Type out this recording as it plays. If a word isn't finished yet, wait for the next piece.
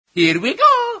Here we go.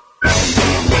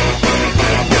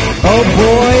 Oh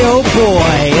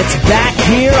boy, it's back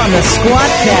here on the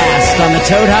Squatcast on the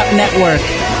Toad Hop Network.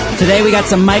 Today we got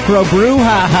some micro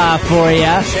brouhaha for you.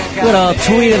 Little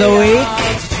tweet of the week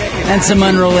and some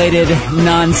unrelated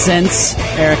nonsense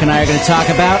Eric and I are going to talk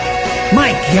about.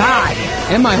 My God!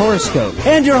 And my horoscope.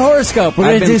 And your horoscope. We're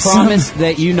I've gonna been do promised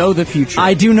that you know the future.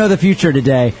 I do know the future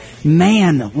today.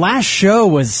 Man, last show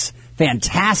was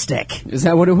fantastic. Is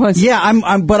that what it was? Yeah,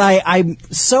 I'm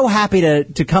so happy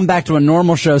to come back to a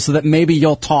normal show so that maybe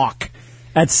you'll talk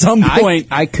at some point.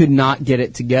 I could not get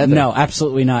it together. No,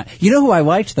 absolutely not. You know who I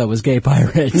liked, though, was Gay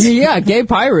Pirate. Yeah, Gay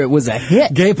Pirate was a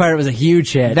hit. Gay Pirate was a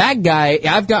huge hit. That guy,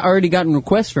 already gotten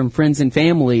requests from friends and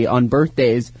family on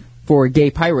birthdays for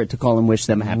Gay Pirate to call and wish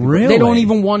them a happy birthday. They don't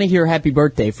even want to hear happy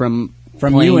birthday from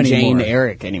you anymore. Jane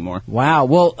Eric anymore. Wow.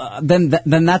 Well, then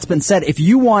that's been said. If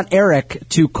you want Eric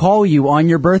to call you on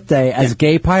your birthday as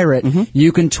Gay Pirate,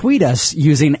 you can tweet us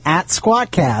using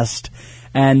 @Squatcast,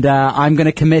 and I'm going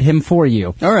to commit him for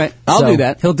you. All right. I'll do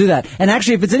that. He'll do that. And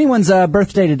actually, if it's anyone's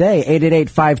birthday today,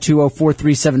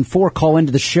 888-520-4374, call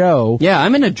into the show. Yeah,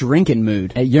 I'm in a drinking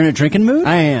mood. You're in a drinking mood?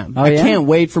 I am. Oh, I yeah? can't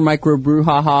wait for Micro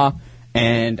Brouhaha.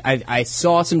 And I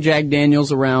saw some Jack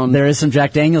Daniels around. There is some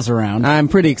Jack Daniels around. I'm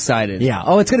pretty excited. Yeah.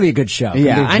 Oh, it's going to be a good show.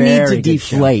 Yeah, I need to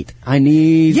deflate. I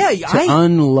need to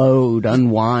unload,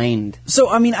 unwind. So,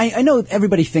 I mean, I know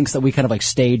everybody thinks that we kind of like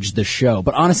staged the show,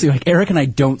 but honestly, like Eric and I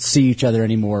don't see each other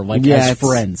anymore, like as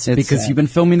friends, because you've been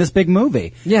filming this big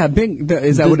movie. Yeah,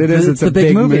 is that what it is? It's a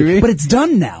big movie. But it's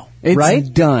done now, right? It's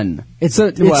done. It's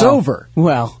over.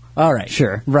 Well, all right.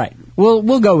 Sure. Right.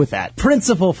 We'll go with that.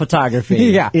 Principal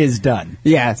photography is done.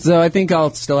 Yeah, so I think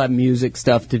I'll still have music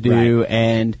stuff to do,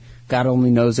 and God only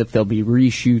knows if there'll be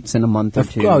reshoots in a month or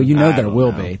two. Oh, you know there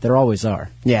will be. There always are.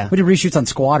 Yeah. We did reshoots on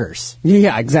Squatters.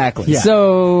 Yeah, exactly. Yeah.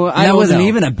 So that wasn't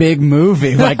even a big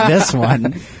movie like this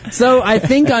one. So I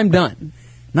think I'm done.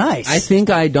 Nice. I think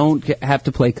I don't have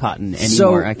to play Cotton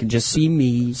anymore. I can just see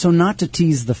me. So not to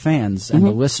tease the fans and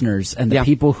the listeners and the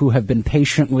people who have been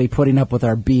patiently putting up with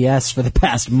our BS for the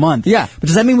past month. Yeah. But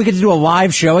does that mean we get to do a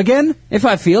live show again? If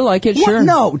I feel like it, sure.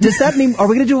 No. Does that mean, are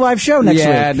we going to do a live show next week?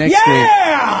 Yeah, next week.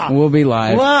 Yeah! We'll be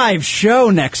live. Live show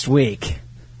next week.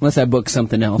 Unless I book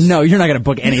something else. No, you're not going to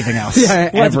book anything else.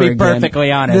 Let's be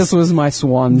perfectly honest. This was my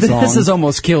swan song. This has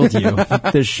almost killed you,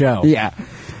 this show. Yeah.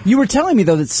 You were telling me,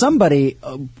 though, that somebody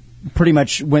pretty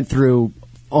much went through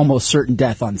almost certain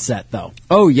death on set, though.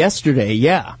 Oh, yesterday,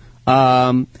 yeah.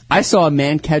 I saw a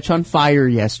man catch on fire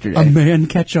yesterday. A man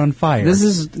catch on fire? This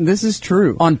is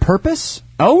true. On purpose?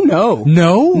 Oh, no.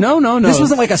 No? No. This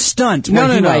wasn't like a stunt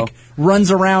where he like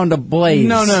runs around a blaze.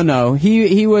 No.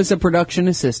 He was a production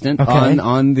assistant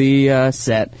on the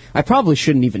set. I probably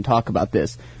shouldn't even talk about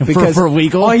this because for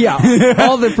legal. Oh yeah,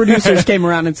 all the producers came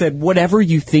around and said, "Whatever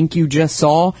you think you just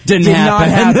saw did not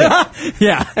happen."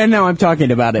 Yeah, and now I'm talking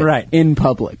about it in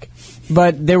public.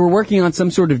 But they were working on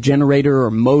some sort of generator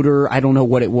or motor. I don't know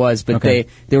what it was, but they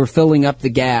were filling up the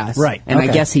gas. Right. And I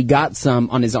guess he got some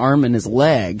on his arm and his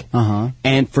leg. Uh-huh.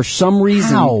 And for some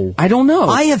reason, how? I don't know.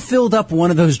 I have filled up one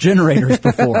of those generators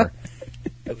before.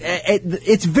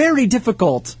 It's very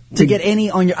difficult to get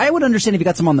any on your... I would understand if you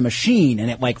got some on the machine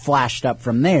and it like flashed up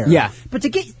from there. Yeah. But to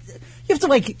get... You have to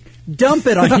like dump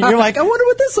it on you. You're like, I wonder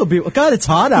what this will be. God, it's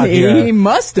hot out here. He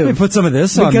must have. Let me put some of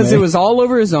this on because me. it was all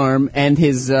over his arm and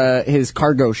his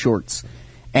cargo shorts.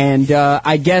 And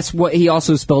I guess what he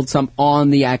also spilled some on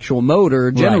the actual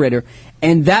motor generator. Right.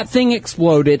 And that thing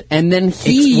exploded, and then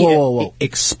he... Whoa.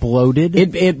 Exploded?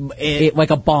 It like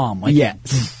a bomb. Like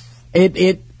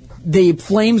the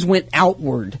flames went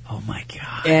outward. Oh, my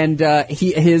God. And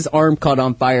his arm caught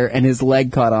on fire, and his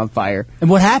leg caught on fire. And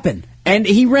what happened? And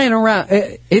he ran around.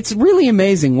 It's really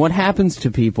amazing what happens to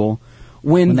people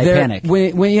when they panic.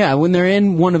 When they're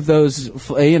in one of those,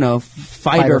 fight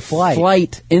or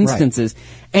flight instances. Right.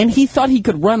 And he thought he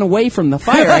could run away from the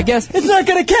fire. I guess it's not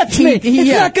going to catch me.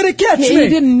 It's not going to catch me. He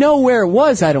didn't know where it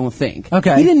was. I don't think.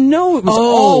 Okay. He didn't know it was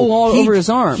all over his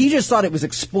arm. He just thought it was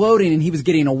exploding and he was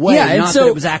getting away. Yeah, not that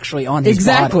it was actually on his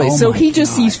exactly. body. So he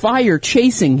just sees fire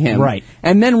chasing him. Right.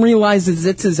 And then realizes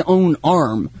it's his own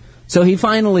arm. So he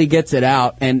finally gets it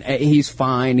out, and he's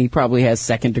fine. He probably has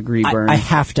second-degree burns. I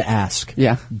have to ask.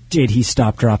 Yeah. Did he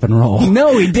stop, drop, and roll?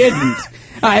 No, he didn't.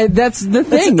 That's the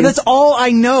thing. That's all I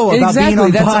know about being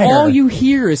on fire. That's all you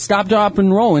hear is stop, drop,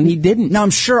 and roll, and he didn't. Now, I'm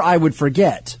sure I would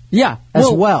forget. Yeah.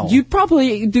 As well. You'd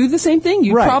probably do the same thing.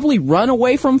 You'd probably run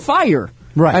away from fire.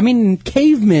 Right. I mean,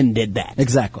 cavemen did that.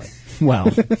 Exactly. Well,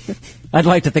 I'd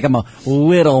like to think I'm a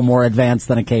little more advanced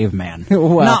than a caveman.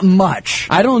 Well, not much.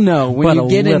 I don't know. When But you a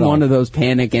get in little. one of those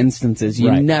panic instances, you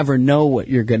Right. never know what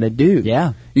you're going to do.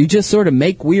 Yeah. You just sort of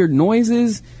make weird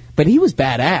noises, but he was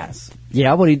badass.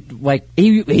 Yeah, what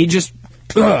He just...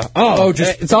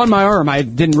 it's on my arm. I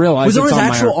didn't realize was it it's his on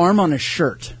my actual arm. arm on his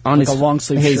shirt? On like his, a long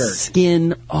sleeve his shirt.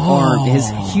 skin arm, his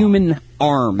human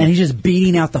arm. And he's just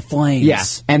beating out the flames. yeah.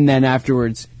 And then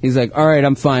afterwards, he's like, all right,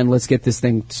 I'm fine. Let's get this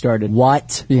thing started.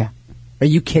 What? Yeah. Are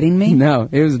you kidding me? No,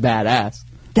 it was badass.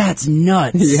 That's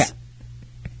nuts. Yeah.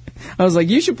 I was like,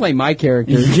 you should play my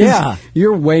character. Yeah.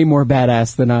 You're way more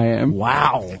badass than I am.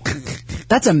 Wow.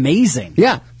 That's amazing.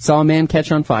 Yeah. Saw a man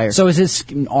catch on fire. So is his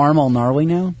arm all gnarly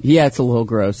now? Yeah, it's a little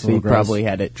gross. little He gross. probably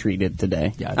had it treated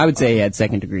today. Yeah. I would say he had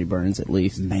second-degree burns at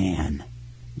least. Man.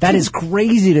 That is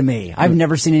crazy to me. I've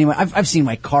never seen anyone. I've seen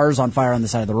like cars on fire on the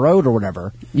side of the road or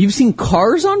whatever. You've seen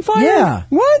cars on fire? Yeah.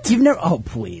 What? You've never. Oh,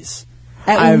 please.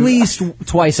 At least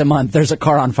twice a month, there's a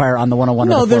car on fire on the 101.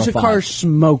 No, or the there's a 405. car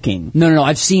smoking. No.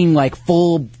 I've seen like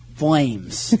full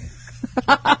flames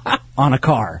on a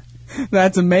car.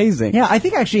 That's amazing. Yeah, I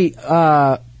think actually,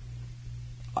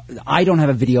 I don't have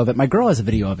a video of it. My girl has a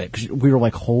video of it because we were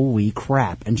like, "Holy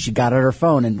crap!" And she got out her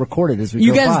phone and recorded as we.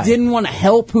 You drove guys by. didn't want to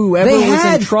help whoever They was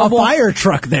had in trouble? a fire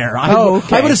truck there.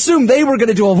 Okay. I would assume they were going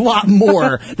to do a lot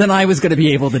more than I was going to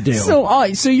be able to do.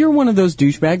 So you're one of those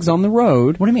douchebags on the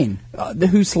road. What do you mean?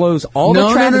 Who slows all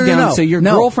the traffic down so your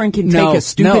girlfriend can take a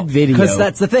stupid video? Because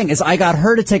that's the thing is I got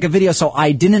her to take a video, so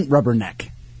I didn't rubberneck.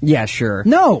 Yeah, sure.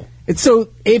 No. So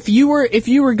if you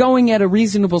were going at a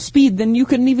reasonable speed, then you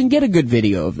couldn't even get a good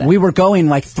video of that. We were going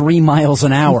like 3 miles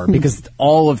an hour because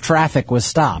all of traffic was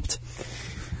stopped.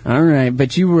 All right,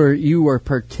 but you were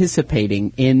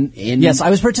participating in Yes,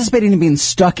 I was participating in being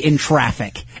stuck in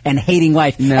traffic and hating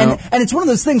life. No. And it's one of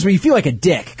those things where you feel like a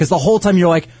dick because the whole time you're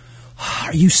like,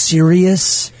 are you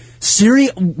serious?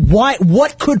 Why?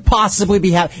 What could possibly be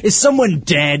happening? Is someone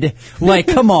dead? Like,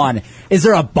 come on. Is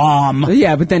there a bomb?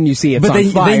 Yeah, but then you see it's But on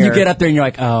fire. then you get up there and you're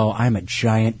like, oh, I'm a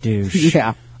giant douche.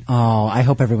 Yeah. Oh, I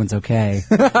hope everyone's okay. Is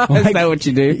that what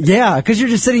you do? Yeah, because you're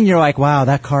just sitting, you're like, wow,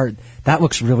 that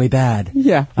looks really bad.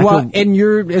 Yeah. I Well, feel- and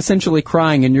you're essentially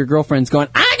crying, and your girlfriend's going,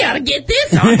 "I gotta get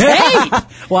this on tape."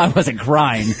 Well, I wasn't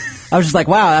crying. I was just like,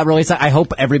 wow, that really I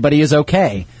hope everybody is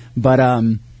okay. But,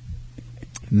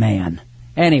 man.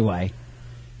 Anyway.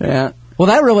 Yeah. Well,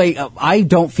 that really, I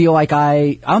don't feel like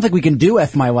I don't think we can do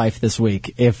F My Life this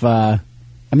week if, no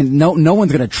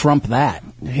one's going to trump that.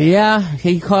 Yeah,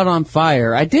 he caught on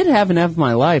fire. I did have an F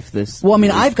my life this. Well, I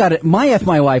mean, I've got it. My F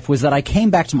My Life was that I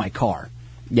came back to my car.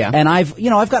 Yeah. And I've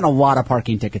gotten a lot of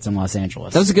parking tickets in Los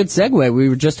Angeles. That was a good segue. We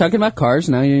were just talking about cars.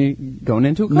 Now you're going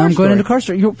into a car No, I'm store. going into car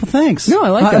store. Well, thanks. No, I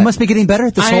like I that. must be getting better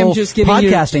at this I whole am just giving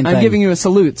podcasting you, thing. I'm giving you a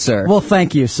salute, sir. Well,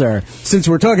 thank you, sir. Since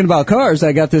we're talking about cars,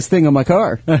 I got this thing on my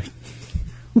car.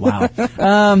 Wow.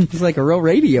 He's like a real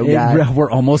radio guy.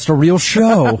 We're almost a real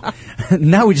show.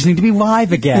 Now we just need to be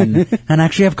live again and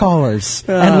actually have callers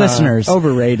and listeners.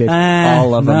 Overrated.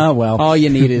 All of them. Oh, well. All you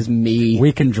need is me.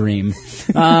 We can dream.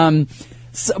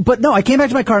 But no, I came back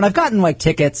to my car and I've gotten like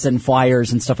tickets and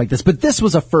flyers and stuff like this, but this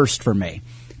was a first for me.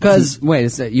 Because, Wait,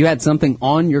 is that, you had something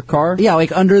on your car? yeah,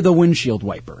 like under the windshield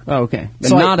wiper. Oh, okay. But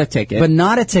So not a ticket. But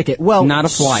not a ticket. Well, Not a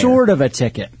flyer. Sort of a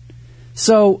ticket.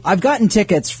 So I've gotten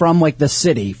tickets from like the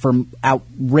city for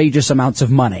outrageous amounts of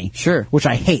money. Sure. Which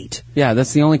I hate. Yeah,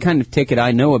 that's the only kind of ticket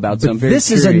I know about, so But I'm very this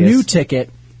is a curious. new ticket.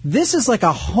 This is like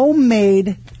a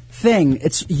homemade thing.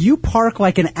 It's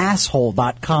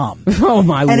youparklikeanasshole.com. Oh,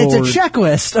 my And Lord. it's a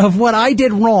checklist of what I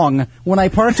did wrong when I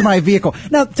parked my vehicle.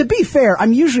 Now, to be fair,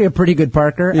 I'm usually a pretty good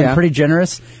parker Yeah. and pretty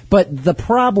generous, but the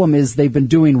problem is they've been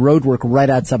doing road work right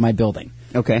outside my building.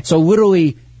 Okay. So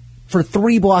literally, for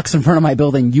 3 blocks in front of my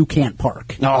building, you can't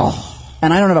park. Oh.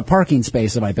 And I don't have a parking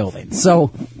space in my building.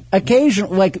 So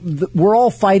occasionally, we're all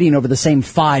fighting over the same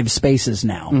 5 spaces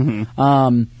now.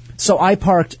 Mm-hmm. So I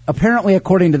parked, apparently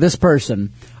according to this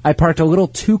person, I parked a little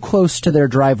too close to their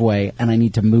driveway and I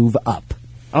need to move up.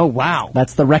 Oh, wow.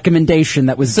 That's the recommendation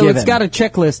that was So given. it's got a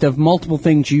checklist of multiple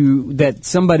things that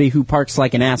somebody who parks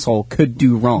like an asshole could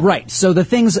do wrong. Right. So the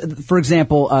things, for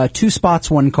example, 2 spots,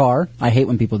 1 car. I hate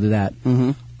when people do that.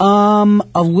 Mm-hmm.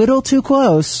 A little too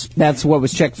close. That's what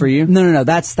was checked for you? No.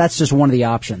 That's just one of the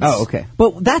options. Oh, okay.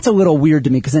 But that's a little weird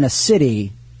to me because in a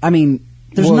city, I mean,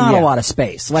 there's Well, not yeah. a lot of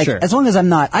space. Like, Sure. as long as I'm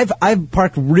not, I've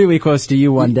parked really close to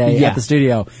you one day Yeah. at the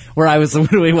studio where I was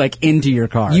literally like into your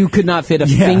car. You could not fit a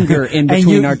Yeah. finger in And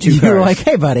between our 2 you cars. were like,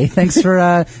 hey, buddy, thanks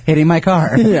for hitting my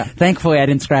car. Yeah. Thankfully, I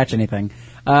didn't scratch anything.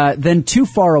 Then too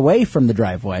far away from the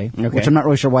driveway, Okay. which I'm not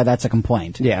really sure why that's a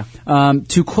complaint. Yeah.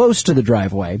 Too close to the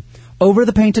driveway. over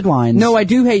the painted lines. No, I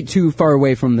do hate too far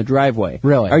away from the driveway.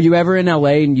 Really? Are you ever in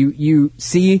LA and you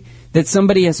see that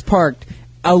somebody has parked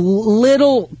a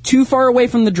little too far away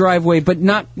from the driveway, but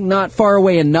not far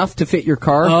away enough to fit your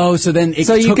car? Oh, so then it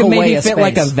so you took can away maybe a fit space.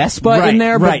 like a Vespa Right, in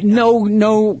there, right. but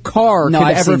no car could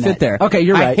I've ever seen fit that. there. Okay,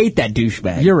 you're right. I hate that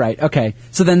douchebag. You're right. Okay.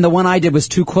 So then the one I did was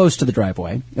too close to the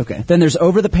driveway. Okay. Then there's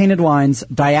over the painted lines,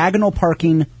 diagonal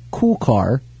parking, cool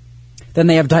car. Then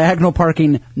they have diagonal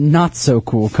parking, not so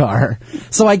cool car.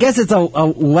 So I guess it's a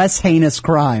less heinous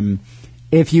crime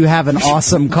if you have an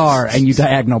awesome car and you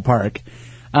diagonal park.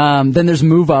 Then there's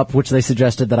move up, which they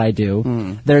suggested that I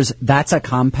do. There's that's a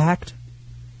compact.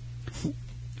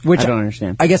 Which I don't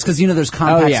understand. I guess because, there's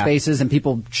compact yeah. spaces and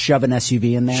people shove an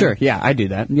SUV in there. Sure, yeah, I do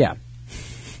that. Yeah.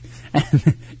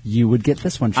 You would get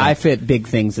this one, Sean. I fit big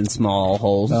things in small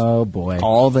holes. Oh, boy.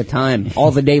 All the time.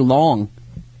 All the day long.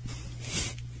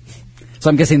 So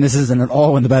I'm guessing this isn't at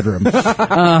all in the bedroom.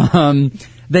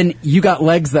 Then you got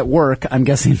legs that work, I'm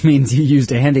guessing means you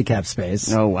used a handicap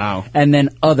space. Oh, wow. And then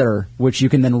other, which you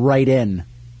can then write in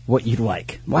what you'd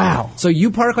like. Wow. So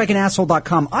you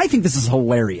parklikeanasshole.com. I think this is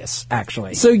hilarious,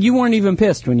 actually. So you weren't even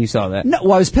pissed when you saw that? No,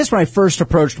 well, I was pissed when I first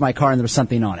approached my car and there was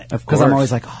something on it. Of Because I'm course.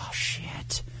 always like, oh,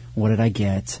 shit, what did I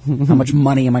get? How much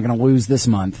money am I going to lose this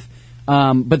month?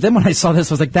 But then when I saw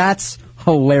this, I was like, that's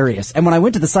hilarious. And when I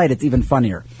went to the site, it's even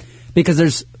funnier. Because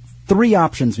there's 3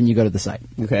 options when you go to the site.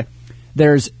 Okay.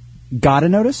 There's got a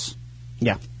notice,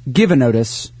 Yeah. give a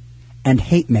notice, and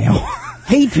hate mail.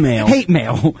 Hate mail. Hate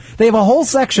mail. They have a whole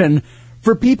section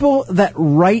for people that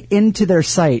write into their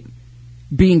site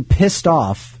being pissed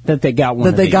off That they got one that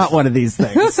of they these. got one of these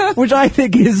things, which I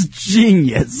think is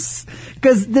genius.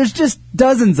 Because there's just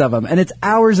dozens of them, and it's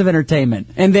hours of entertainment.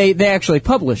 And they actually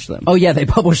publish them. Oh, yeah, they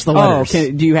publish the Oh, letters. okay.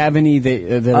 Do you have any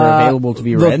that are available to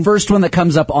be read? The first one that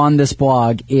comes up on this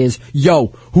blog is,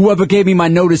 yo, whoever gave me my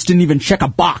notice didn't even check a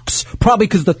box. Probably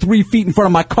because the 3 feet in front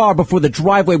of my car before the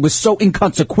driveway was so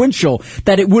inconsequential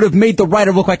that it would have made the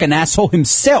writer look like an asshole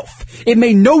himself. It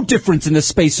made no difference in the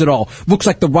space at all. Looks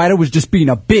like the writer was just being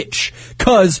a bitch.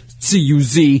 Cause,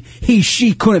 C-U-Z, he,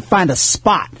 she couldn't find a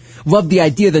spot. Love the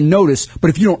idea of the notice,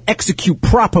 but if you don't execute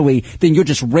properly, then you're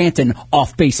just ranting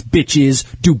off-base bitches.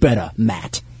 Do better,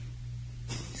 Matt.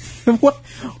 What?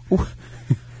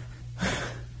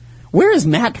 Where is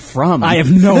Matt from? I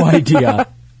have no idea.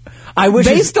 I wish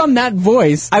Based on that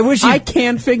voice, I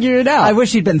can't figure it out. I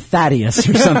wish he'd been Thaddeus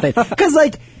or something. Because,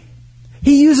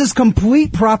 he uses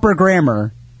complete proper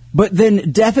grammar, but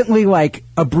then definitely,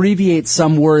 abbreviates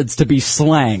some words to be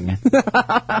slang.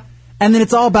 And then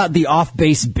it's all about the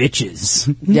off-base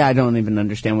bitches. Yeah, I don't even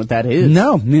understand what that is.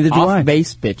 No, neither do I.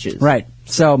 Off-base bitches. Right.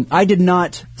 So I did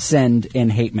not send in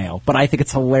hate mail, but I think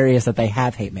it's hilarious that they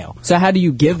have hate mail. So how do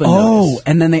you give a Oh, notice?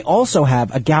 and then they also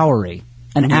have a gallery,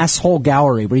 an asshole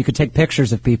gallery, where you could take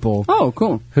pictures of people Oh,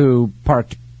 cool. who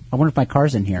parked. I wonder if my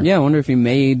car's in here. Yeah, I wonder if he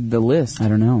made the list. I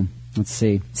don't know. Let's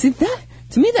see. See,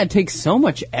 to me, that takes so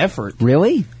much effort.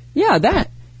 Really? Yeah,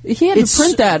 he had to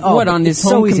print that, on his it's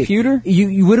home so easy. computer?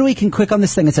 You literally can click on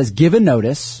this thing that says give a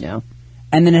notice. Yeah.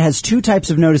 And then it has 2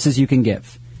 types of notices you can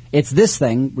give. It's this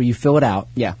thing where you fill it out.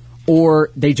 Yeah.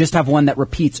 Or they just have one that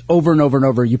repeats over and over and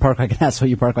over, you park like an asshole,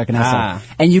 you park like an asshole.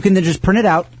 And you can then just print it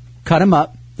out, cut them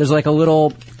up. There's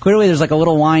clearly there's a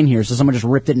little line here, so someone just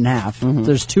ripped it in half. So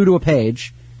there's 2 to a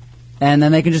page. And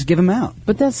then they can just give them out.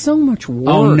 But that's so much work.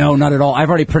 Oh, no, not at all. I've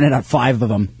already printed out 5 of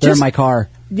them. They're in my car.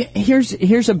 Yeah,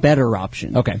 here's a better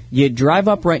option. Okay. You drive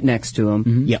up right next to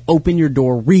him, you open your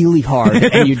door really hard,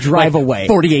 and you drive away.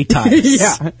 48 times.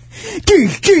 Yeah.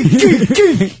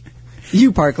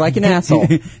 You park like an asshole.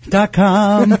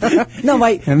 .com. No,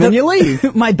 And then you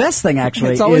leave. My best thing,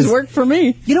 actually, It's always is, worked for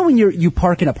me. you know when you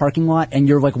park in a parking lot and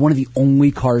you're one of the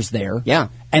only cars there? Yeah.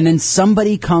 And then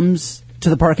somebody comes to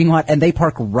the parking lot and they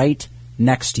park right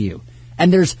next to you.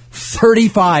 And there's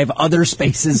 35 other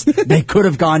spaces they could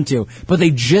have gone to, but they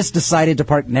just decided to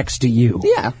park next to you.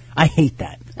 Yeah. I hate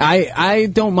that. I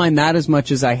don't mind that as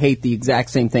much as I hate the exact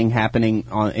same thing happening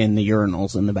in the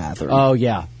urinals in the bathroom. Oh,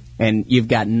 yeah. And you've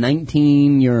got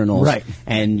 19 urinals. Right.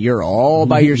 And you're all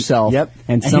by yourself. Yep.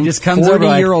 And And some he just comes over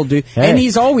 40-year-old dude. hey. And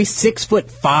he's always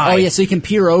 6'5". Oh, yeah, so you can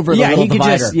peer over the little he could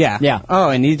divider. just, yeah. Yeah. Oh,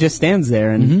 and he just stands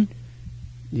there and...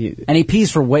 And he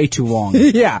pees for way too long.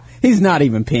 Yeah, he's not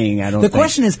even peeing, I don't The think.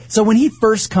 question is, so when he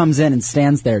first comes in and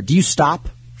stands there, do you stop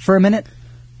for a minute?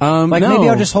 no. Maybe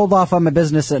I'll just hold off on my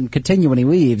business and continue when he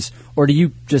leaves, or do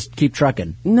you just keep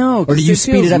trucking? No, Or do 'cause you it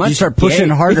speed feels it up? much You start pushing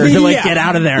gay. harder to Yeah. get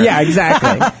out of there. Yeah,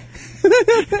 exactly.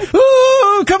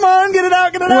 Ooh, come on, get it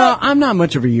out, get it Well, out. I'm not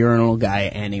much of a urinal guy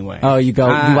anyway. Oh, you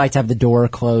like to have the door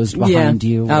closed behind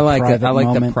you. I like private the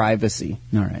moment. privacy.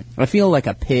 All right. I feel like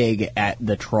a pig at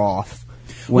the trough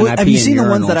when I have pee you in seen the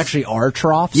ones urinals. that actually are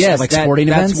troughs? Yes, like that- sporting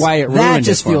that's events. why it that ruined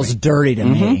just it for feels me. dirty to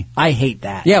me. I hate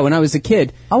that. Yeah, when I was a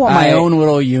kid, I want my own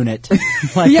little unit.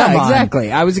 Like, yeah, come on.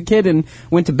 exactly. I was a kid and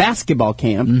went to basketball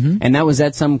camp, and that was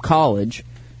at some college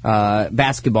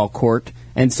basketball court,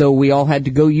 and so we all had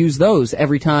to go use those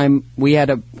every time we had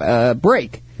a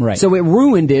break. Right. So it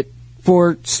ruined it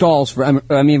for stalls for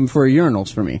for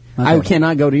urinals for me. I Okay.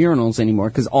 cannot go to urinals anymore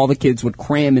because all the kids would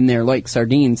cram in there like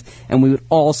sardines, and we would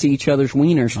all see each other's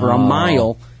wieners for a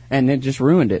mile, and it just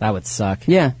ruined it. That would suck.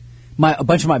 Yeah. A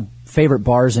bunch of my favorite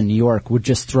bars in New York would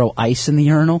just throw ice in the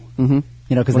urinal. Mm-hmm.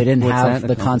 You know, because they didn't what's have that?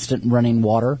 the constant running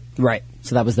water. Right.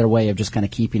 So that was their way of just kind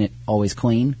of keeping it always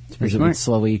clean. pretty Because it would smart.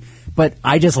 slowly. But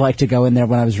I just like to go in there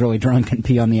when I was really drunk and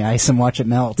pee on the ice and watch it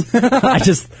melt.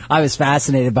 I was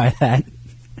fascinated by that.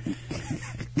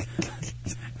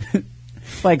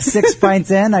 Like 6 pints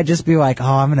in, I'd just be like, "Oh,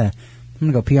 I'm gonna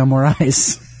go pee on more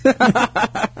ice." It'd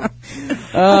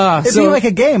be like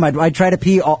a game. I'd try to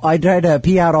pee. I'd try to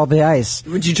pee out all the ice.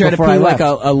 Would you try to before pee I like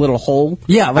left. a little hole?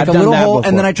 Yeah, like I've a done little that hole, before.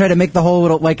 and then I try to make the whole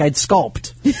little like I'd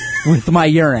sculpt with my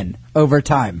urine over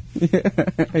time.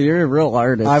 You're a real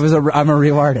artist. I'm a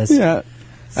real artist. Yeah.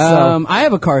 So- I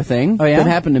have a car thing Oh, yeah? that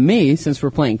happened to me since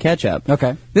we're playing catch up.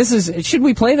 Okay. Should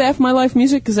we play the F My Life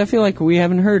music? Because I feel like we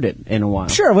haven't heard it in a while.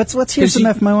 Sure. Let's hear 'Cause some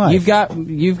F my life. You've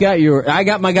got your. I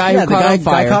got my guy Yeah, who the caught guy- on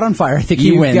fire. guy caught on fire. I think he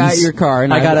You've wins. got your car,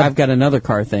 and I've I've got another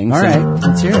car thing. All so- right,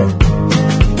 let's hear it.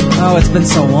 Oh, it's been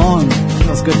so long.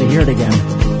 Feels good to hear it again.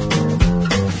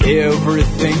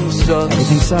 Everything sucks.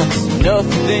 Everything sucks.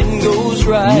 Nothing goes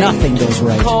right. Nothing goes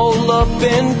right. Call up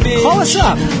and bitch. Call us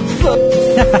up.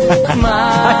 Fuck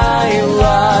my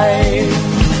life.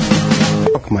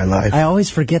 Fuck my life. I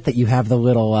always forget that you have the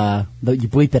little you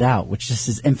bleep it out, which just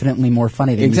is infinitely more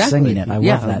funny than Exactly. you singing it. I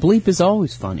yeah, love that. bleep is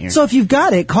always funnier. So if you've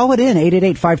got it, call it in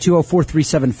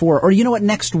 888-520-4374. Or you know what?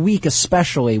 Next week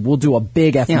especially, we'll do a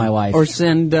big F Yeah. my life. Or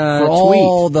send for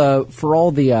all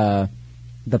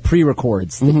the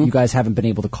pre-records that you guys haven't been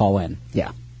able to call in. Yeah.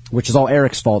 Which is all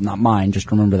Eric's fault, not mine.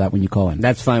 Just remember that when you call in.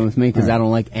 That's fine with me because I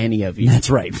don't like any of you. That's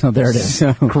right. So there it is.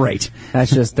 So- Great. That's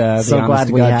just the So honest glad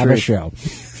to we God have truth. a show.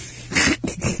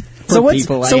 For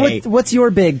people I hate. What's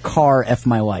your big car F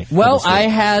my life? for Well, this week? I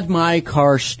had my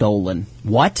car stolen.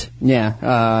 What?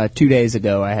 Yeah, 2 days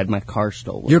ago I had my car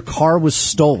stolen. Your car was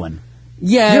stolen.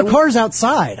 yeah, Your car's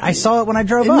outside. I saw it when I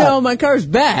drove up. No, my car's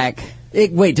back.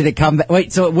 Wait, did it come back?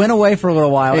 Wait, so it went away for a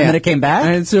little while Yeah. and then it came back?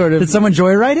 And it sort of- Did someone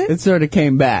joyride it? It sort of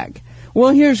came back. Well,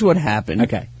 here's what happened.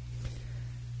 Okay.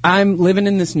 I'm living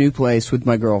in this new place with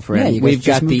my girlfriend. Yeah, you guys We've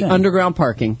just got moved the in. underground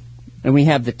parking, and we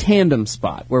have the tandem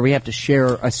spot where we have to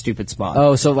share a stupid spot.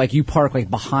 Oh, so like you park like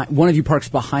behind, one of you parks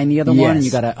behind the other one and Yes.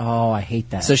 you gotta, I hate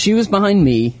that. So she was behind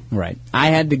me. Right. I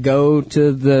had to go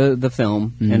to the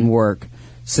film and work.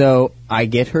 So I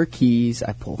get her keys,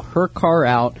 I pull her car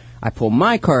out, I pull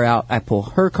my car out, I pull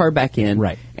her car back in.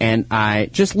 Right. And I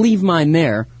just leave mine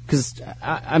there because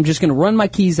I'm just going to run my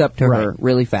keys up to her Right.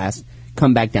 really fast,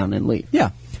 come back down and leave. Yeah.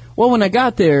 Well, when I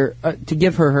got there to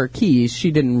give her keys, she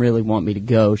didn't really want me to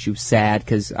go. She was sad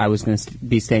because I was going to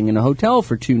be staying in a hotel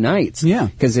for 2 nights. Yeah.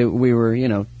 Because we were,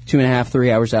 2.5,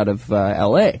 3 hours out of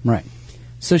L.A. Right.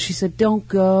 So she said, "Don't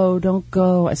go, don't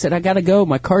go." I said, "I gotta go.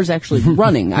 My car's actually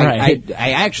running. Right.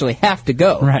 I actually have to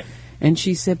go." Right. And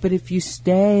she said, "But if you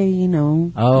stay,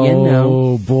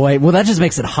 Oh, boy. Well, that just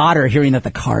makes it hotter hearing that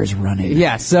the car is running.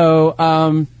 Yeah. So,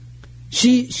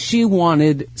 she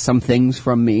wanted some things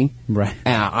from me. Right.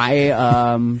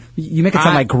 You make it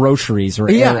sound like groceries or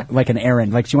Yeah. like an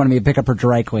errand. Like she wanted me to pick up her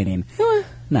dry cleaning.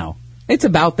 No. It's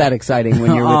about that exciting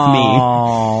when you're with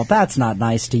Oh, that's not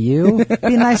nice to you.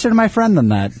 Be nicer to my friend than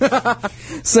that.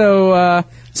 me. So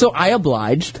I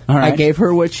obliged. All right. I gave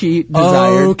her what she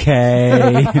desired.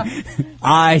 Okay.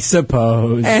 I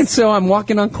suppose. And so I'm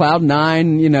walking on cloud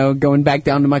 9, going back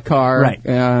down to my car. Right.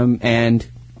 And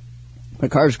my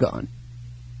car's gone.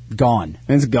 Gone.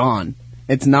 It's gone.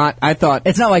 It's not. I thought.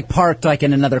 It's not like parked like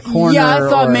in another corner. Yeah, I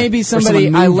thought or- maybe or somebody.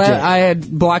 someone moved it. I had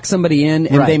blocked somebody in,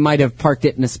 and Right. they might have parked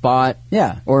it in a spot.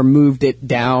 Yeah. Or moved it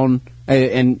down,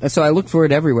 and so I looked for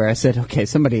it everywhere. I said, "Okay,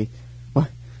 somebody." What?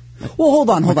 Well, hold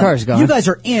on. My car's gone. You guys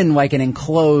are in like an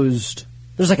enclosed.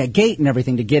 There's like a gate and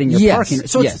everything to get in your Yes, parking.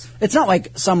 So yes. it's not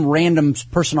like some random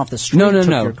person off the street No. took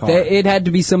your car. It had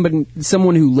to be someone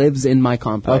who lives in my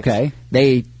complex. Okay.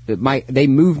 They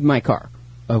moved my car.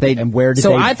 Okay, and where did so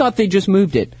they- I thought they just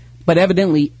moved it, but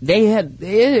evidently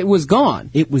it was gone.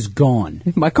 It was gone.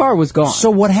 My car was gone. So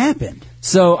what happened?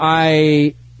 So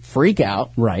I freak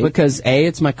out. Right. Because A,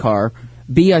 it's my car.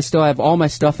 B, I still have all my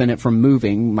stuff in it from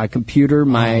moving. My computer,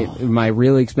 my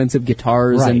really expensive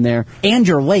guitars in there. And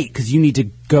you're late because you need to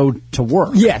go to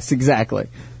work. Yes, exactly.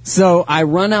 So I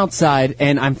run outside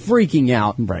and I'm freaking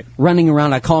out. Right. Running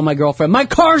around, I call my girlfriend, my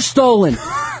car's stolen!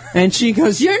 And she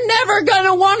goes, you're never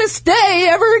gonna want to stay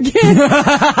ever again!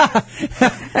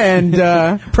 And,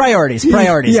 Priorities,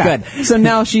 yeah. good. So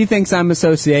now she thinks I'm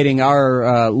associating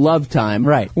our love time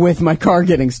with my car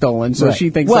getting stolen. So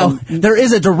she thinks there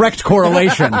is a direct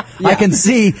correlation. I can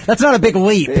see. That's not a big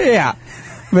leap. Yeah.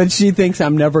 But she thinks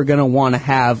I'm never going to want to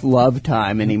have love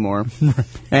time anymore.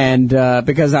 And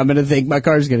because I'm going to think my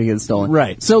car's going to get stolen.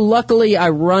 Right. So luckily I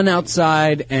run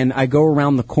outside and I go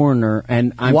around the corner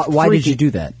and I'm Why did you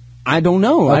do that? I don't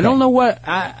know. Okay. I don't know what.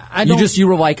 I don't. You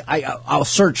were like, I'll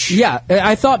search. Yeah,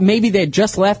 I thought maybe they had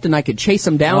just left and I could chase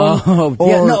them down. Oh,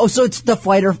 yeah, no. So it's the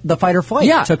fight or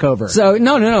flight took over. So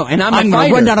no, and I'm a fighter.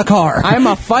 Gonna run down a car. I'm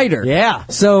a fighter. Yeah.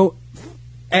 So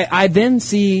I then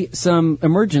see some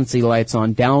emergency lights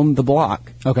on down the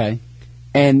block. Okay.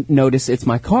 And notice it's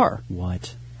my car.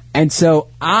 What? And so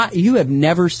you have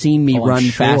never seen me run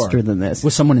faster than this.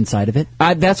 Was someone inside of it?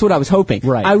 That's what I was hoping.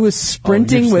 Right. I was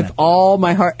sprinting with all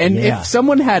my heart. And if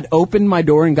someone had opened my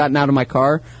door and gotten out of my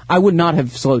car, I would not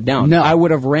have slowed down. No. I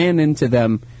would have ran into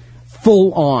them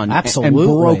full on. Absolutely.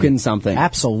 And broken something.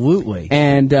 Absolutely.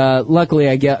 And luckily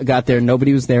I got there.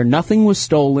 Nobody was there. Nothing was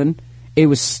stolen. It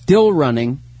was still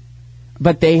running.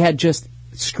 But they had just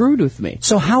screwed with me.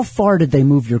 So how far did they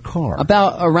move your car?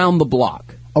 About around the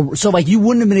block. So, like, you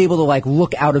wouldn't have been able to, like,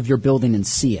 look out of your building and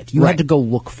see it. You had to go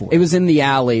look for it. It was in the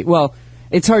alley. Well,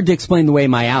 it's hard to explain the way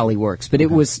my alley works, but it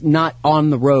was not on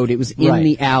the road. It was in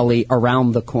the alley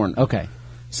around the corner. Okay.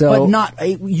 So,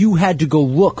 but you had to go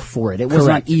look for it. It was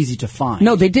not easy to find.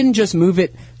 No, they didn't just move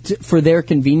it for their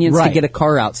convenience to get a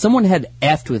car out. Someone had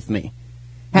effed with me.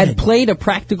 Had played a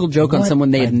practical joke on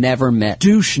someone they had never met.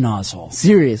 Douche nozzle.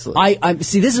 Seriously. I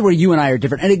see, this is where you and I are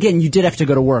different. And again, you did have to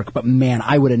go to work, but man,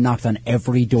 I would have knocked on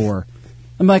every door.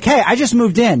 I'm like, hey, I just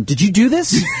moved in. Did you do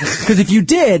this? Because if you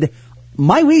did,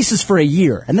 my lease is for a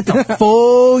year. And that's a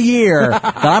full year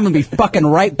that I'm going to be fucking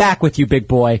right back with you, big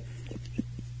boy.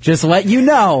 Just let you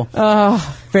know.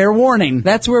 Fair warning.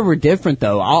 That's where we're different,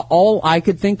 though. All I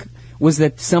could think was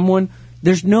that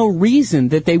there's no reason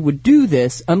that they would do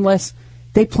this unless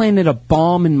they planted a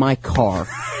bomb in my car.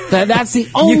 That's the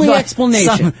only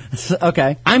explanation.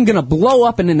 Okay. I'm going to blow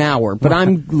up in an hour, but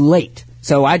I'm late.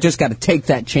 So I just got to take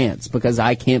that chance because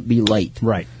I can't be late.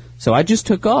 Right. So I just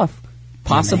took off.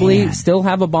 Possibly still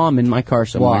have a bomb in my car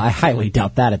somewhere. Well, I highly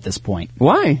doubt that at this point.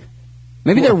 Why?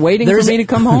 Maybe they're waiting for me to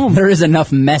come home. There is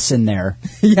enough mess in there.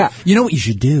 Yeah. You know what you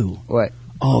should do? What?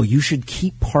 Oh, you should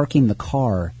keep parking the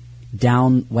car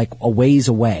down, like, a ways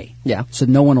away. Yeah. So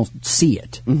no one will see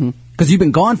it. Mm-hmm. Because you've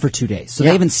been gone for 2 days. So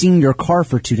they haven't seen your car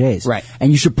for 2 days. Right.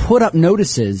 And you should put up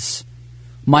notices,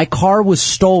 my car was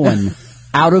stolen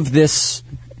out of this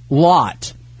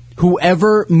lot.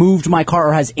 Whoever moved my car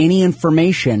or has any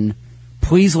information,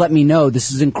 please let me know.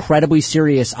 This is incredibly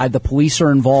serious. The police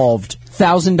are involved.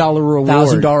 $1,000 reward.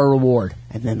 $1,000 reward.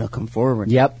 And then they'll come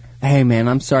forward. Yep. Hey, man,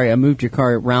 I'm sorry. I moved your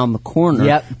car around the corner.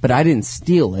 Yep. But I didn't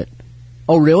steal it.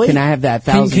 Oh, really? Can I have that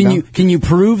 $1,000? Can you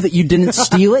prove that you didn't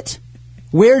steal it?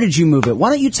 Where did you move it? Why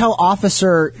don't you tell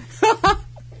Officer...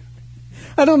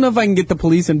 I don't know if I can get the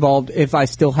police involved if I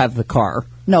still have the car.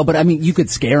 No, but I mean, you could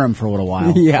scare him for a little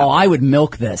while. Yeah. Oh, I would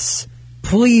milk this.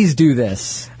 Please do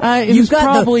this. You've got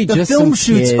probably the just film some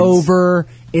shoot's kids. Over.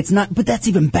 It's not, but that's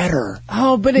even better.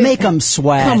 Oh, but make them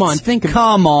sweat. Come on, think of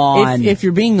Come on. If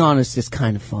you're being honest, it's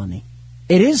kind of funny.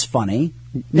 It is funny.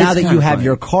 Now that you have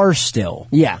your car still.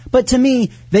 Yeah. But to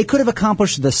me, they could have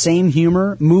accomplished the same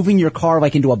humor, moving your car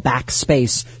like into a back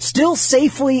space, still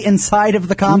safely inside of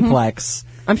the complex.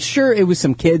 I'm sure it was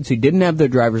some kids who didn't have their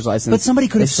driver's license. But somebody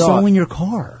could have stolen your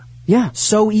car. Yeah.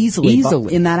 So easily.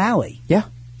 In that alley. Yeah.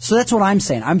 So that's what I'm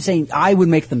saying. I'm saying I would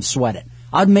make them sweat it.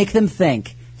 I'd make them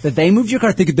think that they moved your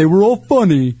car thinking they were all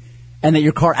funny and that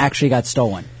your car actually got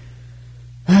stolen.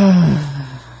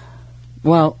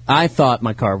 Well, I thought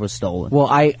my car was stolen. Well,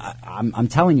 I'm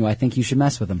telling you, I think you should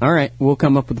mess with them. All right, we'll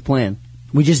come up with a plan.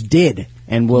 We just did.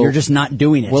 And you're just not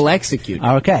doing it. We'll execute it.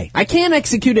 Okay. I can't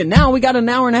execute it now. We got an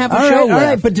hour and a half of show left. All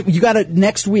right, but you got to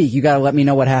next week. You got to let me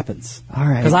know what happens. All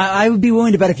right. Because I would be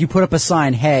willing to bet if you put up a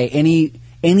sign, hey, any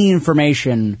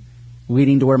information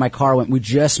leading to where my car went. We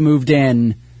just moved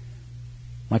in.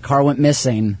 My car went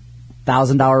missing.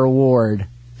 $1,000 reward.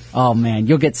 Oh man,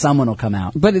 you'll get someone will come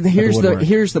out. But here's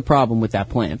the problem with that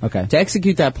plan. Okay. To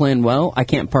execute that plan well, I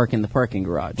can't park in the parking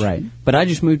garage. Right. But I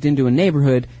just moved into a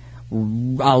neighborhood,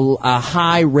 a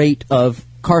high rate of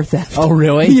car theft. Oh,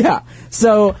 really? Yeah.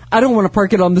 So I don't want to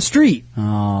park it on the street.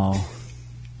 Oh,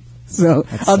 So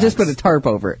I'll just sucks. put a tarp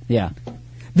over it. yeah.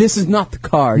 This is not the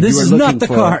car. This you were is looking not the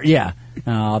for. car. Yeah.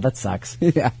 Oh, that sucks.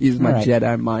 Yeah. Use my All right.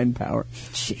 Jedi mind power.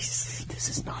 Jeez. This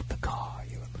is not the car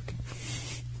you were looking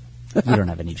for. You don't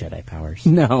have any Jedi powers.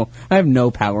 No, I have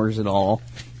no powers at all.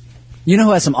 You know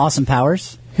who has some awesome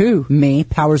powers? Who? Me.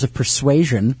 Powers of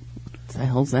persuasion. What the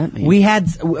hell's that mean? We had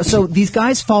so these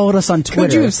guys followed us on Twitter.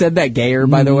 Could you have said that gayer,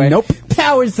 by the way? Nope.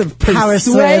 Powers of Powers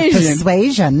of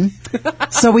persuasion.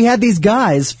 So we had these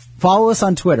guys follow us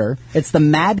on Twitter. It's the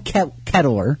Mad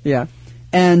Kettler. Yeah.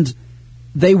 And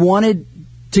they wanted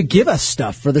to give us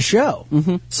stuff for the show.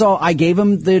 Mm-hmm. So I gave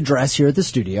them the address here at the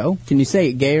studio. Can you say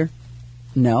it gayer?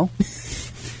 No.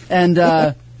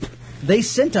 And they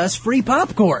sent us free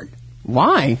popcorn.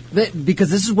 Why? Because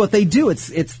this is what they do.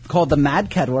 It's called the Mad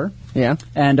Kettler. Yeah.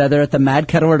 And they're at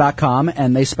themadkettler.com,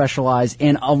 and they specialize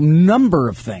in a number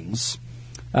of things.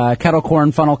 Kettle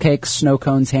corn, funnel cakes, snow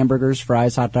cones, hamburgers,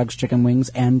 fries, hot dogs, chicken wings,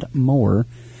 and more.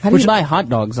 How do you buy hot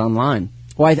dogs online?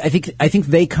 Well, I think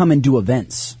they come and do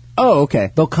events. Oh,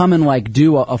 okay. They'll come and like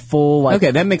do a full like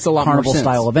Okay, that makes a lot more carnival sense.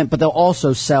 style event, but they'll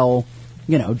also sell,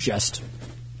 just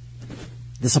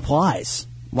the supplies.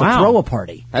 Wow. To throw a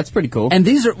party. That's pretty cool. And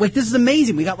these are this is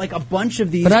amazing. We got like a bunch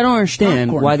of these. But I don't understand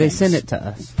popcorn why they things. send it to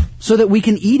us. So that we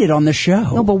can eat it on the show.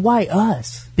 No, but why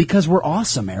us? Because we're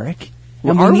awesome, Eric.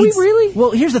 Well, And are we need- really?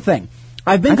 Well, here's the thing.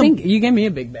 I've been I think you gave me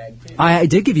a big bag, too. I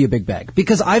did give you a big bag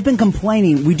because I've been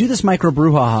complaining. We do this micro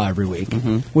brouhaha every week,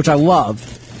 which I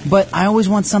love, but I always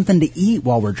want something to eat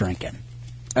while we're drinking.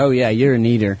 Oh, yeah, you're an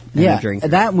eater and a drinker.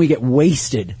 that and we get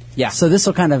wasted. Yeah. So this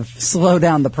will kind of slow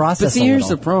down the process. But see, a here's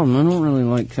the little. problem. I don't really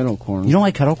like kettle corn. You don't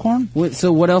like kettle corn?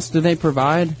 So what else do they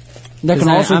provide? They 'Cause can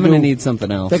also I'm going to do- need something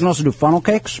else. They can also do funnel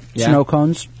cakes, Yeah. snow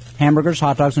cones, hamburgers,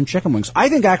 hot dogs, and chicken wings. I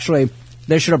think actually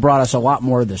they should have brought us a lot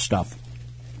more of this stuff.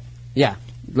 Yeah.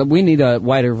 But we need a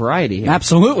wider variety here.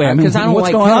 Absolutely. I mean, 'Cause I don't what's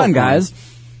like going kettle on, corn. guys?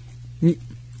 You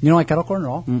don't like kettle corn at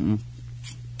all?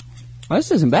 Well,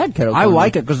 this isn't bad kettle corn. I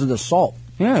like it because of the salt.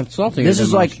 Yeah, it's salty. This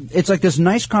is it's like this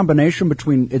nice combination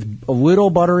between it's a little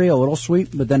buttery, a little sweet,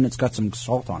 but then it's got some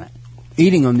salt on it.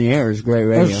 Eating on the air is great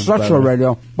radio. It's such by the a way.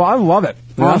 radio. But I love it,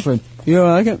 Yeah? honestly. You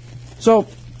like it? So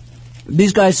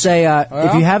these guys say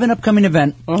if you have an upcoming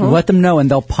event, let them know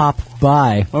and they'll pop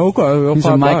by. Okay, These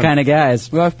are my kind of guys.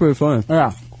 That's pretty fun.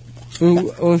 Yeah.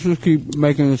 Let's just keep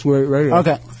making this great radio.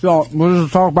 Okay, so we'll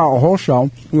just talk about a whole show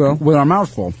with our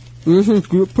mouths full. This is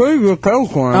pretty good kettle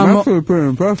corn. I'm I'm actually pretty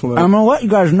impressed with it. I'm going to let you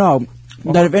guys know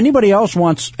that if anybody else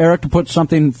wants Eric to put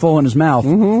something full in his mouth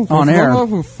on air,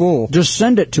 full. just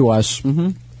send it to us here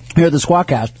at the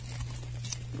Squawkcast,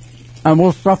 and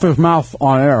we'll stuff his mouth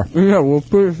on air. Yeah, we'll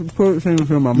put things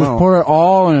in my Just mouth. pour it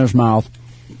all in his mouth.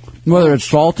 Whether it's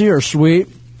salty or sweet,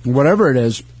 whatever it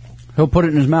is, he'll put it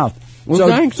in his mouth. Well, so,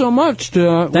 thanks so much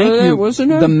to thank you, What's the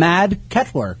name? the Mad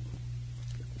Kettler.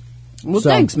 Well, so-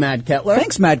 thanks, Mad Kettler.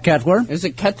 Thanks, Mad Kettler. Is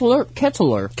it Kettler?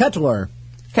 Kettler. Kettler.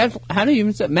 How do you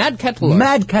even say it? Mad Kettler?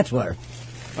 Mad Kettler.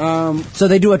 So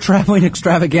they do a traveling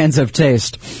extravaganza of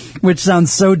taste, which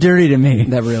sounds so dirty to me.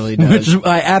 That really does. Which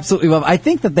I absolutely love. I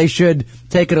think that they should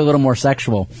take it a little more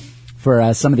sexual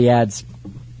for some of the ads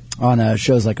on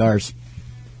shows like ours.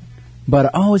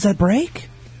 But is that break?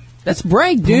 That's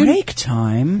break, dude. Break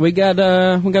time. We got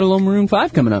a little Maroon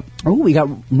 5 coming up. Oh, we got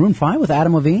Maroon 5 with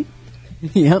Adam Levine.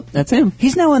 Yep, that's him.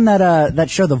 He's now in that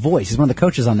show, The Voice. He's one of the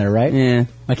coaches on there, right? Yeah.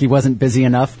 Like he wasn't busy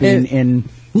enough being in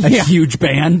a Yeah. huge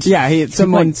band. Yeah,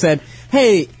 someone said,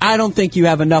 "Hey, I don't think you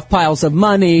have enough piles of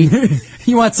money.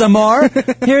 You want some more?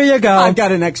 Here you go. I've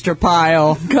got an extra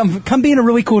pile." Come be in a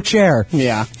really cool chair.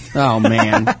 Yeah. Oh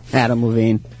man, Adam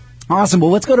Levine. Awesome. Well,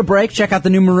 let's go to break. Check out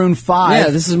the new Maroon 5. Yeah,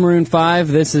 this is Maroon 5.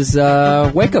 This is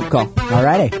Wake Up Call.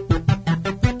 Alrighty.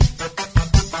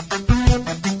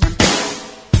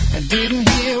 I didn't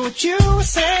hear what you were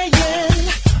saying.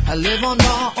 I live on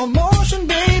raw emotion,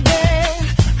 baby.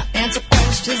 I answer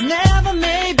questions, never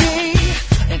maybe.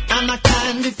 And I'm not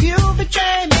kind if you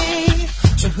betray me.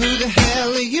 So who the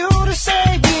hell are you to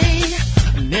save me?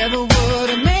 I never would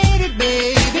have made it,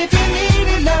 baby. If you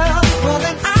needed love, well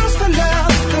then ask for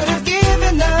love. Could have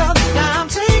given love, now I'm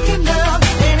taking love.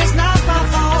 And it's not my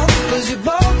fault, 'cause you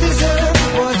both deserve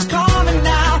what's coming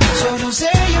now. So don't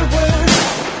say your words.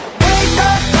 Wake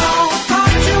up, call,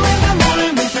 caught you in the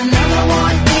morning with another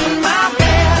one in my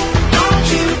bed. Don't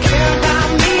you care about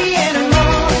me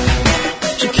anymore?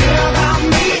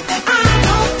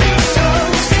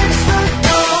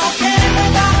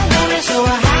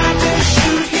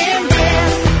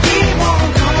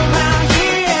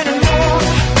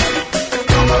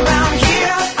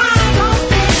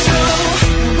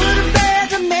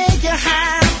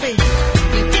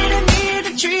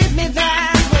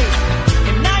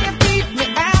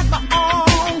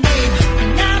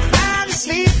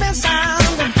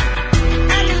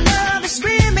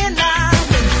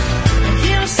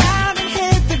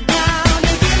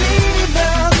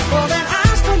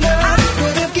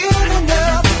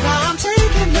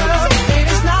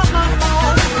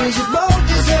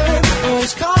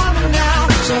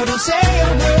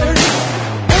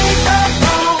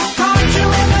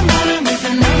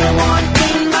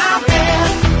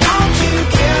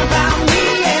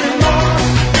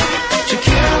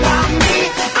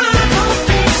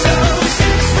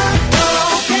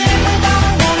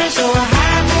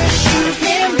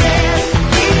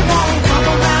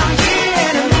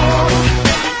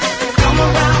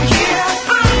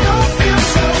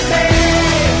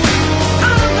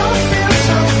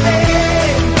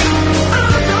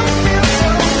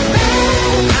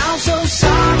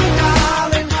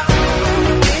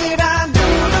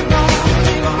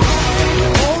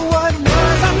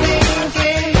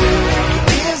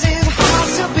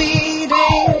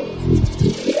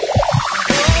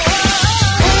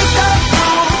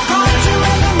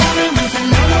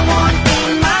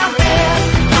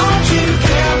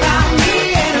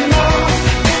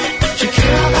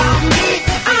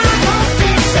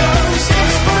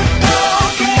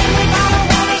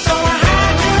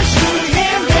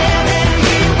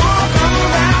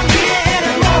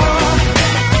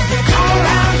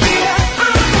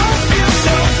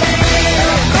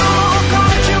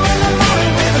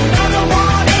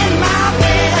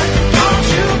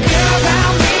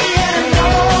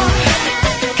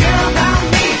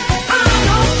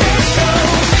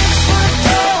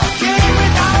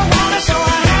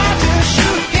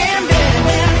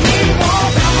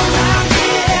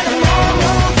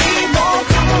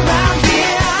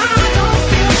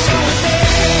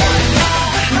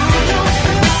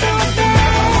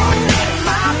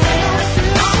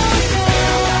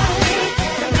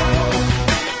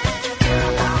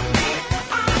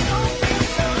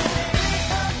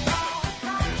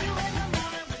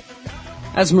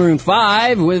 That's Maroon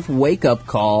 5 with Wake Up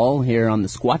Call here on the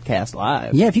Squatcast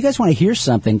Live. Yeah, if you guys want to hear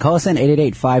something, call us in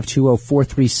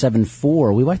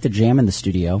 888-520-4374. We like to jam in the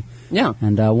studio. Yeah.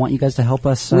 And want you guys to help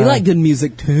us. We like good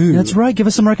music, too. That's right. Give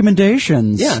us some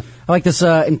recommendations. Yeah. I like this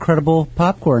incredible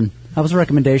popcorn. That was a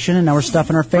recommendation, and now we're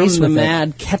stuffing our face From with the it.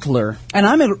 Mad Kettler. And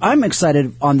I'm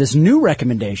excited on this new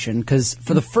recommendation because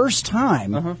for the first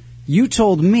time, you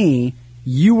told me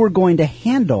you were going to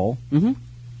handle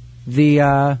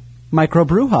the Micro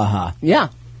Brouhaha. Yeah.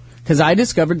 Because I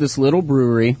discovered this little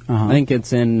brewery. I think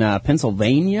it's in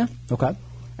Pennsylvania. Okay.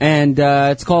 And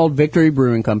it's called Victory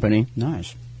Brewing Company.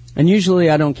 Nice. And usually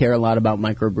I don't care a lot about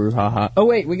Micro Brouhaha. Oh,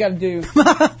 wait, we got to do...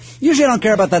 Usually I don't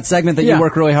care about that segment that you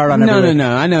work really hard on.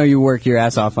 No. I know you work your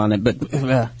ass off on it, but...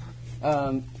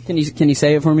 can you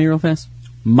say it for me real fast?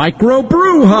 Micro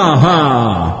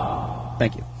Brouhaha.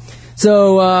 Thank you.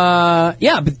 So,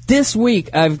 but this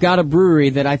week I've got a brewery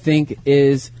that I think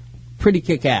is pretty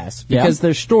kick-ass because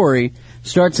their story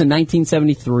starts in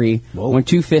 1973 when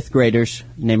two fifth graders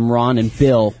named Ron and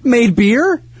Bill made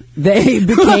beer? They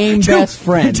became best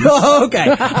friends. Oh, okay.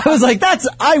 I was like,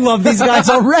 I love these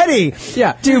guys already.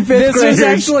 Yeah. Two fifth graders. This was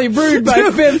actually brewed by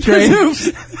fifth graders.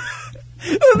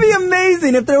 It would be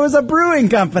amazing if there was a brewing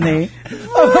company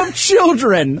of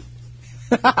children.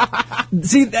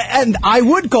 See, and I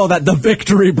would call that the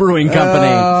Victory Brewing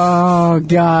Company. Oh,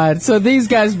 God. So these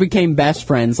guys became best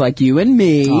friends like you and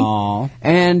me. Aww.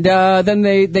 And then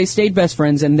they stayed best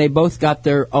friends, and they both got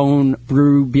their own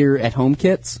brew beer at home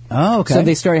kits. Oh, okay. So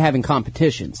they started having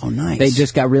competitions. Oh, nice. They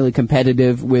just got really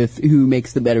competitive with who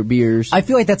makes the better beers. I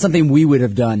feel like that's something we would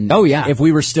have done. Oh, yeah. If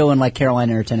we were still in like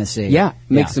Carolina or Tennessee. Yeah,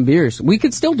 make some beers. We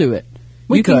could still do it.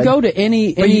 We you could. can go to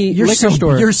any you're liquor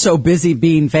store. You're so busy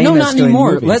being famous. No, not doing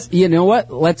anymore. movies. You know what?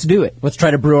 Let's do it. Let's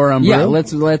try to brew our own brew. Yeah,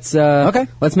 let's okay.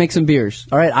 Let's make some beers.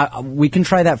 All right, we can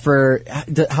try that for.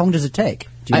 How long does it take?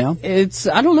 Do you know?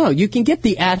 I don't know. You can get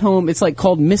the at home. It's like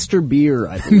called Mr. Beer.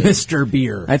 I believe. Mr.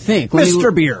 Beer. I think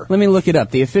Mr. Beer. Let me look it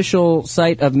up. The official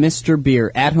site of Mr. Beer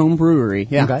at home brewery.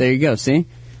 Yeah, There you go. See,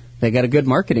 they got a good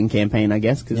marketing campaign, I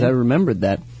guess, because I remembered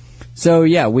that. So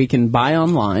yeah, we can buy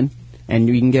online. And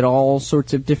you can get all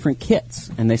sorts of different kits,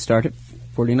 and they start at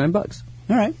 $49.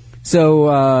 All right.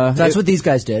 So that's what these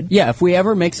guys did. Yeah, if we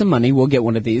ever make some money, we'll get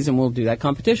one of these, and we'll do that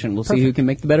competition. We'll see who can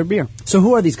make the better beer. So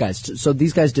who are these guys? So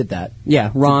these guys did that.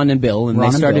 Yeah, Ron and Bill, and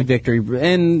Ron they and started Bill.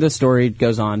 Victory, and the story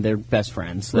goes on. They're best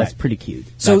friends. So that's pretty cute.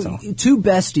 So That's all. two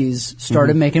besties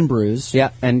started making brews. Yeah,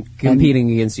 and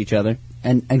competing against each other.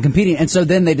 And competing. And so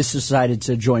then they just decided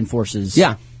to join forces.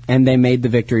 Yeah. And they made the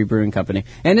Victory Brewing Company.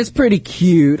 And it's pretty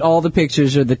cute. All the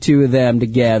pictures are the two of them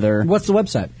together. What's the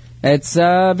website? It's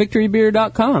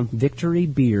victorybeer.com.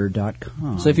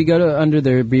 Victorybeer.com. So if you go to under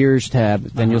their beers tab,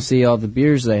 then you'll see all the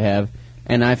beers they have.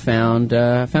 And I found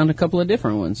a couple of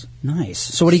different ones. Nice.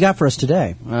 So what do you got for us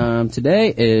today?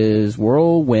 Today is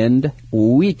Whirlwind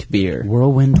Wheat Beer.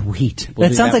 Whirlwind Wheat.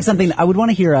 That sounds like something I would want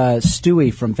to hear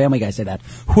Stewie from Family Guy say that.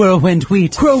 Whirlwind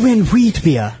Wheat. Whirlwind Wheat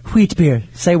Beer. Wheat Beer.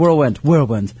 Say whirlwind.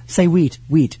 Whirlwind. Say wheat.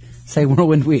 Wheat. Say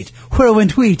whirlwind wheat.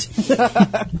 Whirlwind wheat.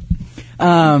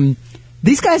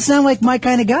 These guys sound like my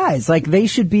kind of guys. Like they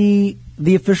should be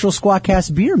the official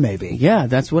Squawkcast beer, maybe. Yeah,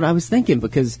 that's what I was thinking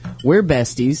because we're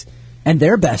besties. And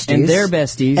they're besties. And they're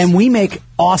besties. And we make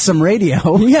awesome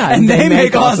radio. Yeah, and they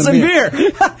make awesome beer.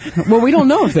 Well, we don't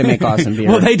know if they make awesome beer.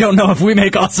 Well, they don't know if we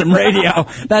make awesome radio.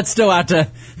 That's still out to...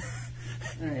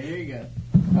 All right, here you go.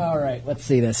 All right, let's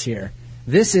see this here.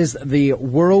 This is the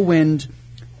Whirlwind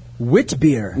Wit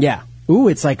Beer. Yeah. Ooh,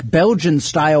 it's like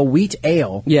Belgian-style wheat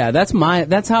ale. Yeah, that's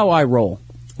how I roll.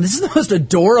 This is the most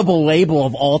adorable label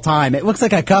of all time. It looks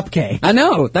like a cupcake. I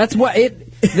know. That's what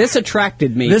this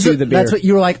attracted me to the beer. That's what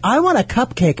you were like, I want a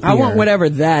cupcake beer. I want whatever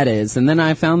that is. And then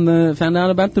I found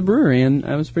out about the brewery, and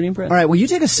I was pretty impressed. All right, well, you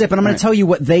take a sip, and I'm going to tell you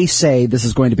what they say this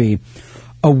is going to be.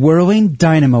 A whirling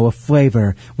dynamo of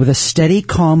flavor with a steady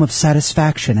calm of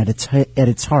satisfaction at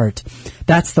its heart.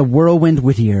 That's the Whirlwind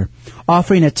Whittier,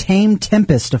 offering a tame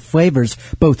tempest of flavors,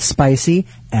 both spicy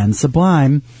and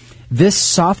sublime. This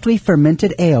softly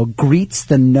fermented ale greets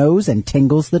the nose and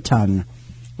tingles the tongue.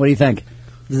 What do you think?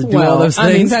 Does it do all those things?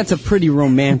 I mean, that's a pretty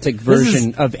romantic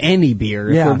version of any beer,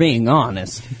 if we're being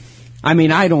honest. I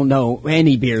mean, I don't know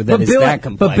any beer that is that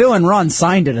complex. But Bill and Ron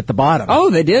signed it at the bottom. Oh,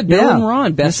 they did? Bill and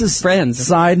Ron, best friends.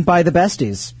 Signed by the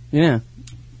besties. Yeah.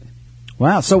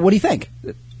 Wow. So what do you think?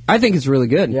 I think it's really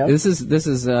good. Yeah. This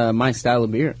is my style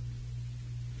of beer.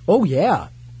 Oh, yeah.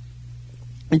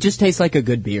 It just tastes like a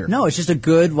good beer. No, it's just a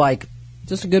good,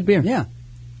 just a good beer. Yeah.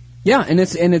 Yeah, and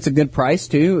it's a good price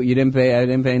too. I didn't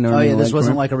pay no. Oh yeah, this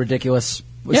wasn't like a ridiculous.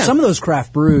 Yeah. Some of those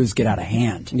craft brews get out of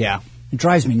hand. Yeah. It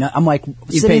drives me nuts. I'm like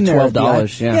You sitting paid there at the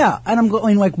 $12, yeah. Yeah, and I'm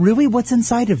going like, really? What's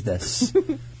inside of this?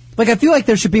 Like, I feel like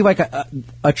there should be like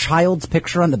a child's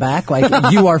picture on the back,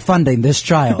 like, you are funding this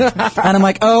child. And I'm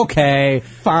like, okay,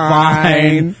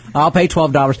 fine. I'll pay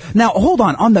 $12. Now, hold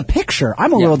on the picture,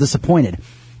 I'm a little disappointed.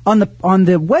 On the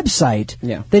website,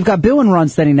 they've got Bill and Ron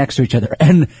standing next to each other,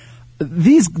 and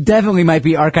these definitely might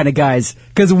be our kind of guys,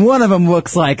 because one of them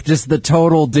looks like just the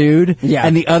total dude,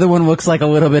 and the other one looks like a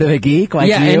little bit of a geek, like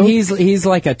you. and he's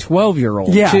like a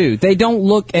 12-year-old, Yeah. too. They don't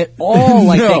look at all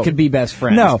like they could be best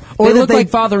friends. No. They look like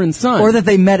father and son. Or that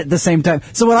they met at the same time.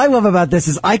 So what I love about this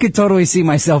is I could totally see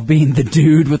myself being the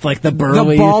dude with like the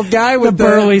burly... The bald guy with the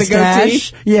burly the stash.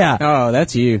 goatee? Yeah. Oh,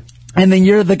 that's you. And then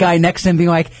you're the guy next to him being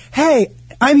like, hey,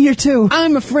 I'm here too.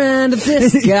 I'm a friend of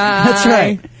this guy. That's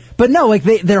right. But no, like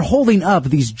they're holding up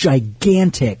these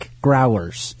gigantic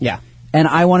growlers. Yeah. And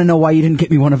I want to know why you didn't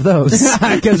get me one of those.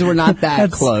 Because we're not that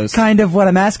That's close. kind of what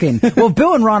I'm asking. Well, if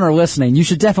Bill and Ron are listening, you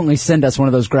should definitely send us one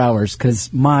of those growlers,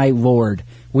 because, my Lord,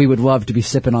 we would love to be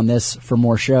sipping on this for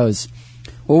more shows.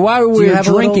 Well, while you we're have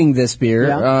a drinking little- this beer,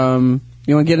 Yeah.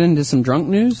 you want to get into some drunk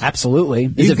news? Absolutely.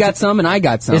 You've got some and I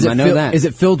got some. I know that. Is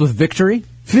it filled with victory?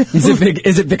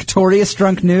 Is it victorious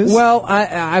drunk news? Well,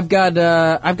 I've got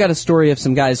a story of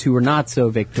some guys who were not so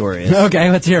victorious. Okay,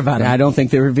 let's hear about it. I don't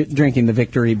think they were drinking the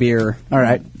victory beer. All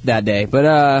right. That day,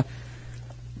 but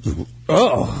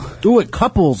Ooh, it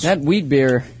couples. that wheat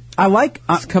beer I like.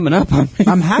 is coming up on me.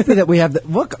 I'm happy that we have the.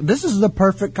 Look, this is the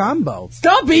perfect combo.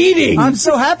 Stop eating! I'm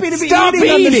so happy to be Stop eating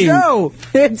on the show.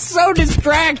 It's so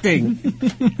distracting.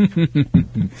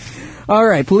 All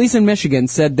right, police in Michigan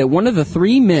said that one of the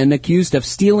 3 men accused of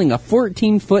stealing a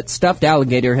 14-foot stuffed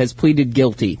alligator has pleaded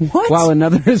guilty, What? while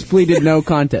another has pleaded no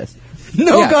contest.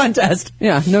 No Yeah. contest.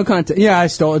 Yeah, no contest. Yeah, I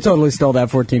totally stole that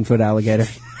 14-foot alligator.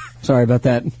 Sorry about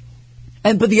that.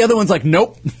 But the other one's like,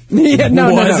 nope. Yeah,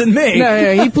 no, Wasn't me.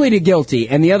 No, he pleaded guilty,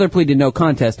 and the other pleaded no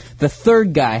contest. The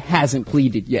third guy hasn't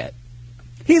pleaded yet.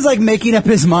 He's like making up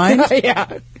his mind.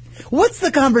 Yeah. What's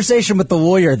the conversation with the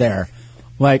lawyer there?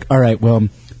 Like, all right, well,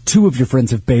 2 of your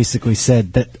friends have basically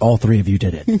said that all 3 of you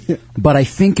did it. But I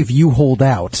think if you hold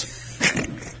out,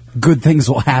 good things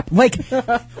will happen. Like,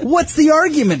 what's the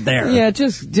argument there? Yeah,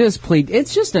 just plead.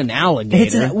 It's just an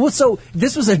alligator. So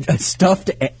this was a stuffed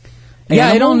Yeah,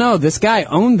 I animal? don't know. This guy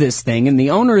owned this thing, and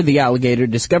the owner of the alligator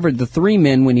discovered the 3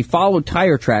 men when he followed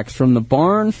tire tracks from the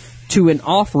barn to an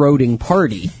off-roading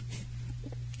party.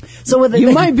 So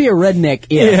You might be a redneck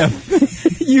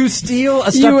if you steal a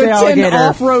you stuffed attend alligator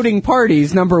off-roading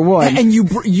parties, number one. and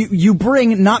you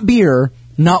bring not beer,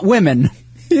 not women,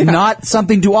 not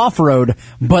something to off-road,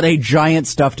 but a giant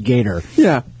stuffed gator.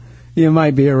 Yeah, you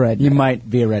might be a redneck. You might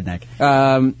be a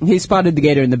redneck. He spotted the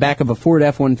gator in the back of a Ford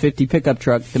F-150 pickup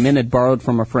truck the men had borrowed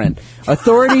from a friend.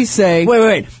 Authorities say...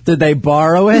 Wait. Did they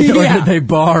borrow it, or Yeah. did they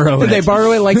borrow it? Did they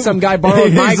borrow it like some guy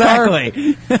borrowed my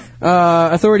Exactly. car?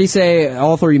 Authorities say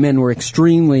all 3 men were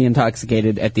extremely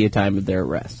intoxicated at the time of their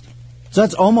arrest. So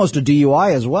that's almost a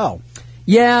DUI as well.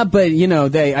 Yeah, but,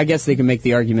 I guess they can make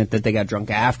the argument that they got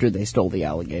drunk after they stole the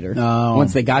alligator. Oh.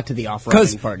 Once they got to the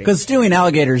off-roading party. Because stealing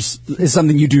alligators is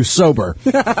something you do sober.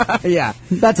 Yeah.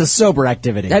 That's a sober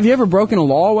activity. Have you ever broken a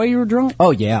law while you were drunk?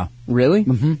 Oh, yeah. Really?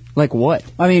 Mm-hmm. Like what?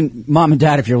 I mean, Mom and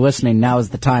Dad, if you're listening, now is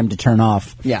the time to turn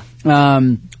off. Yeah.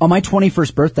 On my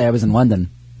 21st birthday, I was in London,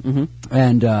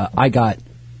 and I got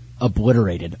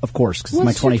obliterated, of course, because it's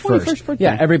my What's your 21st birthday?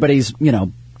 Yeah, everybody's,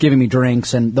 giving me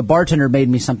drinks, and the bartender made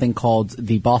me something called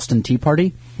the Boston Tea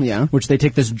Party. Yeah. Which they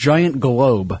take this giant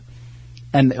globe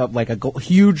and like a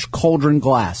huge cauldron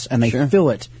glass, and they fill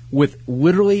it with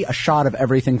literally a shot of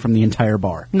everything from the entire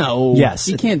bar. No. Yes.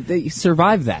 You can't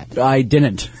survive that. I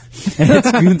didn't.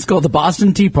 It's called the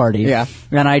Boston Tea Party. Yeah.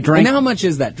 And I drank. And how much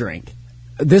is that drink?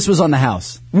 This was on the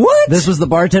house. What? This was the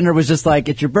bartender was just like,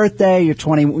 it's your birthday, you're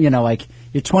 20,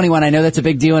 you're 21. I know that's a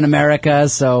big deal in America,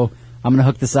 so I'm going to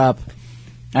hook this up.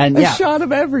 And A yeah. shot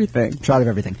of everything. Shot of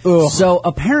everything. Ugh. So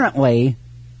apparently,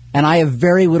 and I have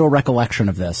very little recollection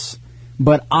of this,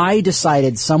 but I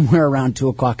decided somewhere around 2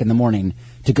 o'clock in the morning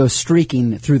to go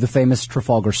streaking through the famous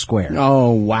Trafalgar Square.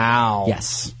 Oh, wow.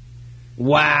 Yes.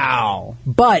 Wow.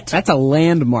 But That's a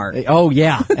landmark. oh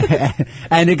yeah,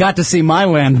 and it got to see my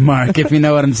landmark, if you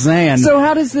know what I'm saying. So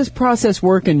how does this process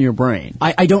work in your brain?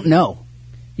 I don't know.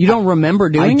 You don't remember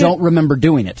doing it? I don't remember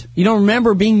doing it. You don't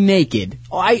remember being naked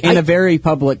in a very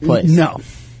public place? No.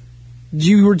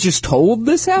 You were just told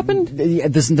this happened?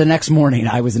 The next morning,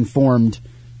 I was informed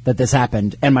that this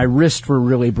happened, and my wrists were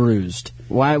really bruised.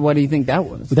 Why? What do you think that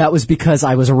was? That was because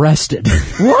I was arrested.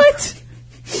 What?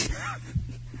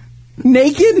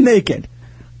 Naked? Naked.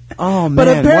 Oh man, But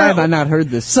why apparently- have I not heard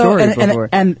this So, story and, before?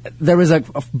 and there was a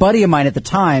buddy of mine at the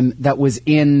time that was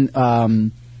in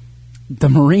the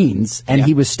Marines, and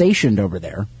he was stationed over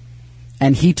there.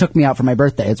 And he took me out for my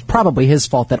birthday. It's probably his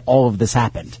fault that all of this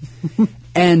happened.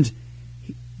 And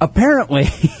apparently,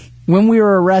 when we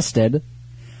were arrested,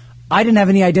 I didn't have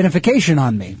any identification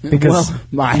on me because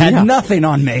I had nothing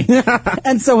on me.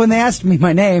 And so when they asked me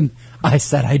my name, I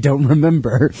said, I don't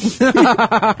remember.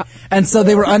 And so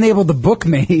they were unable to book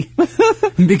me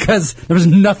because there was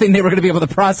nothing they were going to be able to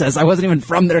process. I wasn't even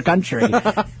from their country.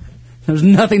 There was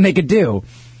nothing they could do.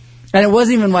 And it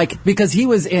wasn't even like, because he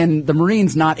was in the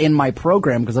Marines, not in my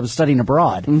program because I was studying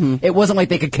abroad. It wasn't like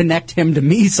they could connect him to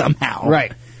me somehow.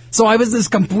 Right. So I was this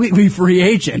completely free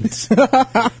agent.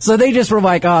 So they just were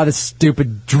like, oh, this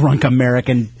stupid drunk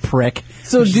American prick.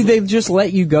 So did they just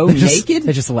let you go naked?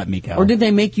 They just let me go. Or did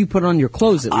they make you put on your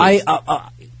clothes at least?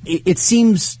 It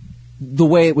seems the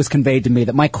way it was conveyed to me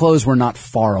that my clothes were not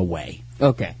far away.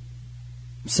 Okay.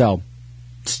 So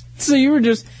So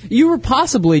you were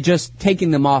possibly just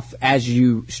taking them off as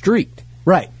you streaked.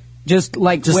 right. Just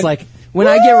like When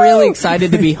I get really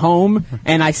excited to be home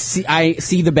and I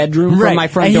see the bedroom Right. from my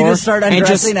front And you door just start and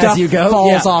just undressing stuff as you go?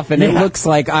 falls Yeah. off and it Yeah. looks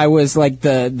like I was like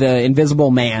the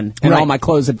Invisible Man and Right. all my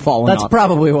clothes had fallen That's off.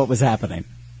 probably what was happening.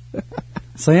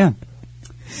 So yeah.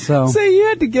 So So you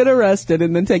had to get arrested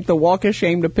and then take the walk of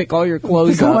shame to pick all your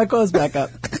clothes pick all up. my clothes back up.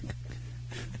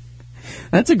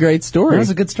 That's a great story. That was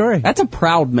a good story. That's a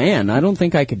proud man. I don't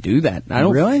think I could do that. I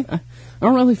don't Really? I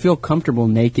don't really feel comfortable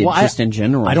naked just in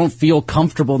general. I don't feel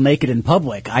comfortable naked in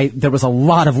public. There was a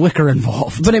lot of liquor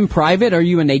involved. But in private, are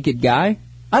you a naked guy?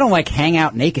 I don't like hang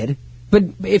out naked. But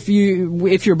if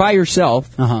you're by yourself,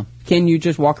 Uh-huh. can you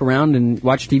just walk around and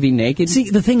watch TV naked? See,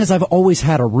 the thing is, I've always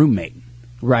had a roommate.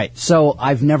 Right. So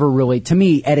I've never really, to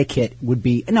me, etiquette would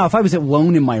be, now if I was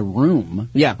alone in my room,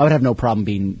 Yeah. I would have no problem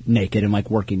being naked and like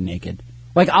working naked.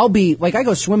 Like I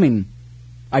go swimming,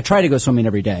 I try to go swimming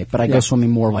every day, but I go swimming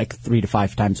more like 3 to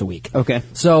 5 times a week. Okay.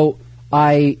 So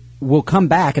I will come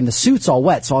back and the suit's all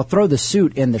wet, so I'll throw the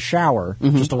suit in the shower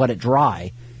just to let it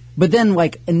dry. But then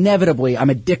like inevitably I'm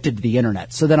addicted to the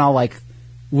internet, so then I'll like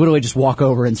literally just walk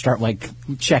over and start like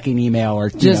checking email or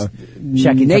Just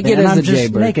checking naked something. And as I'm the just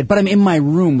jaybird. naked, but I'm in my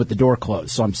room with the door closed,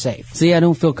 so I'm safe. See, I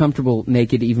don't feel comfortable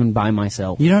naked even by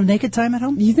myself. You don't have naked time at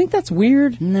home? You think that's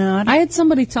weird? No, I don't- I had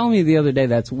somebody tell me the other day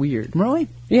that's weird. Really?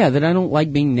 Yeah, that I don't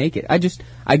like being naked.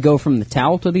 I go from the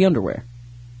towel to the underwear.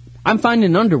 I'm fine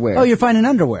in underwear. Oh, you're finding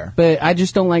underwear. But I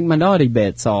just don't like my naughty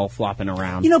bits all flopping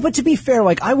around. You know, but to be fair,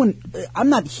 like I'm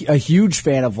not a huge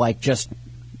fan of like just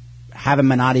having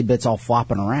my naughty bits all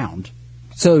flopping around.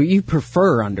 So you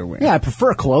prefer underwear? Yeah, I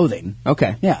prefer clothing.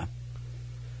 Okay. Yeah.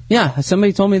 Yeah,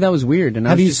 somebody told me that was weird. And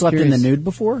I Have was you just slept curious. in the nude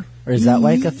before? Or is that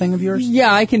like a thing of yours?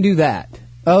 Yeah, I can do that.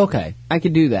 Oh, okay. I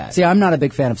could do that. See, I'm not a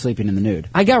big fan of sleeping in the nude.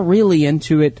 I got really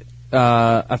into it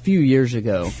a few years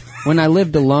ago when I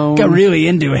lived alone. Got really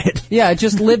into it. Yeah, I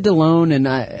just lived alone, and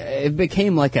it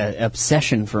became like an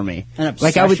obsession for me. An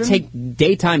Like I would obsession? take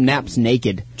daytime naps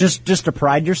naked Just to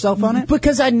pride yourself on it?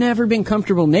 because I'd never been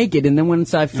comfortable naked. And then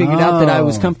once I figured out that I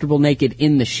was comfortable naked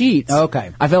in the sheets,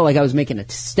 Okay. I felt like I was making a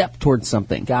step towards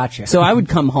something. Gotcha. So I would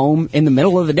come home in the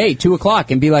middle of the day,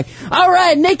 2:00, and be like, "All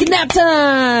right, naked nap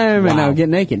time," and I Wow. would get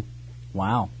naked.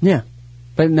 Wow. Yeah,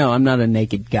 but no, I'm not a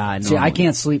naked guy. See, I normally.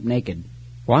 can't sleep naked.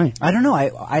 Why? I don't know.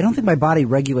 I don't think my body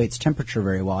regulates temperature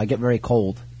very well. I get very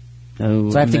cold. Oh,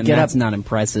 So I have to then get that's up- not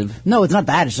impressive. No, it's not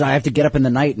that. It's just I have to get up in the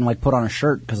night and like put on a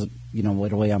shirt because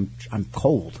literally I'm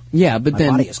cold. Yeah, but My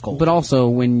then, body is cold. but also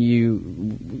when you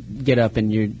get up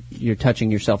and you're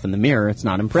touching yourself in the mirror, it's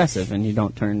not impressive, and you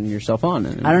don't turn yourself on.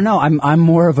 I don't know. I'm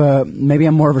more of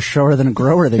a shower than a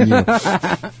grower than you.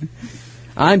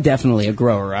 I'm definitely a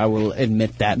grower. I will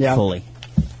admit that Yeah. fully.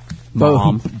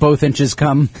 Mom. Both inches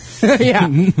come. Yeah.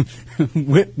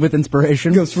 with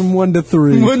inspiration. Goes from 1 to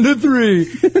 3. 1 to 3.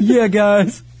 Yeah,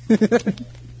 guys.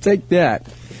 Take that.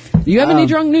 Do you have any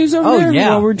drunk news over oh, there yeah.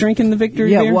 while we're drinking the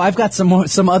victory Yeah, beer? well, I've got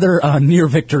some other near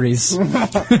victories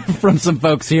from some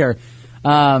folks here.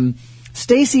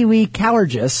 Stacy Lee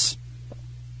Calergis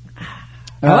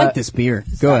I like this beer.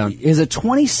 Go on. is a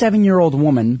 27-year-old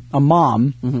woman, a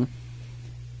mom. Mm-hmm.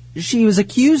 She was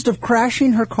accused of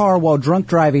crashing her car while drunk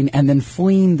driving and then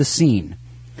fleeing the scene.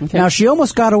 Okay. Now, she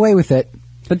almost got away with it.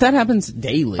 But that happens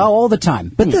daily. Oh, all the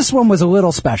time. But this one was a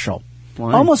little special.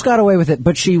 Why? Almost got away with it,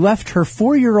 but she left her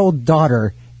 4-year-old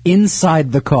daughter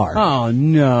inside the car. Oh,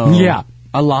 no. Yeah.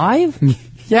 Alive?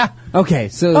 Yeah. Okay,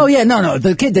 so... Oh, yeah, no,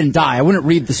 the kid didn't die. I wouldn't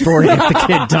read the story if the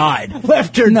kid died.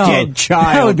 Left her No, dead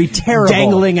child that would be terrible.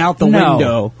 dangling out the No,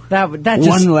 window. That just,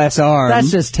 One less arm. That's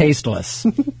just tasteless.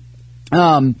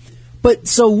 But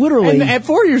so literally, And at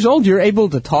 4 years old, you're able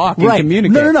to talk and right?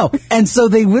 communicate. No. And so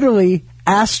they literally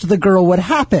asked the girl what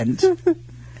happened.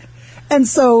 And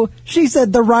so she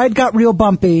said the ride got real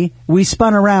bumpy. We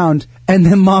spun around, and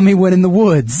then Mommy went in the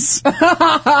woods.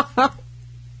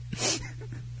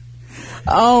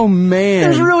 Oh man,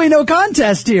 There's really no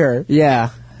contest here. yeah.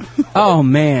 Oh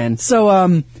man.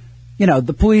 So,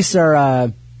 the police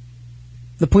are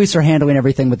handling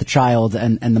everything with the child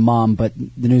and the mom, but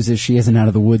the news is she isn't out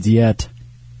of the woods yet.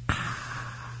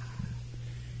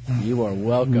 You are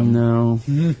welcome. No,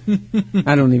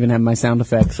 I don't even have my sound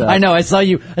effects up. I know. I saw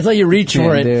you reach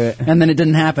for Can't do it, it. and then it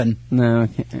didn't happen. No.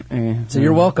 So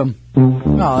you're welcome.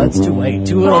 Oh, it's too late.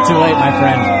 Too little, too late, my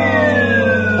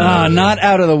friend. Not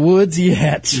out of the woods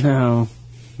yet. No.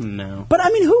 But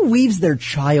I mean, who leaves their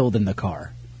child in the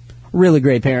car? Really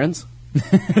great parents.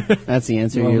 That's the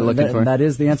answer you're looking for. That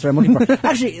is the answer I'm looking for.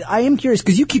 Actually, I am curious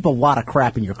because you keep a lot of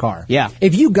crap in your car. Yeah.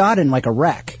 If you got in like a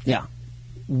wreck, Yeah.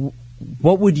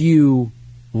 what would you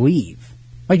leave?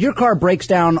 Like your car breaks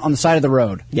down on the side of the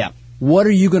road. Yeah. What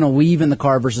are you going to leave in the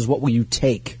car versus what will you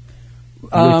take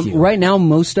with you? Right now,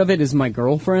 most of it is my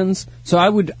girlfriend's, so I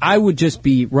would just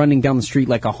be running down the street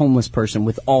like a homeless person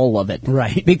with all of it,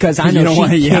 Right. Because I You know don't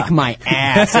she'd wanna- kick my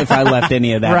ass if I left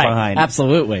any of that Right. behind.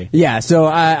 Absolutely. Yeah, so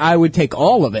I would take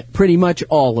all of it, pretty much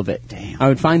all of it. Damn. I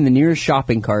would find the nearest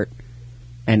shopping cart,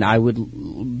 and I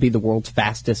would be the world's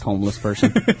fastest homeless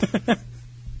person.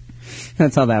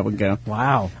 That's how that would go.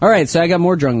 Wow. All right, so I got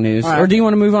more drunk news. All right. Or do you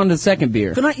want to move on to the second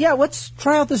beer? Let's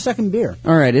try out the second beer.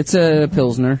 All right, it's a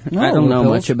Pilsner. Oh, I don't know Pils.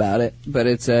 much about it, but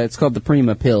it's called the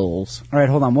Prima Pils. All right,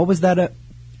 hold on. What was that?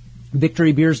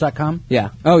 VictoryBeers.com? Yeah.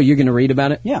 Oh, you're going to read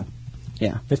about it? Yeah.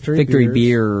 Yeah. Victory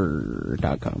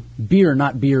VictoryBeer.com. Beer,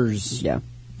 not beers. Yeah.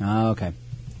 Oh, okay.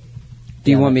 Do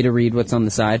you want me to read what's on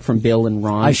the side from Bill and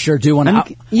Ron? I sure do want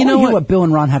to. You know what Bill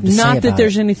and Ron have to say Not about that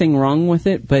there's it. anything wrong with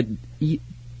it, but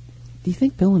do you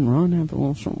think Bill and Ron have a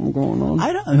little something going on?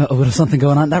 I don't know. A little something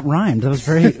going on. That rhymed. That was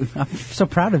very. I'm so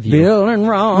proud of you. Bill and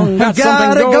Ron got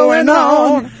Got something it going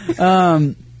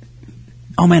on.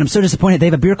 Oh man, I'm so disappointed. They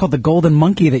have a beer called the Golden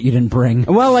Monkey that you didn't bring.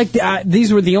 Well,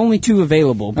 these were the only two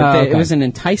available, but Oh, okay. it was an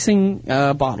enticing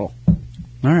bottle.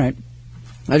 All right.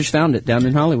 I just found it down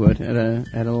in Hollywood at a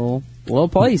little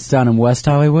place. Down in West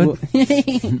Hollywood.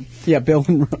 Yeah, Bill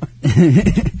and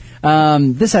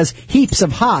Ron. This has heaps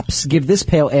of hops. Give this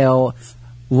pale ale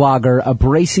lager a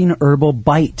bracing herbal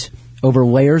bite over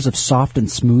layers of soft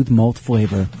and smooth malt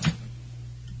flavor.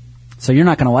 So you're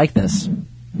not going to like this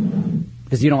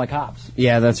because you don't like hops.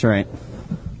 Yeah, that's right.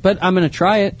 But I'm going to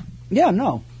try it. Yeah,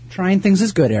 no. Trying things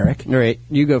is good, Eric. All right,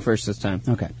 you go first this time.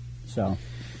 Okay. So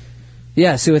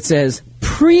Yeah, so it says,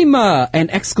 Prima! An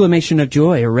exclamation of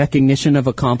joy, a recognition of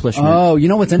accomplishment. Oh, you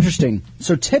know what's interesting?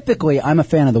 So typically, I'm a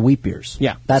fan of the wheat beers.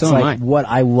 Yeah, that's so am like I. what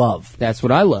I love. That's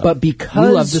what I love. But because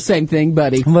we love the same thing,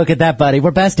 buddy. Look at that, buddy.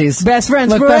 We're besties. Best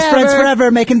friends Look, forever. best friends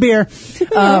forever, making beer.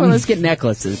 Let's get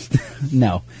necklaces.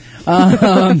 No.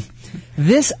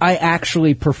 This I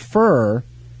actually prefer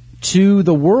to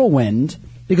the Whirlwind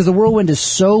because the Whirlwind is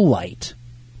so light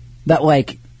that,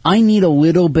 like, I need a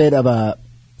little bit of a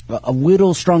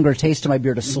little stronger taste to my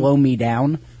beer to slow me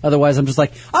down. Otherwise, I'm just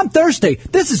like, I'm thirsty.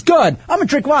 This is good. I'm going to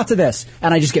drink lots of this.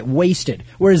 And I just get wasted.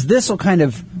 Whereas this will kind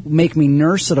of make me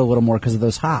nurse it a little more because of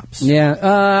those hops.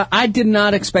 Yeah, I did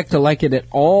not expect to like it at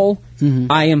all.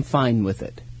 I am fine with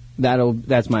it.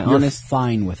 That's my You're honest.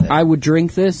 fine with it. I would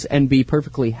drink this and be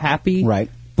perfectly happy. Right.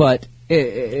 But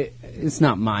it's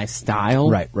not my style.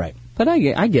 Right. But I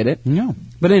get it. No.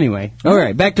 But anyway, all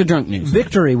right, back to drunk news.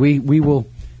 Victory. We will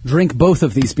drink both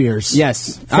of these beers.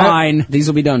 Yes. Fine. These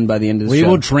will be done by the end of the We show.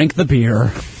 will drink the beer.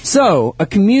 So, a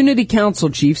community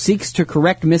council chief seeks to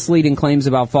correct misleading claims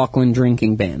about Falkland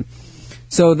drinking ban.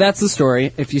 So that's the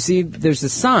story. If you see, there's a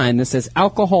sign that says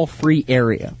alcohol-free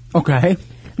area. Okay.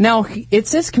 Now, it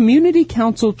says community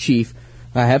council chief,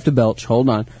 I have to belch, hold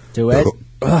on, Do it.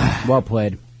 Well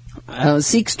played.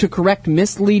 seeks to correct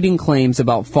misleading claims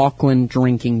about Falkland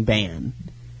drinking ban.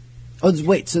 Oh,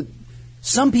 wait. So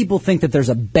some people think that there's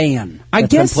a ban I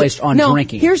that's guess been placed on no,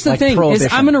 drinking. Here's the thing: is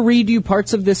I'm going to read you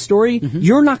parts of this story.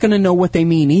 You're not going to know what they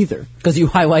mean either. because you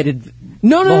highlighted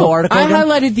No, the whole article. I again?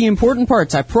 highlighted the important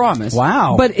parts. I promise.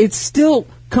 Wow. But it's still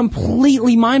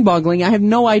completely mind-boggling. I have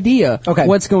no idea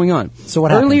what's going on. So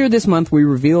what happened? Earlier this month, we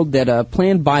revealed that a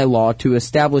planned bylaw to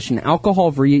establish an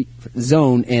alcohol-free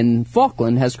zone in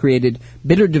Falkland has created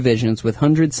bitter divisions, with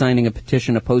hundreds signing a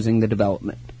petition opposing the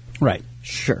development. Right.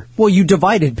 Sure. Well, you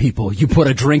divided people. You put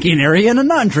a drinking area and a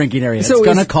non-drinking area. So it's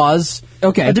going to is- cause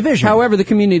Okay. a division. However, the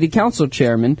community council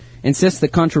chairman insists the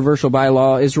controversial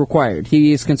bylaw is required.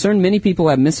 He is concerned many people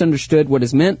have misunderstood what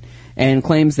is meant and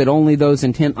claims that only those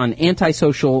intent on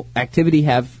antisocial activity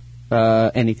have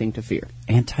anything to fear.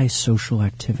 Antisocial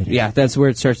activity. Yeah, that's where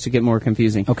it starts to get more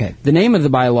confusing. Okay. The name of the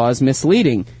bylaw is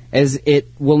misleading, as it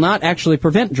will not actually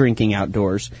prevent drinking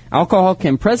outdoors. Alcohol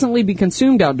can presently be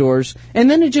consumed outdoors,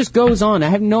 and then it just goes on. I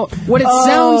have no... What it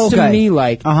sounds to okay. me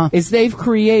like Uh-huh. is they've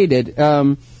created...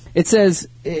 it says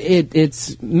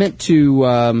it's meant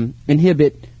to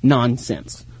inhibit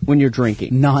nonsense when you're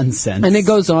drinking. Nonsense. And it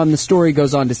goes on, the story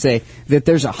goes on to say that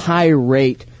there's a high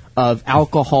rate of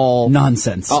alcohol...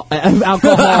 Nonsense.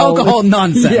 alcohol... Alcohol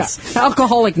nonsense. Yeah,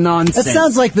 alcoholic nonsense. That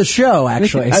sounds like the show,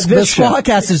 actually. This The show.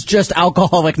 Squawkcast is just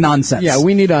alcoholic nonsense. Yeah,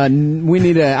 we need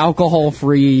a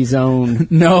alcohol-free zone.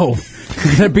 No.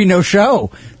 There'd be no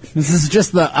show. This is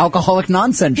just the alcoholic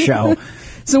nonsense show.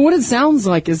 So what it sounds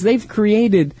like is they've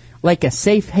created like a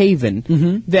safe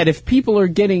haven that if people are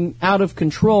getting out of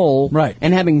control Right.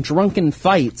 and having drunken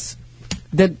fights,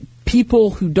 that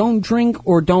people who don't drink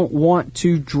or don't want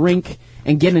to drink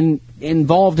and get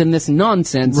involved in this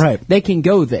nonsense, Right. they can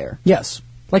go there. Yes.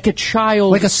 Like a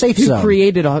child Like a safe who zone.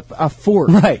 created a fort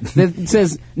Right. that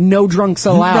says no drunks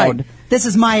allowed. Right. This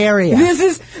is my area. This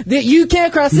is that you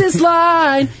can't cross this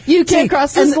line. You can't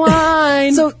cross this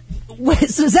line. So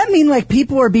does that mean like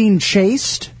people are being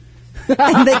chased?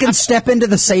 And they can step into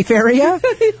the safe area?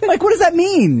 Like, what does that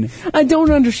mean? I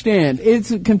don't understand. It's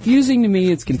confusing to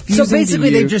me. It's confusing. So basically,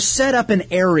 to you. they've just set up an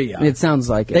area. It sounds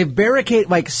like it. They've barricaded,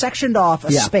 like, sectioned off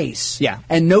a Yeah. space. Yeah.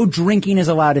 And no drinking is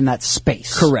allowed in that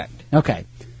space. Correct. Okay.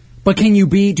 But do you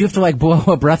have to, like, blow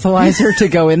a breathalyzer to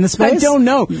go in the space? I don't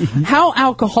know. How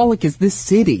alcoholic is this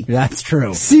city? That's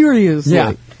true. Seriously.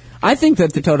 Yeah. I think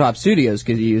that the Toad Hop Studios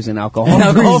could use an An alcohol-free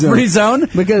alcohol-free zone?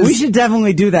 because we should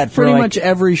definitely do that for pretty like, much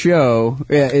every show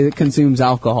it consumes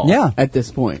alcohol. Yeah. At this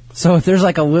point. So if there's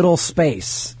like a little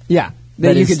space, Yeah. That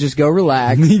Then you is- could just go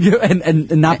relax.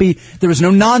 and not be, there was no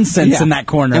nonsense Yeah. in that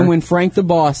corner. And when Frank the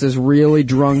boss is really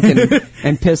drunk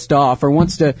and pissed off, or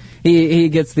wants to, he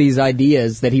gets these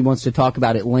ideas that he wants to talk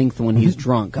about at length when he's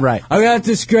drunk. Right. I got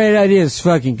this great idea. It's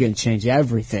fucking gonna change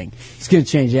everything. It's gonna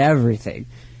change everything.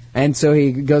 And so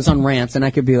he goes on rants, and I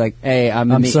could be like, "Hey, I'm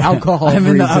in the alcohol-free I'm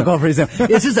in the zone." alcohol-free zone.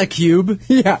 It's just a cube.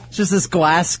 Yeah. It's just this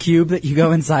glass cube that you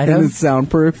go inside And of. it's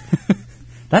soundproof.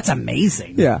 That's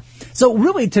amazing. Yeah. So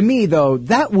really, to me, though,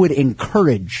 that would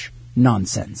encourage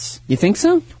nonsense. You think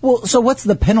so? Well, so what's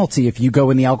the penalty if you go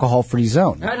in the alcohol-free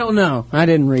zone? I don't know. I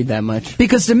didn't read that much.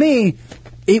 Because to me,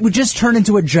 it would just turn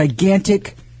into a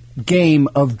gigantic game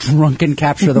of drunken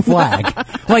capture the flag.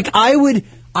 Like I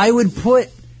would put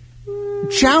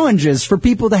challenges for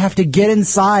people to have to get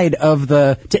inside of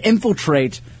to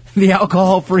infiltrate the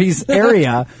alcohol-free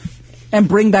area and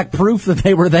bring back proof that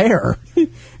they were there.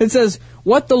 It says,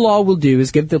 what the law will do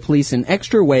is give the police an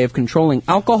extra way of controlling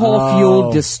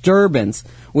alcohol-fueled disturbance,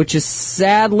 which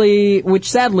sadly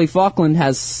Falkland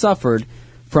has suffered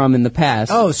from in the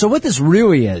past. Oh, so what this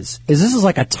really is this is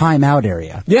like a timeout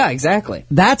area. Yeah, exactly.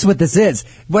 That's what this is.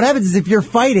 What happens is if you're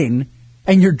fighting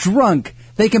and you're drunk,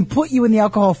 they can put you in the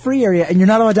alcohol-free area and you're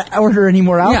not allowed to order any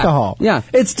more alcohol. Yeah.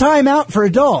 It's timeout for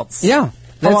adults. Yeah,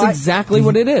 that's Oh, exactly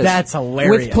what it is. That's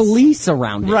hilarious. With police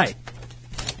around it. Right.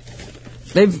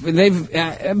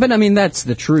 But I mean, that's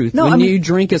the truth. No, when I mean- you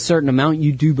drink a certain amount,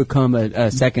 you do become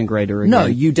a second grader again. No,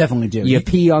 you definitely do. You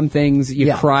pee on things, you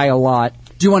Yeah. cry a lot.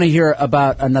 Do you want to hear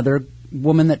about another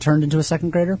woman that turned into a second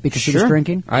grader because she was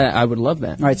drinking? I would love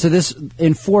that. All right, so this,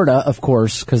 in Florida, of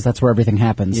course, because that's where everything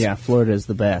happens. Yeah, Florida is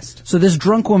the best. So this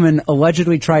drunk woman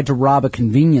allegedly tried to rob a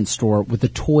convenience store with a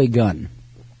toy gun.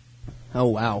 Oh,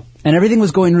 wow. And everything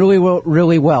was going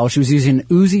really well. She was using an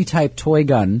Uzi-type toy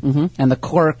gun, and the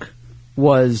clerk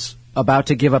was about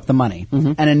to give up the money.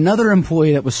 And another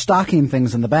employee that was stocking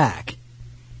things in the back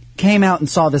came out and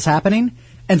saw this happening,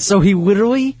 and so he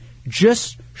literally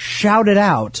just shouted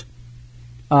out,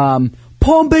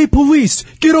 Palm Bay police,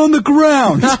 get on the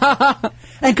ground!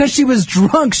 And because she was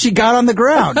drunk, she got on the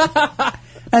ground.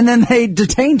 And then they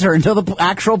detained her until the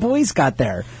actual police got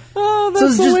there. Oh, So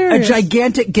that's it's just hilarious. a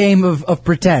gigantic game of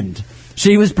pretend.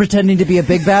 She was pretending to be a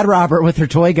big bad Robert with her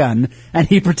toy gun, and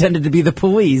he pretended to be the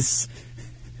police.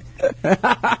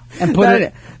 And put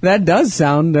it. That does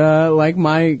sound like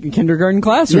my kindergarten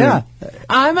classroom. Yeah.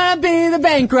 I'm gonna be the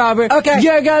bank robber. Okay.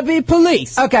 You're gonna be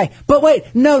police. Okay, but wait,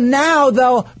 no, now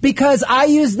though, because I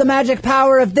used the magic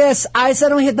power of this, I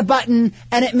suddenly hit the button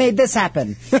and it made this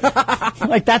happen.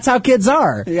 Like, that's how kids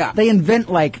are. Yeah. They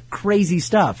invent, like, crazy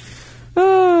stuff.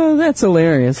 Oh, that's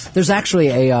hilarious. There's actually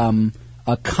a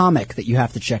a comic that you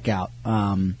have to check out.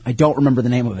 I don't remember the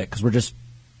name of it because we're just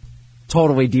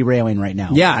totally derailing right now.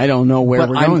 Yeah, I don't know where But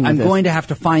we're going I'm with this. going to have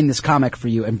to find this comic for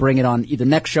you and bring it on either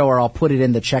next show or I'll put it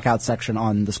in the checkout section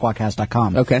on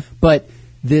thesquawkcast.com. Okay. But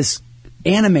this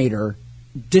animator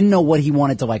didn't know what he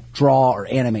wanted to like draw or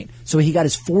animate. So he got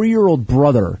his 4-year-old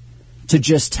brother to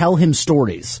just tell him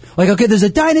stories. Like, okay, there's a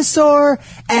dinosaur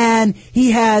and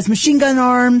he has machine gun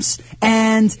arms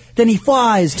and then he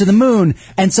flies to the moon.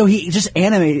 And so he just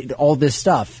animated all this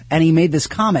stuff and he made this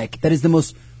comic that is the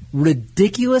most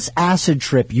ridiculous acid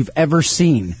trip you've ever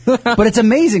seen. But it's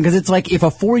amazing because it's like if a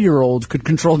 4-year-old could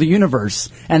control the universe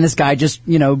and this guy just,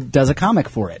 does a comic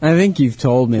for it. I think you've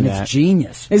told me And that. it's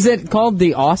genius. Is it called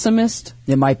The Awesomest?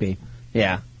 It might be.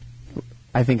 Yeah.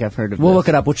 I think I've heard of We'll this. look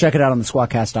it up. We'll check it out on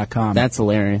thesquawkcast.com. That's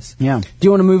hilarious. Yeah. Do you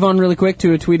want to move on really quick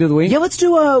to a tweet of the week? Yeah, let's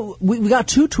do we got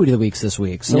 2 tweet of the weeks this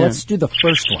week, so Yeah. let's do the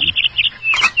first one.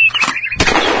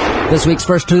 This week's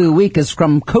first tweet of the week is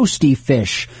from Coasty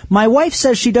Fish. My wife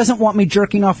says she doesn't want me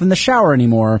jerking off in the shower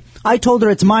anymore. I told her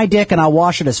it's my dick and I'll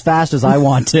wash it as fast as I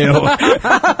want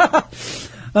to.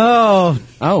 Oh,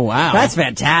 wow. that's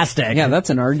fantastic. Yeah, that's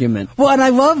an argument. Well, and I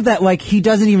love that, like, he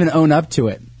doesn't even own up to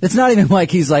it. It's not even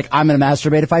like he's like, I'm going to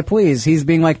masturbate if I please. He's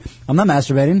being like, I'm not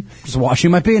masturbating, just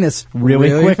washing my penis really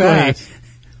quickly. fast.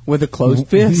 With a closed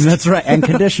fist. That's right, and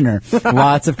conditioner.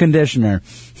 Lots of conditioner.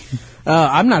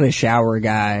 I'm not a shower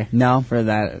guy. No? For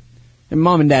that. And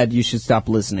Mom and Dad, you should stop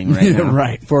listening right now.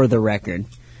 Right. For the record.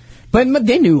 But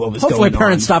they knew what was Hopefully going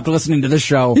parents on. stopped listening to this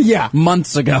show Yeah.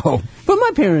 months ago. But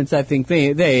my parents, I think,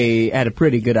 they had a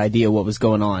pretty good idea what was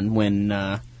going on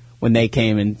when they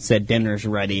came and said dinner's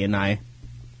ready, and I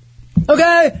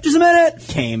Okay, just a minute.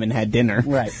 came and had dinner.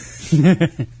 Right.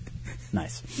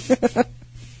 Nice.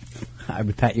 I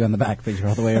would pat you on the back, but you're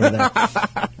all the way over there.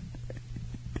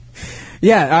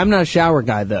 Yeah, I'm not a shower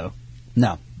guy, though.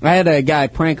 No. I had a guy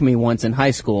prank me once in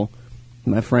high school,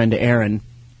 my friend Aaron,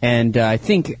 and I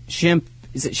think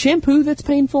is it shampoo that's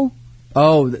painful?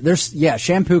 Oh,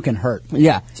 shampoo can hurt.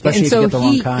 Yeah, Especially and if so you get the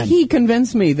wrong kind. He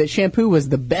convinced me that shampoo was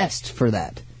the best for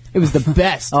that. It was the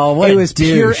best. Oh, what it a was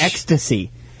pure douche.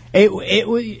 ecstasy.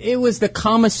 It was the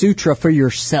Kama Sutra for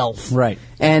yourself. Right.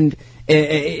 And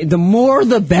the more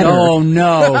the better. Oh,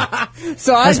 no.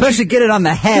 So I Especially get it on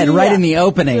the head, right Yeah. in the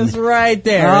opening. Just right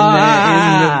there in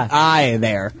Ah. the eye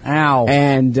there. Ow.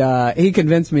 And he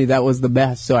convinced me that was the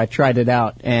best, so I tried it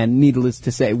out. And needless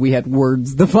to say, we had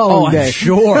words the Oh, following I'm day.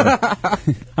 sure.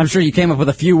 I'm sure you came up with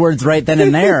a few words right then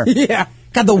and there. Yeah.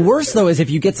 God, the worst, though, is if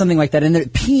you get something like that and they're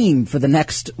peeing for the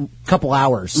next couple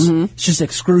hours. It's just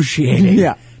excruciating.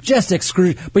 Yeah. Just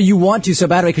excruciating. But you want to so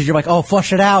badly because you're like, oh,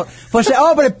 flush it out. Flush it out.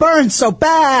 Oh, but it burns so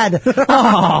bad.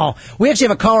 Oh. We actually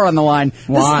have a caller on the line.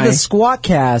 Why? This is the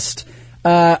Squawkcast.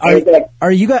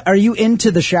 Are you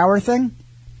into the shower thing?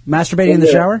 Masturbating in the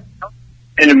shower?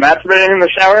 And masturbating in the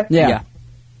shower? Yeah.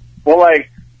 Well, like,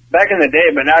 back in the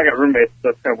day, but now I got roommates, so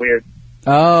it's kind of weird.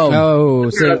 Oh.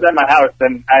 If I was at my house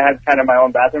and I had kind of my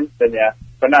own bathroom, then yeah.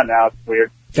 But not now, it's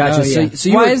weird. Gotcha. Oh, yeah. So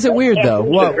you Why were- is it weird, though?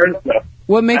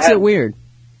 What makes it weird?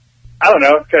 I don't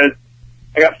know, because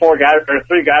I got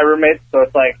 3 guy roommates, so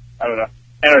it's like, I don't know.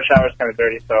 And our shower's kind of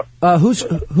dirty, so.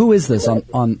 Who is this on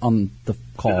the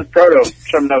call? This is Proto,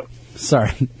 from up.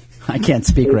 Sorry, I can't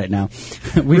speak right now.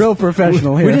 Real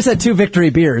professional We here. just had 2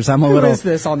 victory beers. I'm a Who little. is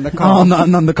this on the call?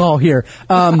 On the call here.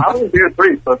 I was beer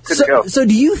 3, so it's good to go. So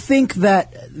do you think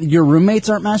that your roommates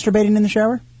aren't masturbating in the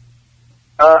shower?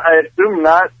 I assume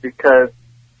not, because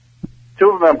 2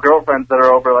 of them have girlfriends that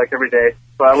are over, like, every day.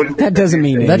 So I wouldn't. That doesn't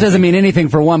mean That doesn't mean anything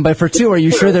for 1, but for 2, are you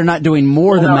sure they're not doing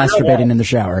more than No, masturbating in the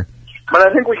shower? But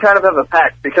I think we kind of have a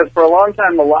pact, because for a long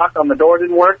time the lock on the door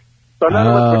didn't work. So none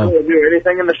of us were going to do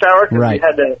anything in the shower, because Right.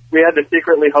 we had to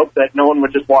secretly hope that no one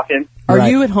would just walk in. Are Right.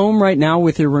 you at home right now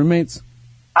with your roommates?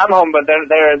 I'm home, but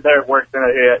they're at work. They're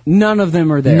not here yet. None of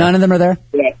them are there. None of them are there?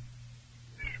 Yeah.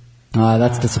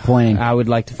 That's disappointing. I would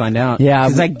like to find out. Yeah,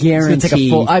 because I it's gonna take a guarantee,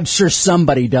 full- I'm sure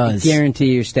somebody does.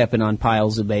 guarantee you're stepping on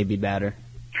piles of baby batter.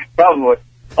 Probably.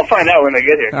 I'll find out when they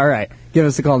get here. All right, give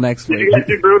us a call next Did week. you guys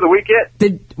do brew of the week yet?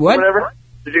 Did what? Whatever.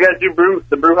 Did you guys do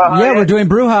the brouhaha? Yeah, yet? we're doing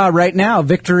Brewha right now.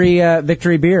 Victory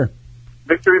beer.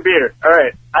 Victory beer. All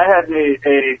right. I had me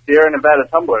a Sierra Nevada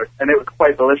tumbler, and it was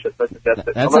quite delicious. I suggest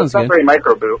it. That Although sounds it's not good. very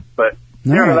micro brew, but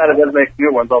Sierra All right. Nevada does make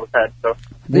new ones all the time. So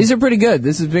These are pretty good.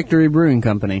 This is Victory Brewing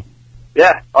Company.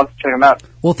 yeah, I'll have to check them out.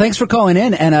 Well, thanks for calling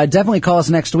in, and definitely call us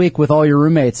next week with all your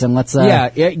roommates, and let's. Yeah,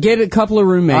 get a couple of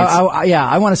roommates.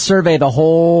 I want to survey the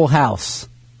whole house.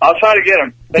 I'll try to get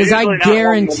them. Because I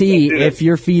guarantee if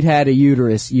your feet had a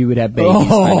uterus, you would have babies. by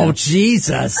Oh, now.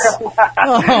 Jesus.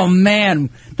 Oh, man.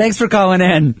 Thanks for calling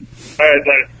in. All right,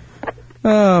 thanks.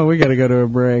 Oh, we got to go to a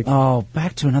break. Oh,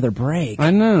 back to another break.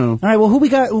 I know. All right, well, who we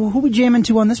jamming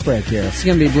to on this break here? It's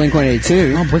going to be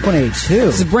Blink-182. Oh, Blink-182.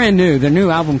 This is brand new. Their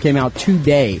new album came out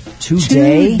today.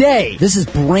 Today? This is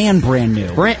brand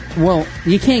new. Well,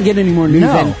 you can't get any more new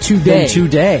than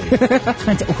today.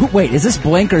 Wait, is this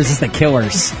Blink or is this the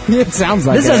Killers? It sounds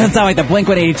like This doesn't sound like the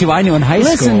Blink-182 I knew in high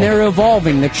school. Listen, they're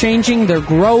evolving. They're changing. They're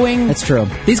growing. That's true.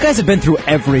 These guys have been through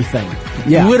everything.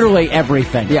 Yeah. Literally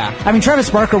everything. Yeah. I mean, Travis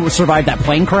Barker survived that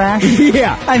plane crash.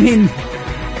 Yeah. I mean,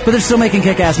 but they're still making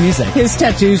kick-ass music. His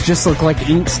tattoos just look like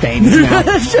ink stains now.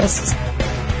 Just...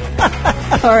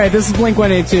 All right, this is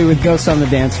Blink-182 with Ghosts on the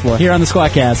Dance Floor. Here on the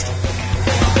Squawkcast.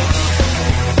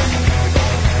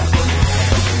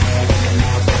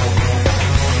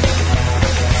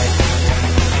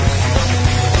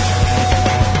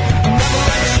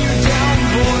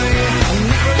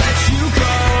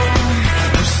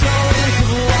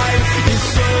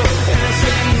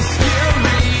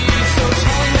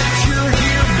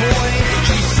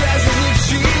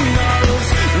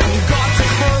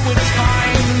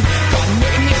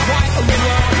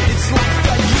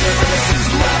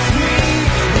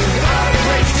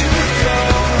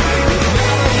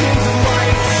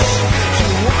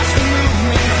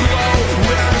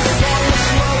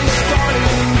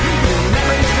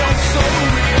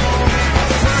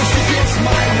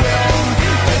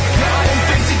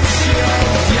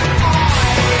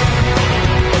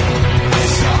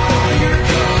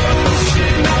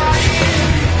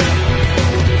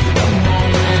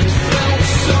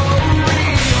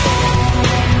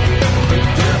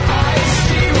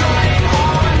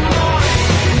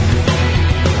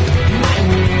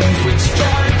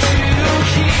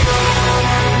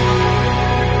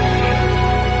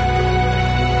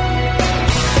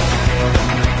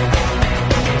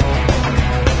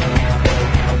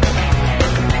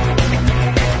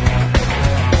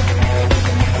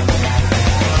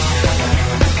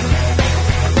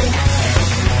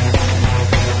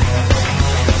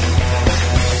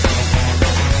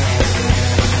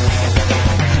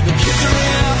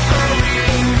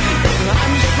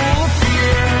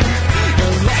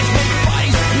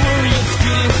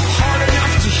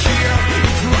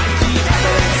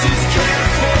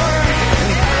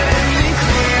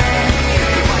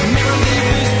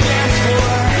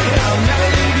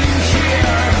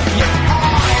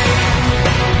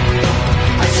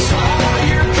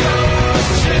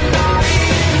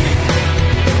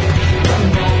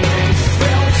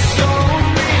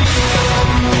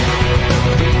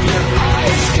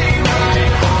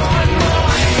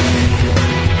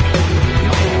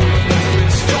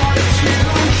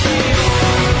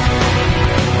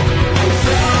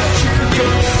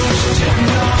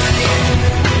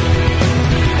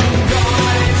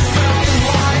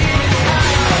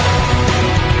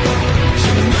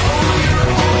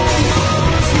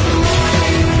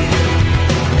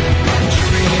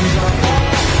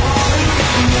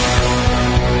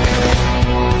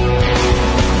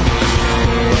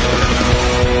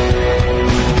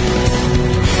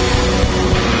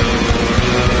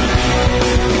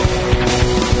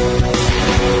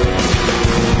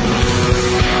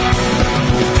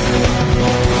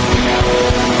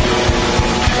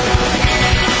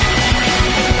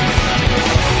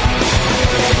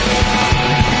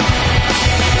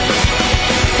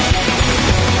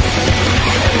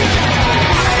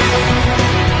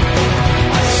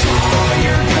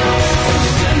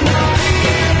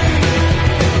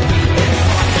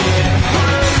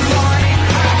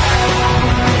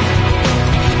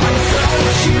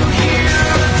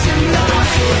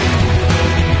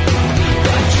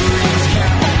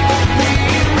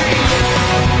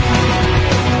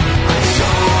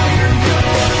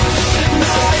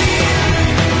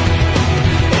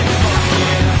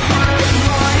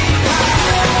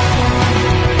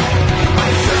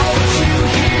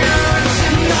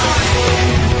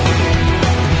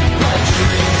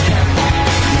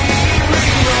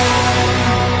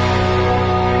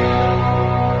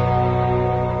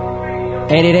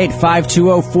 Eight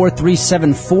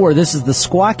 520-4374. This is the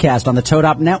Squawkcast on the Toad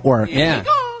Hop Network. Yeah.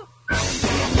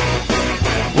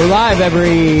 We're live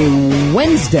every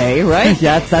Wednesday, right?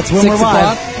 Yeah, that's when 6 we're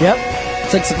live. o'clock? Yep.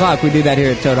 6 o'clock. We do that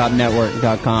here at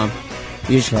ToadHopNetwork.com.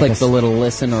 You just click the little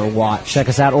listen or watch. Check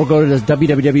us out, or go to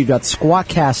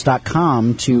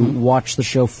www.squawkcast.com to watch the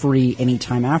show free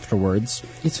anytime afterwards.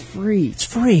 It's free. It's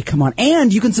free, come on.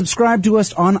 And you can subscribe to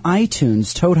us on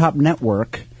iTunes, Toad Hop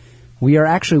Network. We are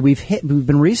actually, we've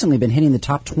recently been hitting the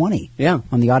top 20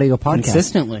 on the audio podcast.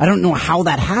 Consistently. I don't know how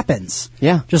that happens.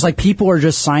 Yeah. Just like people are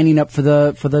just signing up for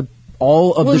the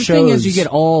all of the shows. The thing is, you get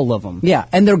all of them. Yeah,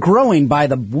 and they're growing by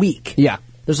the week. Yeah.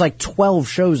 There's like 12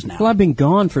 shows now. Well, I've been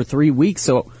gone for 3 weeks,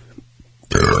 so...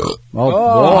 Oh,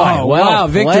 boy. Wow,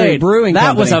 Victory Brewing That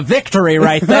Company. was a victory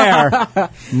right there.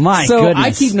 My so goodness.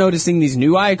 I keep noticing these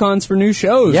new icons for new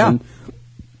shows. Yeah. And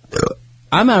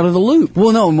I'm out of the loop.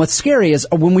 Well, no, and what's scary is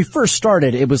when we first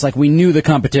started, it was like we knew the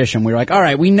competition. We were like, all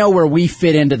right, we know where we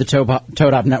fit into the Toad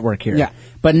Hop Network here. Yeah.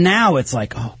 But now it's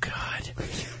like, oh, God,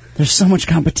 there's so much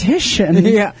competition.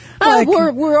 Yeah. Like,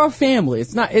 We're our family.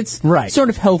 It's Right. sort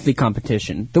of healthy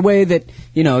competition. The way that,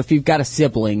 if you've got a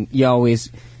sibling, you always...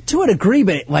 to a degree,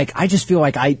 but like I just feel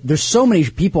like there's so many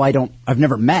people I've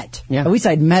never met. Yeah. At least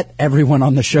I'd met everyone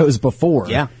on the shows before.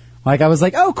 Yeah. Like I was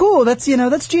like, oh cool, that's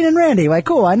that's Gene and Randy. Like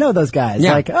cool, I know those guys.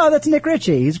 Yeah. Like, oh, that's Nick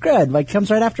Ritchie. He's good. Like comes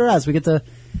right after us. We get to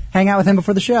hang out with him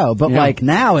before the show. But Yeah. like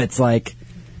now it's like,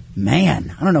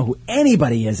 man, I don't know who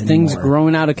anybody is anymore. Things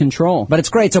growing out of control. But it's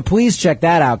great. So please check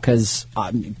that out because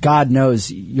God knows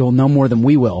you'll know more than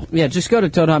we will. Yeah, just go to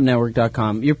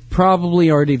ToadHopNetwork.com. You're probably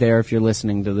already there if you're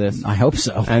listening to this. I hope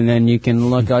so. And then you can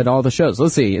look at all the shows.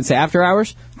 Let's see. It's After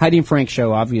Hours. Heidi and Frank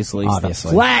show, obviously. It's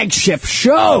Obviously. the flagship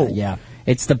show. Yeah.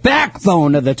 It's the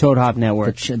backbone of the Toad Hop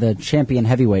Network. The champion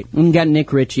heavyweight. And you got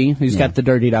Nick Ritchie, who's Yeah. got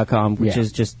thedirty.com, which Yeah.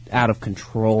 is just out of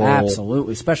control.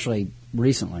 Absolutely, especially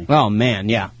recently. Oh man,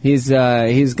 yeah. He's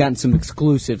gotten some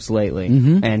exclusives lately,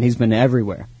 and he's been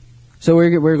everywhere. So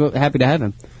we're happy to have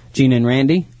him. Gene and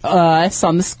Randy, us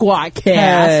on the Squat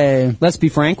Cast. Hey. Let's Be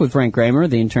Frank with Frank Kramer,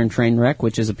 the intern train wreck,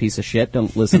 which is a piece of shit.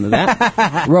 Don't listen to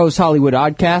that. Rose Hollywood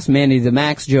Oddcast, Mandy the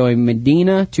Max, Joey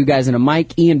Medina, Two Guys and a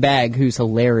Mic, Ian Bagg, who's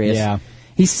hilarious. Yeah.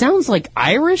 He sounds like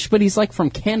Irish, but he's like from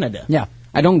Canada. Yeah.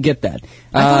 I don't get that.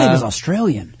 I thought he was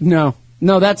Australian. No,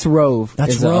 that's Rove.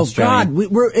 That's is Rove. Australian.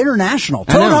 God, we're international.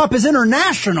 I know. Toad Hop is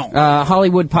international.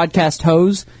 Hollywood Podcast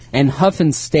Hose and Huff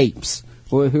and Stapes,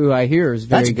 who I hear is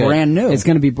very That's good. brand new. It's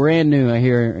going to be brand new. I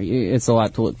hear it's a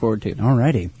lot to look forward to.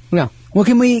 Alrighty. Yeah. Well,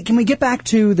 can we get back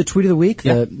to the tweet of the week?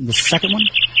 Yeah. The second one?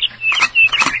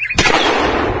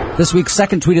 This week's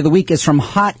second tweet of the week is from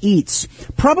Hot Eats.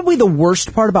 Probably the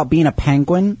worst part about being a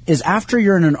penguin is after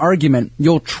you're in an argument,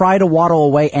 you'll try to waddle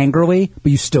away angrily,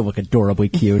 but you still look adorably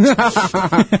cute.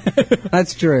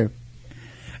 That's true.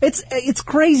 It's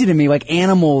crazy to me, like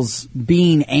animals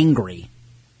being angry.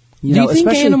 Do you think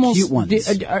especially animals? cute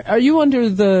ones. Are you under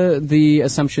the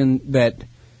assumption that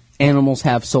animals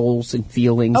have souls and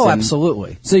feelings? Oh, and-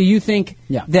 absolutely. So you think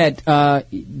Yeah. that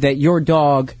your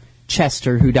dog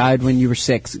Chester, who died when you were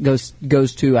 6, goes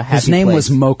to a happy His name place? was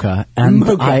Mocha, and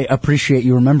Mocha. I appreciate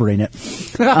you remembering it.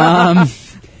 I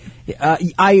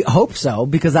hope so,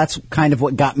 because that's kind of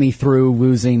what got me through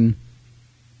losing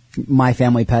my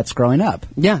family pets growing up.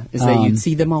 Yeah, is that you'd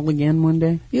see them all again one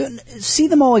day? You see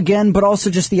them all again, but also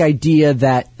just the idea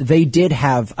that they did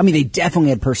have, they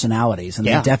definitely had personalities, and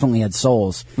Yeah. they definitely had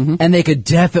souls, and they could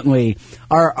definitely,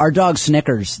 our dog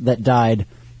Snickers that died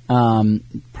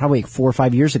probably 4 or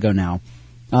 5 years ago now,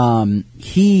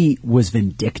 he was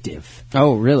vindictive.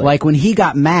 Oh, really? Like when he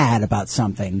got mad about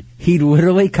something, he'd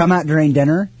literally come out during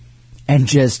dinner and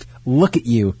just look at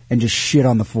you and just shit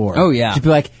on the floor. Oh, yeah. Just be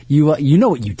like, you know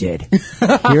what you did.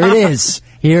 Here it is.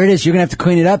 Here it is. You're going to have to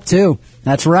clean it up too.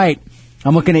 That's right.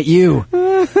 I'm looking at you.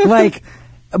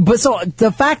 But so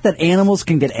the fact that animals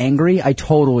can get angry, I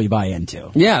totally buy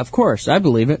into. Yeah, of course. I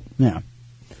believe it. Yeah.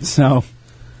 So,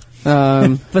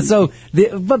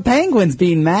 but penguins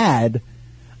being mad,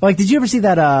 like, did you ever see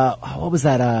that, what was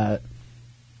that,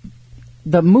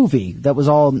 the movie that was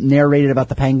all narrated about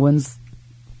the penguins?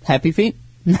 Happy Feet?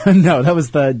 No, that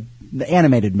was the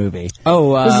animated movie.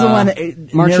 Oh, this is the one.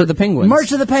 March of the Penguins.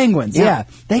 March of the Penguins. Yeah. Yeah.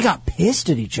 They got pissed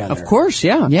at each other. Of course,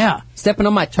 yeah. Yeah. Stepping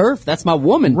on my turf, that's my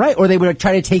woman. Right. Or they would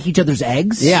try to take each other's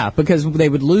eggs. Yeah, because they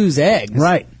would lose eggs.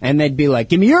 Right. And they'd be like,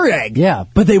 give me your egg. Yeah,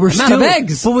 but they were I'm out still of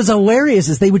eggs. What was hilarious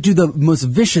is they would do the most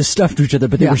vicious stuff to each other,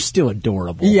 but they Yeah. were still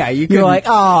adorable. Yeah, you You're couldn't- like,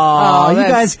 Oh, you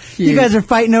that's you guys are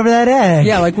fighting over that egg.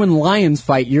 Yeah, like when lions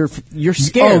fight, you're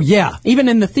scared. Oh, yeah. Even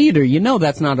in the theater,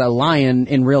 that's not a lion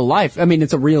in real life. I mean,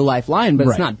 it's a real life lion, but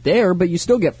Right. it's not there, but you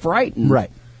still get frightened. Right.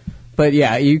 But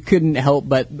yeah, you couldn't help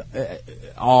but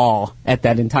awe at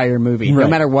that entire movie, no Right.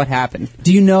 matter what happened.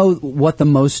 Do you know what the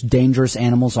most dangerous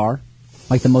animals are?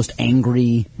 Like the most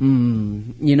angry?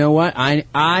 You know what?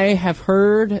 I have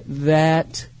heard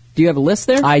that. Do you have a list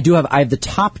there? I have the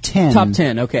top 10. Top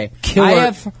 10, okay. Killer I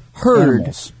have heard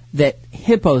animals. that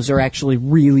hippos are actually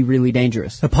really, really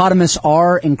dangerous. Hippopotamus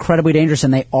are incredibly dangerous,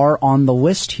 and they are on the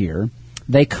list here.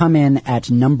 They come in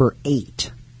at number 8.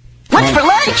 What's for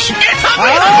lunch?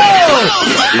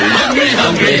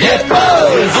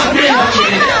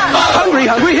 Hungry,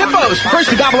 hungry hippos. First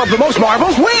to gobble up the most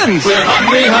marbles wins.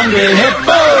 Hungry, hungry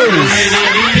hippos.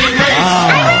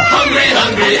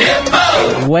 hungry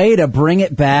hippo. Way to bring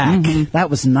it back. That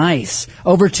was nice.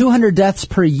 Over 200 deaths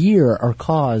per year are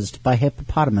caused by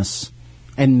hippopotamus.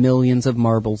 And millions of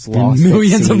marbles lost. And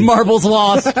millions of marbles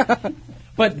lost.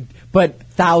 But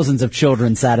thousands of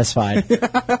children satisfied.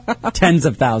 Tens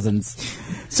of thousands.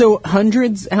 So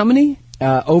hundreds, how many?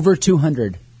 Over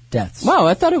 200 deaths. Wow,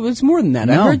 I thought it was more than that.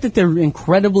 No. I heard that they're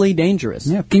incredibly dangerous.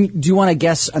 Yeah. Do you want to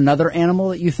guess another animal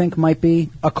that you think might be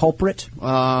a culprit?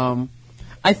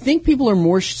 I think people are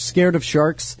more scared of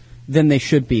sharks than they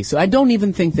should be, so I don't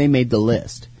even think they made the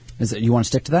list. You want to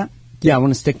stick to that? Yeah, I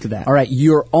want to stick to that. All right,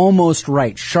 you're almost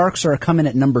right. Sharks are coming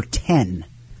at number 10.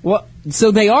 Well,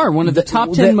 so they are one of the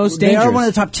top 10 most dangerous. They are one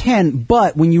of the top 10,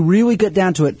 but when you really get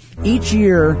down to it, each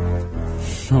year,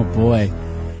 oh boy,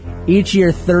 each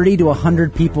year 30 to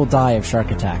 100 people die of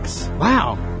shark attacks.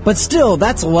 Wow. But still,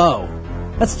 that's low.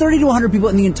 That's 30 to 100 people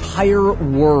in the entire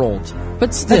world.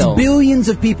 But still. That's billions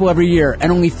of people every year,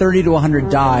 and only 30 to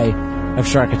 100 die of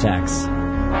shark attacks.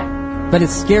 But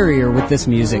it's scarier with this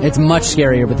music. It's much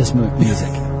scarier with this music.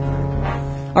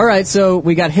 All right, so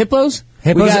we got hippos.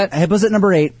 Hippos at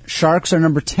number 8. Sharks are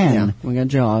number 10. Yeah, we got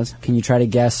Jaws. Can you try to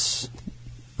guess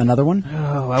another one?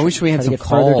 Oh, I wish we had some get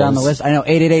calls. further down the list. I know,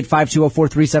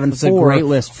 888-520-4374. It's a great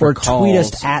list for or calls. Tweet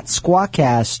us at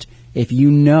Squawkcast if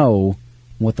you know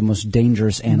what the most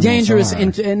dangerous animals are.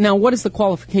 And now, what is the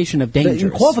qualification of dangerous?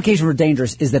 The qualification for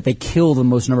dangerous is that they kill the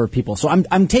most number of people. So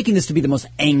I'm taking this to be the most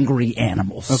angry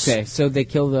animals. Okay, so they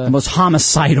kill the most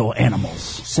homicidal animals.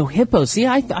 So hippos. See,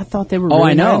 I thought they were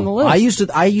really I know. high on the list.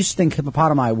 I used to think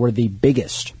hippopotami were the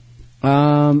biggest.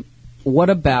 What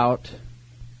about?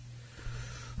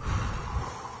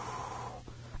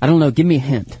 I don't know. Give me a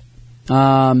hint.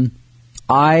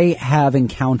 I have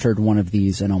encountered one of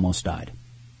these and almost died.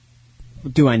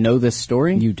 Do I know this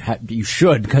story? You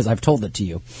should, because I've told it to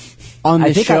you. On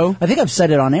this show? I think I've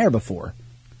said it on air before.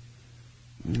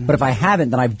 But if I haven't,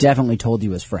 then I've definitely told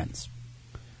you as friends.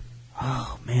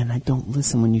 Oh, man, I don't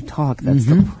listen when you talk. That's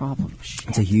the problem. Shit.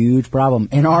 It's a huge problem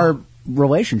in our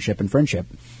relationship and friendship.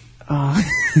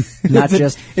 Not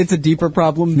just... It's a deeper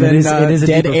problem than it is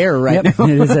dead air right now.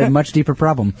 It is a much deeper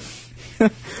problem.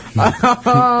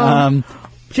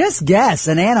 Just guess,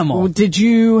 an animal. Well, did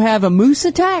you have a moose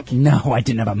attack? No, I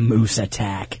didn't have a moose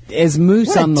attack. Is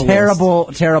moose on the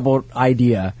list? Terrible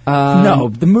idea. No,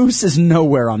 the moose is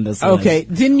nowhere on this list. Okay,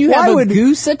 didn't you have a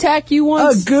goose attack you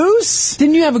once? A goose?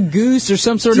 Didn't you have a goose or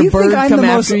some sort of bird come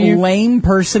after you? Do you think I'm the most lame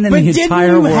person in the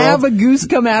entire world? But didn't you have a goose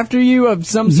come after you of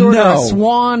some sort of a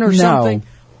swan or something?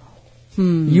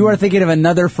 You are thinking of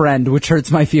another friend, which hurts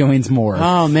my feelings more.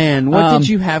 Oh, man. What did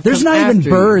you have There's come not after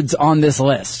even birds on this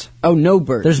list. Oh, no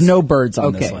birds. There's no birds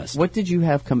on this list. What did you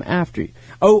have come after you?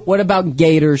 Oh, what about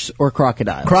gators or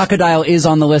crocodiles? Crocodile is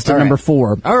on the list at number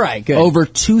 4. All right, good. Over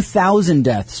 2,000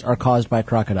 deaths are caused by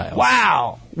crocodiles.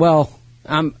 Wow. Well,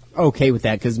 I'm okay with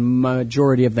that because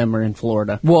majority of them are in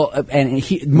Florida. Well, and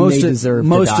most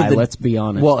to die, let's be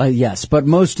honest. Well, yes, but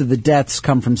most of the deaths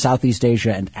come from Southeast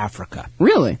Asia and Africa.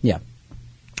 Really? Yeah.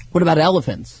 What about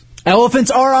elephants?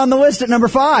 Elephants are on the list at number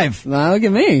 5. Look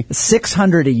at me.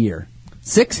 600 a year.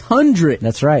 600?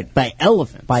 That's right. By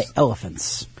elephants? By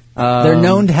elephants. They're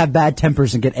known to have bad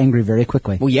tempers and get angry very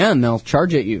quickly. Well, yeah, and they'll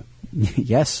charge at you.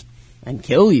 Yes. And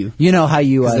kill you. You know how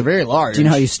you... Because they're very large. Do you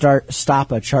know how you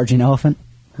stop a charging elephant?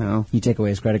 How? You take away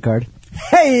his credit card.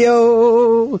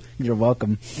 Hey-yo! You're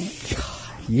welcome.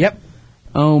 Yep.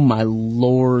 Oh, my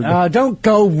Lord. Don't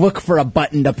go look for a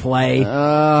button to play.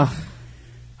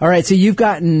 All right, so you've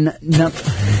gotten number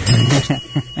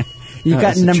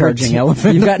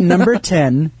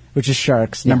 10, which is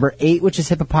sharks. Yeah. Number 8, which is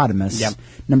hippopotamus. Yep.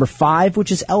 Number 5,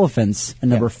 which is elephants,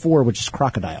 and number 4, which is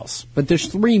crocodiles. But there's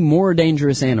 3 more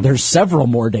dangerous animals. There's several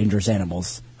more dangerous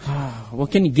animals. Well,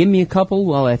 can you give me a couple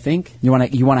while I think? You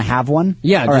want to have one?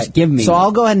 Yeah, all just right. give me. So one.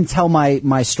 I'll go ahead and tell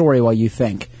my story while you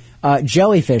think.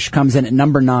 Jellyfish comes in at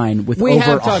number 9 with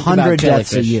over 100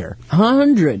 deaths a year.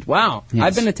 100? Wow. Yes.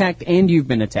 I've been attacked and you've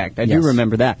been attacked. I do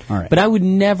remember that. All right. But I would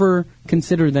never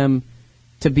consider them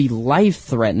to be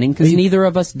life-threatening because neither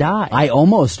of us died. I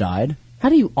almost died. How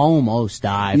do you almost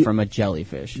die from a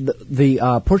jellyfish?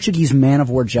 The Portuguese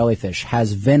man-of-war jellyfish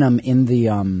has venom in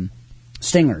the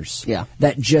stingers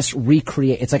that just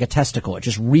recreate. It's like a testicle. It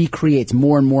just recreates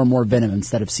more and more and more venom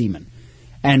instead of semen.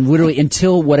 And literally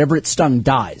until whatever it stung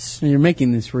dies. You're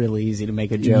making this really easy to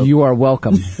make a joke. You are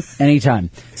welcome.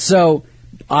 Anytime. So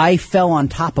I fell on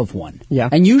top of one. Yeah.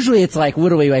 And usually it's like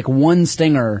literally like one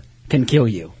stinger can kill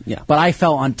you. Yeah. But I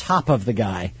fell on top of the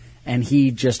guy and he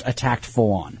just attacked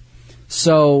full on.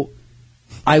 So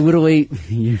I literally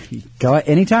go at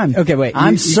any time. Okay, wait.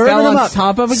 I'm you serving fell him on up.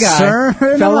 top of a guy.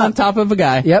 Fell on top of a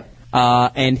guy. Yep.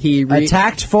 and he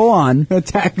attacked full on with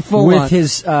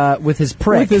his prick, with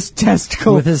his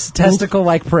testicle, with his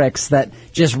testicle-like pricks that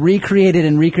just recreated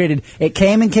and recreated. It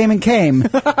came and came and came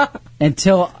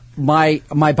until my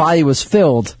body was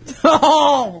filled,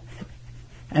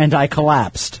 and I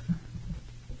collapsed.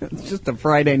 It's just a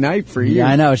Friday night for you. Yeah,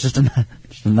 I know. It's just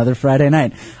another Friday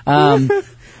night.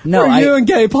 No, you and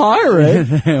Gay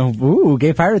Pirate. Ooh,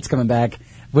 Gay Pirate's coming back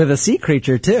with a sea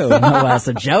creature too. No less,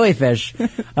 a jellyfish.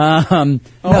 No,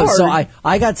 so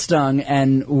I got stung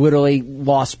and literally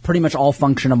lost pretty much all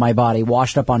function of my body.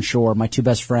 Washed up on shore. My two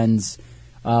best friends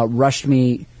rushed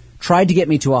me, tried to get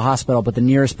me to a hospital, but the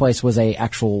nearest place was a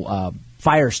actual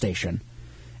fire station.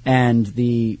 And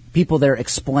the people there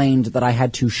explained that I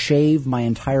had to shave my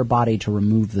entire body to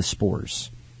remove the spores.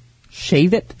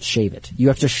 Shave it? Shave it. You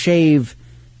have to shave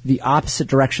the opposite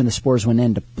direction the spores went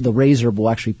in. The razor will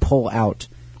actually pull out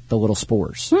the little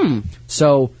spores.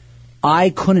 So I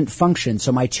couldn't function.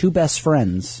 So my two best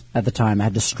friends at the time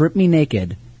had to strip me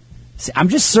naked. See, I'm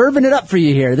just serving it up for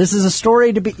you here. This is a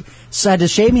story to be. So I had to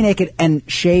shave me naked and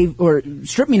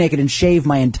strip me naked and shave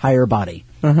my entire body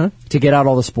to get out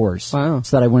all the spores. Wow.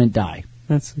 So that I wouldn't die.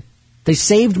 They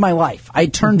saved my life. I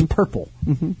turned purple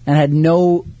and had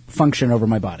no function over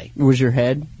my body. Was your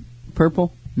head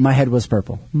purple? My head was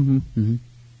purple. And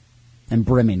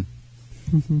brimming.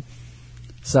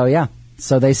 So, yeah.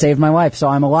 So they saved my life. So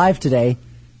I'm alive today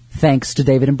thanks to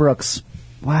David and Brooks.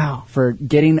 Wow. For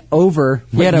getting over.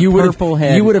 You had a purple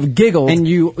head. You would have giggled. And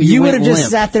you would have just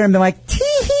limp. sat there and been like,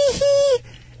 tee-hee-hee,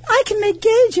 I can make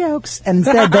gay jokes. And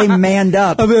instead they manned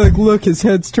up. I'll be like, look, his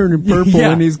head's turning purple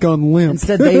and he's gone limp.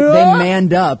 Instead they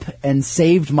manned up and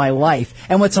saved my life.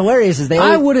 And what's hilarious is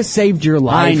I would have saved your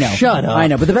life. I know. Shut up. I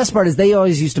know. But the best part is they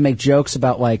always used to make jokes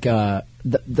about like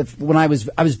when I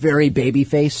was very baby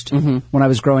faced when I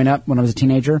was growing up, when I was a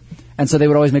teenager. And so they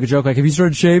would always make a joke like, have you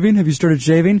started shaving? Have you started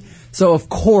shaving? So of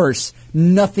course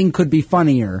nothing could be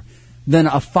funnier than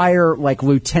a fire like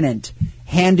lieutenant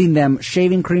handing them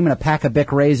shaving cream and a pack of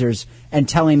Bic razors and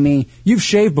telling me, you've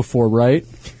shaved before, right?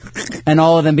 And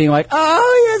all of them being like,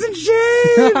 oh, he hasn't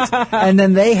shaved. And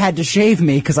then they had to shave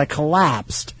me because I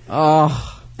collapsed.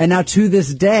 Oh. And now to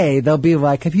this day, they'll be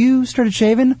like, have you started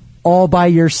shaving all by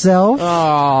yourself?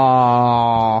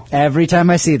 Oh. Every time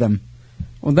I see them.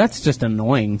 Well, that's just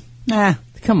annoying. Nah.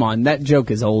 Come on, that joke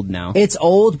is old now. It's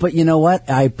old, but you know what?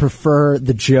 I prefer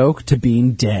the joke to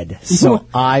being dead. So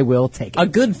I will take it. A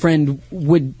good friend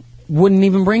wouldn't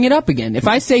even bring it up again. If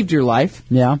I saved your life,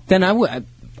 then I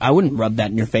wouldn't rub that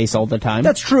in your face all the time.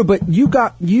 That's true, but you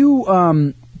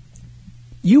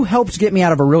helped get me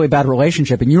out of a really bad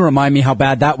relationship, and you remind me how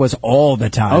bad that was all the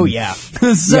time. Oh, yeah.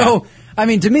 So, I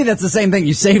mean, to me, that's the same thing.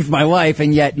 You saved my life,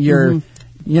 and yet you're,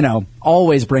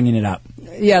 always bringing it up.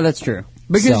 Yeah, that's true.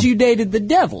 Because you dated the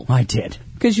devil. I did.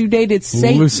 Because you dated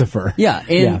Satan. Lucifer. Yeah,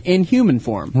 in human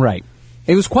form. Right.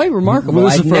 It was quite remarkable.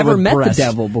 Lucifer I'd never met breast. the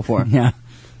devil before. Yeah.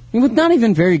 With not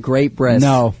even very great breasts.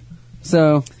 No.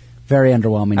 So... very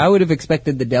underwhelming. I would have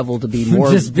expected the devil to be more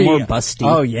busty.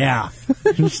 Oh, yeah.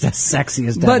 Just as sexy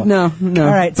as devil. But no. All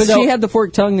right, but she had the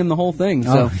forked tongue and the whole thing,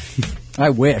 so...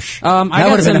 I wish. That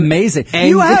would have been amazing.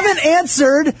 You haven't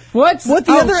answered what the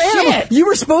other animal. You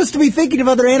were supposed to be thinking of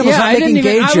other animals, not making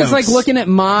gay jokes. I was like looking at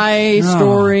my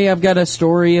story. I've got a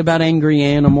story about angry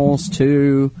animals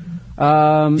too.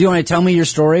 Do you want to tell me your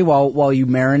story while you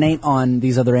marinate on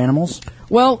these other animals?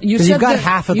 Well, you said you've got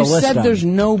half of the list. You said there's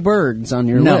no birds on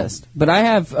your list, but I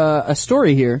have a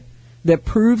story here that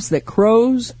proves that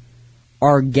crows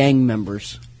are gang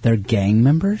members. They're gang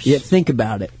members? Yeah, think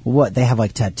about it. What, they have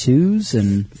like tattoos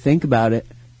and... Think about it.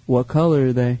 What color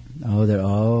are they? Oh, they're...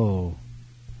 Oh.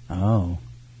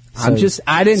 I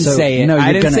didn't say it. No,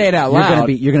 I didn't say it out loud.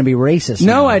 You're gonna be racist.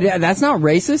 No, that's not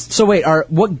racist. So wait,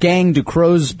 what gang do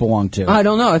crows belong to? I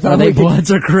don't know. Are they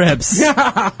Bloods or Crips?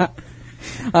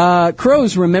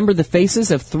 Crows remember the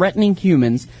faces of threatening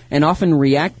humans and often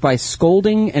react by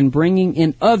scolding and bringing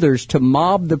in others to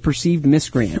mob the perceived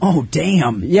miscreant. Oh,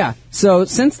 damn. Yeah. So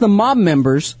since the mob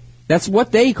members, that's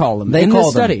what they call them in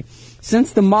this study.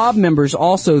 Since the mob members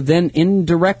also then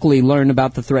indirectly learn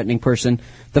about the threatening person,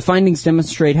 the findings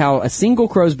demonstrate how a single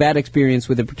crow's bad experience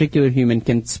with a particular human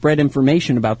can spread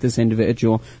information about this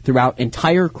individual throughout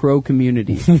entire crow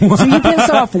communities. So you piss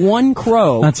off one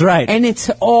crow. That's right. And it's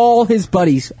all his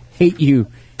buddies hate you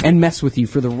and mess with you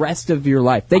for the rest of your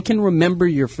life. They can remember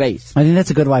your face. I think that's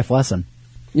a good life lesson.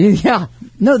 Yeah.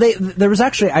 No, there was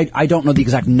actually, I don't know the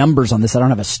exact numbers on this. I don't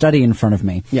have a study in front of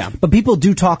me. Yeah. But people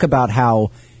do talk about how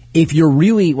if you're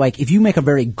really, like, if you make a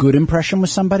very good impression with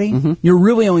somebody, you're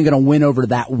really only going to win over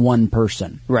that one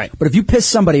person. Right. But if you piss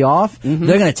somebody off, they're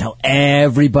going to tell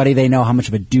everybody they know how much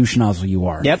of a douche nozzle you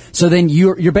are. Yep. So then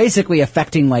you're basically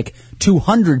affecting, like,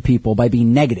 200 people by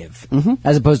being negative,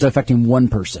 as opposed to affecting one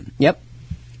person. Yep.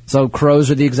 So crows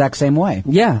are the exact same way.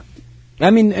 Yeah.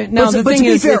 I mean, now the but thing to be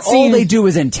is, fair, it all seems- they do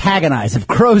is antagonize. If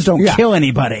crows don't kill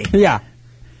anybody. Yeah.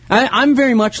 I'm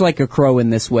very much like a crow in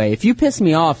this way. If you piss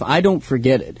me off, I don't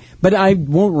forget it. But I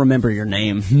won't remember your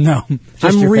name. No.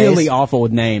 I'm your really face. awful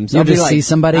with names. You'll I'll be just like, see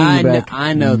somebody and you'll be like,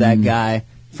 I know that guy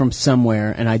from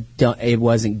somewhere, and it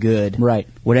wasn't good. Right.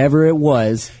 Whatever it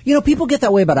was. You know, people get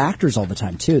that way about actors all the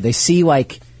time, too. They see,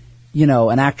 like, you know,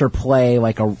 an actor play,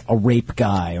 like, a rape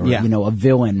guy or, Yeah. you know, a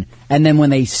villain. And then when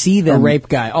they see A them... rape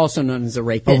guy, also known as a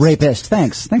rapist. A rapist.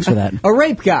 Thanks for that. A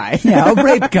rape guy. Yeah, a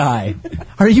rape guy.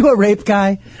 Are you a rape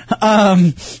guy?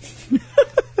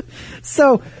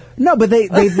 So, no, but they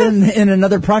then in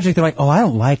another project, they're like, oh, I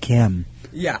don't like him.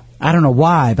 Yeah. I don't know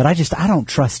why, but I don't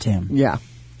trust him. Yeah.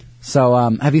 So,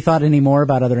 have you thought any more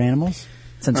about other animals?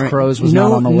 Since All right. crows was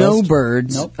not on the No list.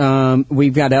 birds. Nope.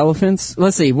 We've got elephants.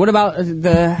 Let's see. What about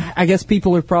I guess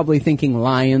people are probably thinking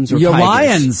lions or Yeah, tigers.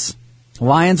 lions.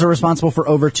 Lions are responsible for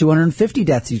over 250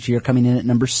 deaths each year, coming in at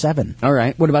number 7. All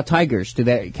right. What about tigers? Do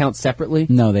they count separately?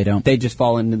 No, they don't. They just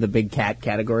fall into the big cat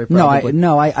category, probably?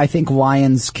 I think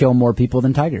lions kill more people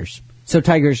than tigers. So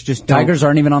tigers just don't. Tigers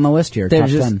aren't even on the list here. They're top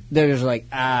just 10. they're just like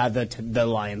the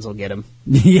lions will get them.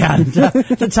 Yeah,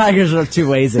 the tigers are too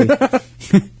lazy.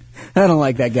 I don't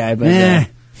like that guy, but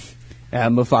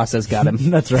Mufasa's got him.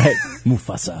 That's right,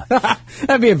 Mufasa.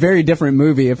 That'd be a very different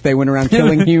movie if they went around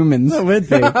killing humans. It would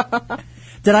be.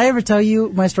 Did I ever tell you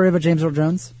my story about James Earl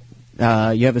Jones? You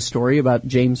have a story about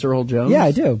James Earl Jones? Yeah,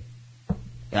 I do.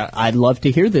 I'd love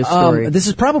to hear this story. This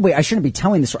is probably, I shouldn't be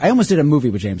telling this story. I almost did a movie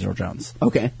with James Earl Jones.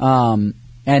 Okay.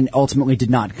 And ultimately did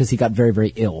not because he got very,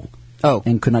 very ill. Oh.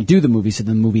 And could not do the movie, so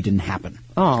the movie didn't happen.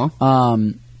 Oh.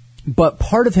 But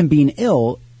part of him being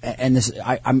ill, and this,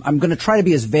 I'm going to try to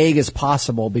be as vague as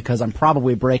possible because I'm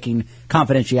probably breaking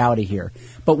confidentiality here.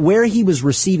 But where he was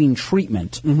receiving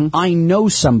treatment, I know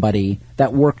somebody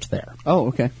that worked there. Oh,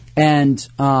 okay. And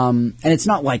it's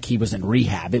not like he was in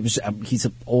rehab. It was he's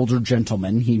an older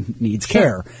gentleman. He needs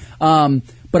care. But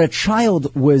a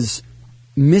child was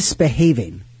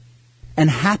misbehaving and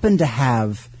happened to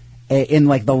have in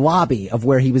like the lobby of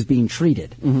where he was being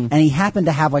treated, and he happened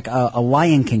to have like a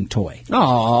Lion King toy.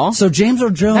 Aw. So James Earl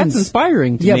Jones. That's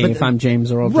inspiring to me if I'm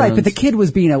James Earl Jones. Right, but the kid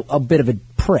was being a bit of a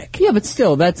prick. Yeah, but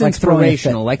still, that's Like throwing a fit.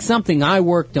 inspirational. Like something I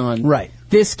worked on. Right.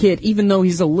 This kid, even though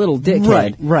he's a little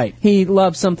dickhead, Right. he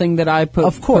loves something that I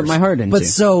put my heart into. But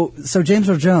so James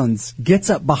Earl Jones gets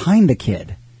up behind the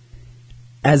kid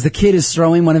as the kid is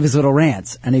throwing one of his little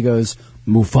rants, and he goes,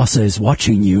 "Mufasa is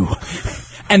watching you."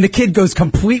 And the kid goes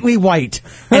completely white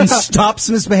and stops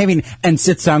misbehaving and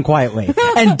sits down quietly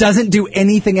and doesn't do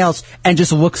anything else and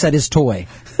just looks at his toy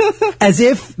as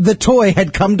if the toy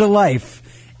had come to life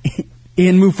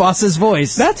in Mufasa's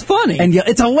voice. That's funny. And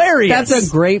it's hilarious. That's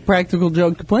a great practical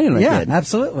joke to play on a Yeah, kid.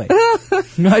 absolutely.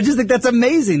 No, I just think that's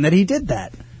amazing that he did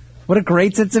that. What a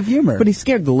great sense of humor. But he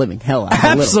scared the living hell out of a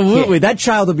little Absolutely. kid. That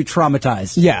child would be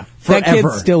traumatized. Yeah. Forever. That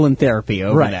kid's still in therapy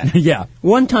over Right. that. Yeah.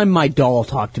 One time my doll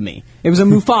talked to me. It was a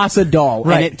Mufasa doll,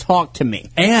 Right. and it talked to me.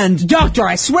 And Doctor,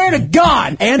 I swear to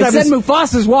God! And it I said was-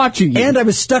 Mufasa's watching you. and I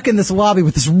was stuck in this lobby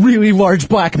with this really large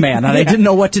black man, and I didn't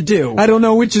know what to do. I don't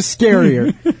know which is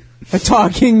scarier. A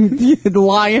talking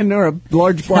lion or a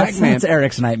large black man. That's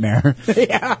Eric's nightmare.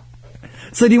 Yeah.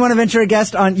 So do you want to venture a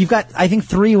guess on, you've got, I think,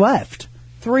 3 left.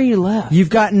 3 left. You've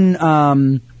gotten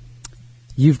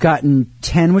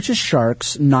 10, which is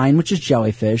sharks, 9, which is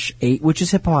jellyfish, 8, which is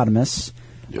hippopotamus.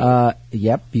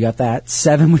 Yep, you got that.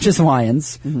 7, which is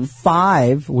lions.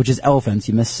 5, which is elephants.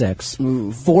 You missed 6.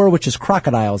 4, which is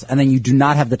crocodiles, and then you do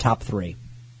not have the top 3.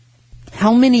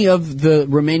 How many of the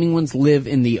remaining ones live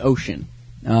in the ocean?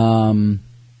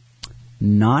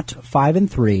 Not 5 and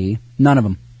 3. None of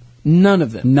them. None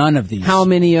of them. None of these. How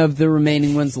many of the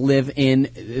remaining ones live in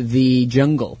the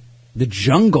jungle? The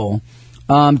jungle?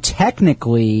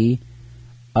 Technically,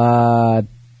 I'm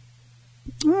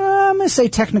going to say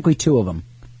technically 2 of them.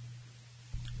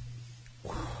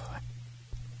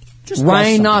 Just guess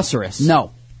Rhinoceros. something.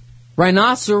 No.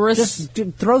 Rhinoceros? Just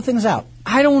throw things out.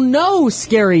 I don't know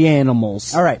scary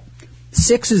animals. All right.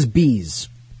 6 is bees.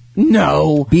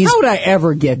 No. Bees- How would I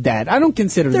ever get that? I don't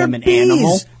consider them an bees.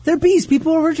 animal. They're bees.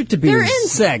 People are allergic to bees. They're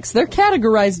insects. They're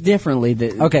categorized differently.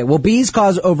 Okay, well, bees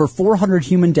cause over 400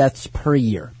 human deaths per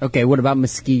year. Okay, what about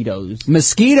mosquitoes?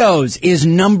 Mosquitoes is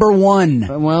number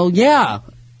 1. Well, yeah.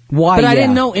 Why? But I yeah?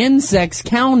 didn't know insects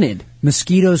counted.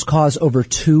 Mosquitoes cause over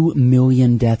 2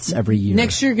 million deaths every year.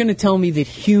 Next you're going to tell me that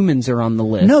humans are on the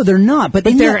list. No, they're not. But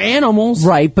they're animals.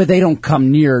 Right, but they don't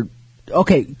come near...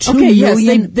 Okay, 2 Yes,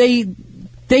 million...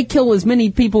 they kill as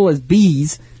many people as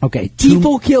bees. Okay.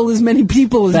 People kill as many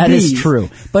people as bees. That is true.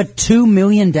 But 2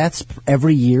 million deaths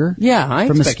every year? Yeah, I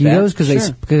for expect mosquitoes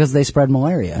that. because they spread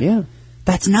malaria. Yeah.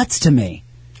 That's nuts to me.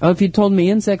 Oh, if you told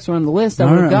me insects were on the list, I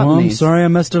would have gotten well, I'm these. sorry I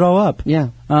messed it all up. Yeah.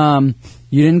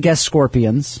 You didn't guess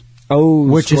scorpions. Oh,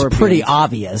 which scorpions. is pretty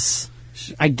obvious.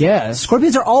 I guess.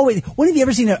 Scorpions are always... When have you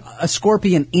ever seen a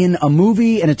scorpion in a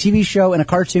movie, in a TV show, in a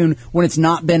cartoon, when it's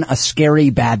not been a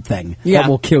scary bad thing that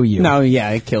will kill you? No,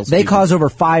 yeah, it kills They people. cause over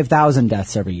 5,000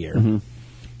 deaths every year. Mm-hmm.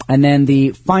 And then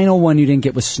the final one you didn't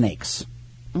get was snakes.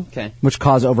 Okay. Which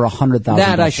cause over 100,000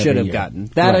 That I deaths should every have year. gotten.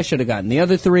 That I should have gotten. The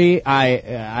other three,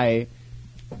 I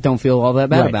don't feel all that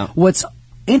bad about. What's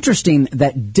interesting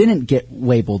that didn't get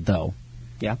labeled, though,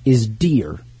 is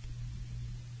deer.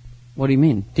 What do you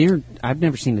mean? Deer? I've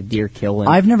never seen a deer kill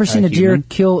I've never seen a deer human.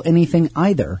 kill anything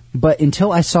either. But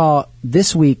until I saw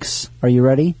this week's, are you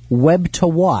ready? Web to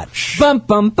Watch. Bum,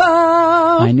 bum,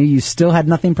 bum. I knew you still had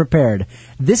nothing prepared.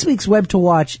 This week's Web to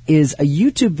Watch is a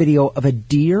YouTube video of a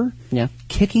deer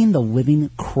kicking the living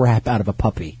crap out of a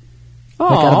puppy.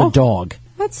 Like out of a dog.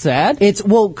 That's sad. It's,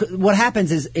 well, what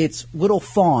happens is it's little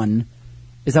fawn,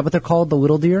 is that what they're called, the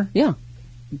little deer? Yeah.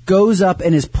 Goes up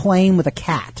and is playing with a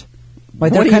cat.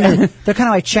 Like they're kind of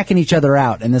like checking each other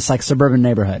out in this like suburban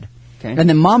neighborhood. Okay. And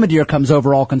then mama deer comes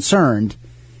over all concerned,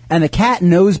 and the cat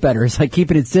knows better. It's like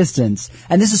keeping its distance.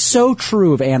 And this is so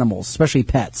true of animals, especially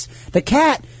pets. The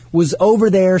cat was over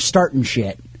there starting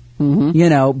shit, you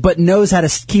know, but knows how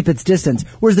to keep its distance.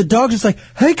 Whereas the dog's just like,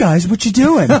 "Hey guys, what you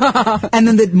doing?" And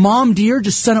then the mom deer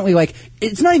just suddenly like,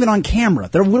 it's not even on camera.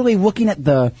 They're literally looking at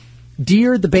the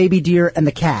deer, the baby deer, and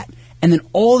the cat. And then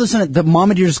all of a sudden, the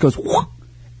mama deer just goes, "Whoa,"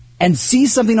 and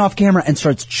sees something off camera and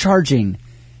starts charging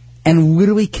and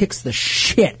literally kicks the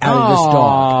shit out of this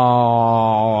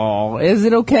dog. Oh, is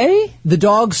it okay? The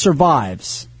dog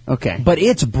survives. Okay. But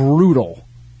it's brutal.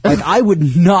 Like, I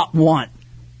would not want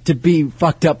to be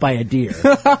fucked up by a deer.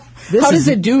 How does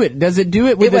it do it? Does it do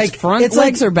it with its front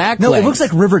legs or back legs? No, it looks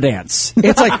like Riverdance.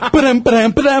 It's like, ba-dum,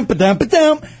 ba-dum, ba-dum, ba-dum,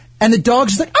 ba-dum, and the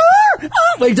dog's just like, ah,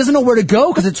 ah, like, it doesn't know where to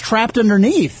go because it's trapped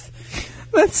underneath.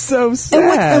 That's so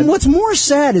sad. And what's more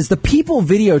sad is the people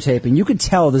videotaping. You could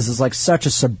tell this is like such a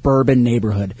suburban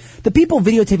neighborhood. The people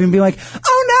videotaping being like,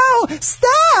 "Oh no,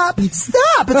 stop,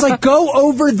 stop." It's like, go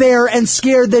over there and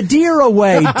scare the deer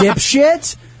away,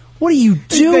 dipshit. What are you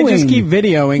doing? They just keep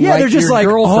videoing yeah, like they're just your like,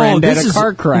 girlfriend at this a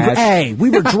car crash. Hey,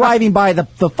 we were driving by. The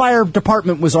fire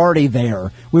department was already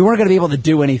there. We weren't going to be able to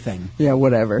do anything. Yeah,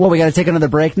 whatever. Well, we got to take another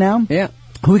break now? Yeah.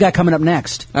 Who we got coming up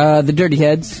next? The Dirty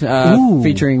Heads,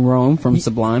 featuring Rome from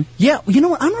Sublime. Yeah, you know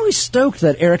what? I'm really stoked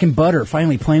that Eric and Bud are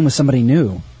finally playing with somebody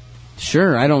new.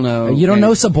 Sure, I don't know. You don't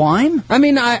know Sublime? I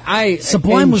mean, I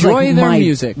Sublime enjoy was like their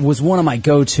music. Was one of my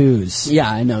go-tos. Yeah,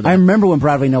 I know that. I remember when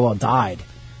Bradley Nowell died.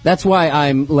 That's why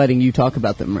I'm letting you talk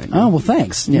about them right now. Oh, well,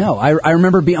 thanks. Yeah. No, I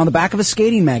remember being on the back of a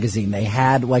skating magazine. They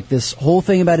had like this whole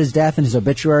thing about his death and his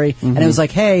obituary, and it was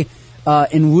like, hey,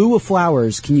 in lieu of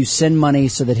flowers, can you send money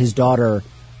so that his daughter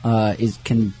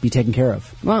can be taken care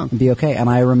of? Wow. And be okay. And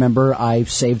I remember I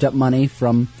saved up money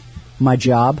from my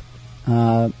job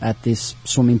at this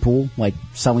swimming pool, like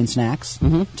selling snacks,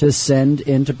 to send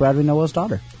into Bradley Nowell's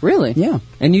daughter. Really? Yeah.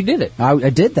 And you did it? I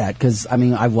did that because, I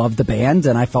mean, I loved the band,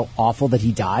 and I felt awful that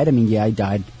he died. I mean, yeah, he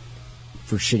died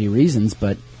for shitty reasons,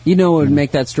 but... You know what would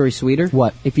make that story sweeter?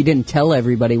 What? If you didn't tell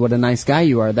everybody what a nice guy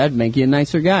you are, that'd make you a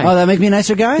nicer guy. Oh, that'd make me a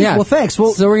nicer guy? Yeah. Well, thanks.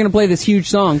 Well, so we're going to play this huge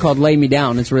song called Lay Me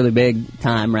Down. It's really big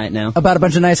time right now. About a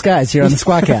bunch of nice guys here on the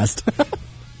Squadcast.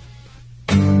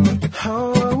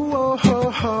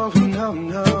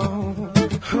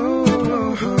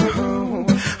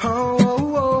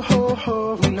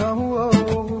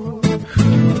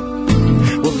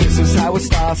 It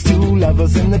starts, two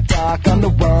lovers in the dark on the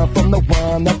run from the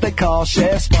one that they call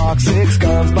Chef Spark. 6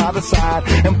 guns by the side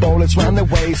and bullets round their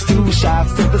waist. 2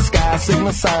 shots to the sky,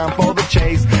 signal sign for the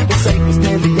chase. The safe was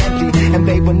nearly empty and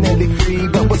they were nearly free,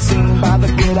 but was seen by the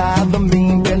good eye of the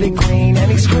mean Billy Green.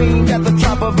 And he screamed at the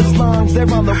top of his lungs,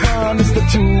 they're on the run. It's the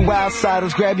 2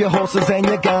 outsiders, grab your horses and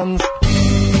your guns.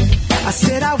 I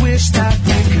said I wish that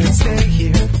we could stay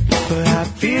here, but I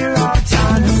fear our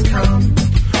time has come.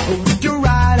 Oh, we can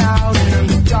ride out in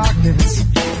the darkness,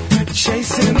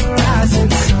 chasing the rising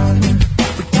sun.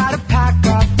 We gotta pack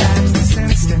our bags this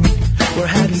instant. We're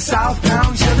heading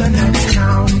southbound to the next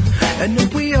town. And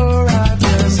if we arrive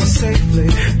there so safely,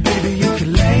 baby, you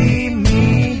can lay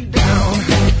me down.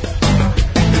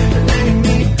 Lay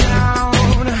me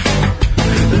down.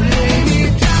 Lay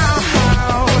me down.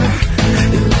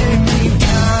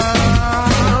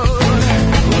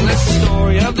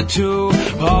 too.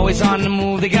 Always on the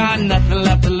move, they got nothing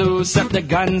left to lose except their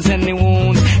guns and their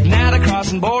wounds. Now they're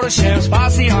crossing borders, sheriff's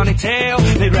posse on their tail.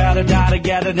 They'd rather die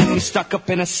together than be stuck up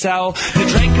in a cell. They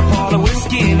drank up all the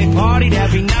whiskey and they partied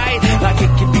every night, like it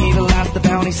could be the last. The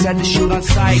bounty said to shoot on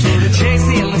sight. They would chase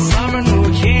the endless summer, knew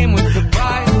it came with the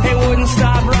bite. They wouldn't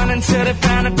stop running till they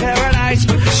found a paradise,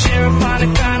 but the sheriff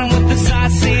finally found them with the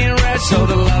sight seeing red. So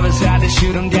the lovers had to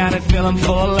shoot them down and fill them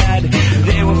full of lead.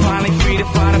 They were finally free to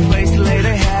find a place to lay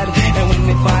their head. And when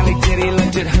they finally did, he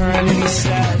looked at her and he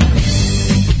said,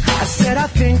 I said I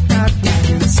think that we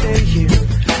can stay here,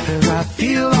 and I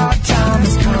feel our time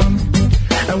has come,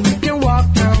 and we can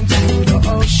walk down to the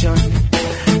ocean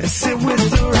and sit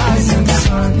with the rising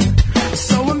sun.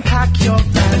 So unpack your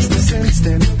bags this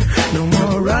instant, no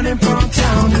more running from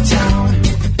town to town.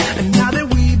 And now that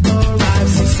we've arrived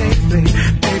so safely,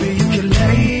 baby, you can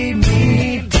lay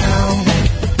me down.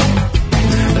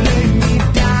 Lay me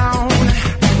down.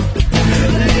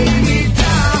 Lay me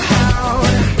down.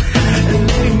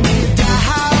 Lay me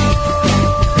down.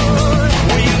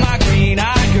 Well, you're my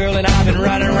green-eyed girl, and I've been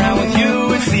running around with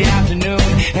you. It's the afternoon,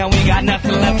 and we got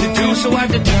nothing left to do, so wipe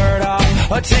the dirt off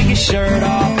or take your shirt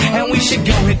off, and we should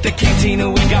go hit the cantina,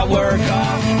 we got work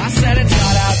off. I said it's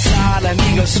hot outside, let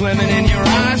me go swimming in your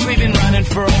eyes. We've been running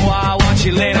for a while, won't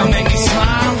you lay down, make me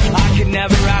smile. I could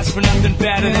never ask for nothing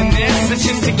better than this. It's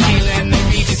just tequila and the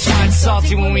beach, it's hot and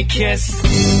salty when we kiss.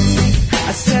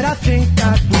 I said I think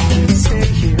that we can stay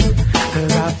here,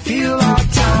 and I feel our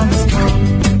time has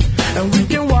come, and we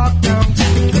can walk down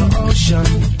to the ocean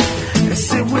and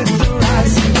sit with the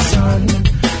rising sun.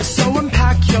 So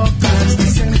unpack your bags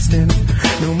this instant,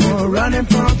 no more running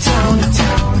from town to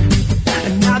town.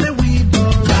 And now that we've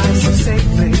arrived so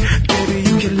safely, baby,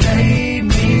 you can lay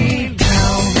me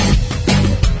down.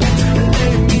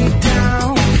 Lay me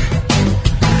down.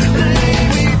 Lay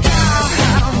me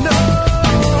down. No.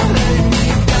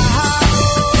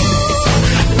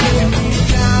 Lay me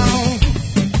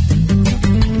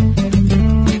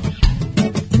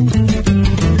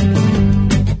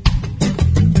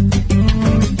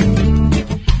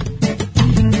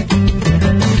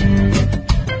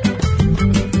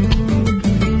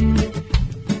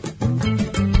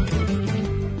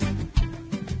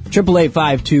Triple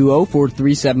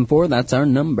 852-4374. That's our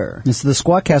number. This is the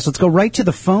Squawkcast. Let's go right to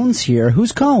the phones here.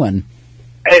 Who's calling?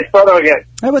 Hey, it's Photo again.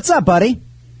 Hey, what's up, buddy?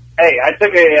 Hey, I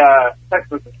took a text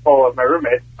message poll of my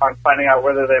roommates on finding out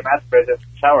whether they masturbate in the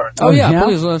shower. Oh, yeah,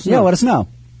 please let us know. Yeah, let us know.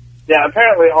 Yeah,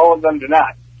 apparently all of them do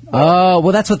not. Oh,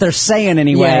 well, that's what they're saying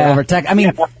anyway over text. I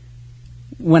mean,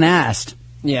 when asked.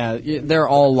 Yeah, they're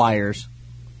all liars.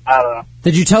 I don't know.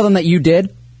 Did you tell them that you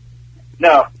did?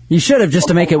 No. You should have, just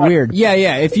to make it weird.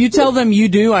 Yeah. If you tell them you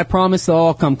do, I promise they'll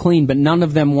all come clean, but none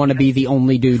of them want to be the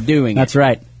only dude doing it. That's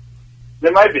right.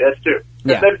 There might be, that's true.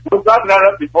 Yeah. We've gotten that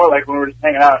up before, like when we were just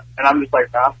hanging out, and I'm just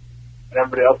like, nah. And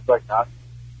everybody else is like, nah.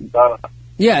 So I don't know.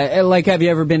 Yeah, like have you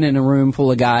ever been in a room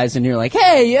full of guys and you're like,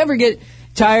 hey, you ever get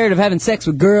tired of having sex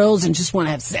with girls and just want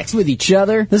to have sex with each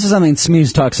other? This is something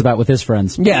Smooze talks about with his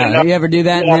friends. Yeah, you ever do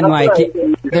that? And then like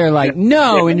they're like,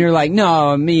 no, and you're like,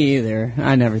 no, me either.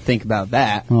 I never think about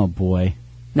that. Oh boy.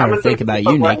 Never think about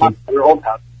you naked. Your old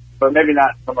house, but maybe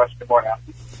not so much anymore now.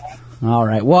 All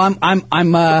right. Well,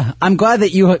 I'm glad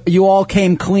that you all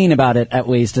came clean about it at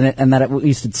least, and that at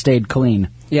least it stayed clean.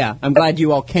 Yeah, I'm glad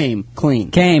you all came clean.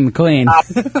 Came clean.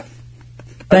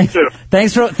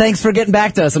 Thanks for getting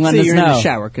back to us and letting us know. You're in the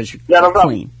shower because you're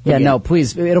clean. Yeah, no,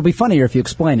 please. It'll be funnier if you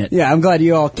explain it. Yeah, I'm glad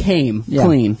you all came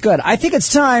clean. Good. I think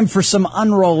it's time for some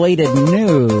unrelated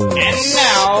news. And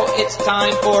now it's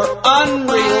time for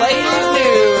unrelated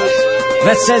news.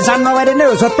 This is Unrelated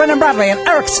News with Brendan Bradley and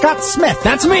Eric Scott Smith.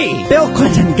 That's me. Bill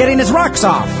Clinton getting his rocks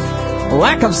off.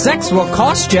 Lack of sex will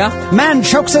cost ya. Man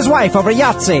chokes his wife over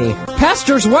Yahtzee.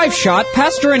 Pastor's wife shot.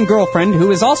 Pastor and girlfriend, who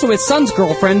is also his son's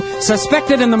girlfriend,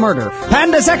 suspected in the murder.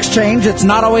 Pandas exchange. It's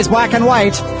not always black and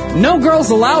white. No girls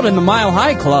allowed in the Mile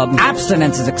High Club.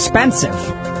 Abstinence is expensive.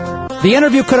 The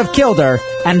interview could have killed her.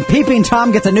 And Peeping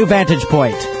Tom gets a new vantage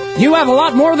point. You have a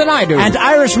lot more than I do. And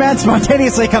Irishman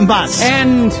spontaneously combusts.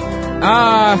 And,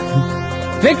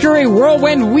 Victory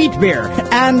Whirlwind Wheat Beer.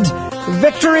 And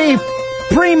Victory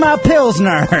Prima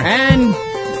Pilsner. And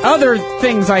other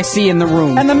things I see in the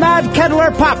room. And the Mad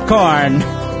Kettler Popcorn.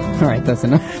 All right, that's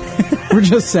enough. We're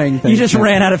just saying things. You just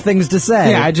ran out of things to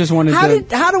say. Yeah, I just wanted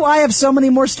to... How do I have so many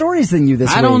more stories than you this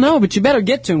week? I don't know, but you better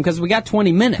get to them because we got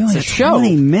 20 minutes of show.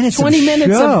 20 minutes 20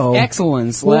 minutes show. of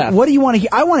excellence well, left. What do you want to hear?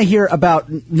 I want to hear about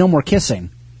No More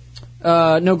Kissing.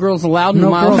 No girls allowed in No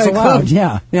the Mile girls High allowed, Club.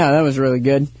 yeah. Yeah, that was really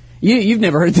good. You've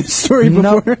never heard this story before.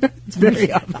 No. It's very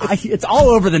it's all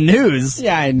over the news.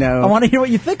 Yeah, I know. I want to hear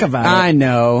what you think about it. I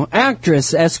know.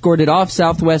 Actress escorted off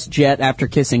Southwest jet after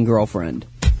kissing girlfriend.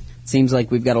 Seems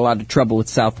like we've got a lot of trouble with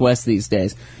Southwest these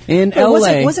days. In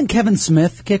L.A. Wasn't Kevin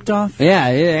Smith kicked off? Yeah,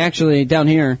 actually, down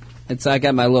here, I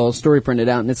got my little story printed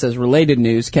out, and it says, related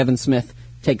news, Kevin Smith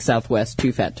takes Southwest,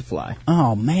 too fat to fly.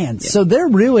 Oh, man. Yeah. So they're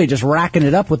really just racking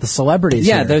it up with the celebrities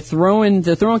here. They're throwing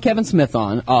Kevin Smith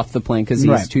off the plane because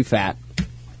he's too fat.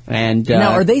 And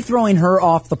now, are they throwing her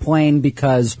off the plane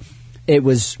because it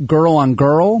was girl on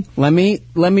girl? Let me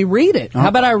read it. How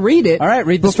about I read it? All right,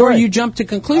 read the before story. You jump to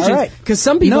conclusions. All right. Because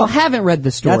some people haven't read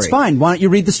the story. That's fine. Why don't you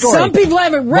read the story? Some people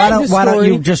haven't read the story. Why don't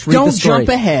you just read the story? Don't jump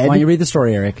ahead. Why don't you read the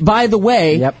story, Eric? By the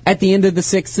way, at the end of The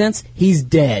Sixth Sense, he's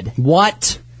dead.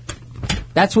 What?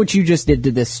 That's what you just did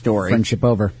to this story. Friendship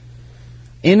over.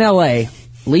 In L.A.,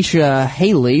 Alicia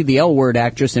Haley, the L-Word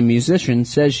actress and musician,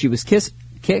 says she was kissed,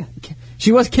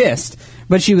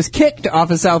 but she was kicked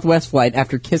off a Southwest flight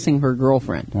after kissing her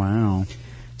girlfriend. Wow.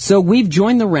 So we've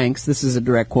joined the ranks, this is a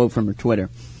direct quote from her Twitter,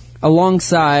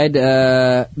 alongside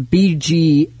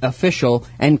BG official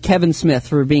and Kevin Smith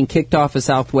for being kicked off a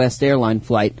Southwest airline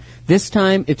flight. This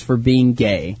time it's for being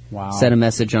gay, said a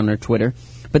message on her Twitter.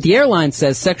 But the airline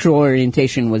says sexual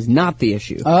orientation was not the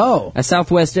issue. Oh. A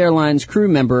Southwest Airlines crew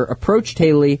member approached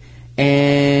Haley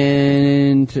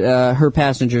and her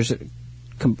passengers...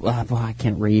 I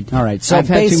can't read. All right. So I've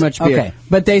had too much beer. Okay.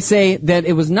 But they say that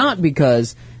it was not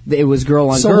because it was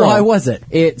girl on girl. So why was it?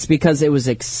 It's because it was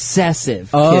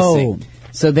excessive kissing.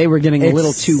 So they were getting a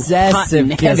little too hot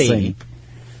and heavy.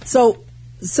 So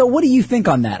what do you think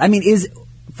on that? I mean,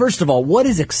 first of all, what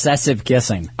is excessive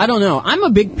kissing? I don't know. I'm a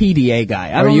big PDA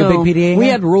guy. Are you a big PDA guy? We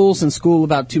had rules in school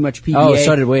about too much PDA. Oh,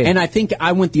 so did we. And I think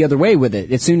I went the other way with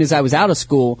it. As soon as I was out of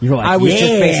school, you were like, I was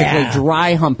just basically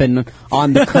dry humping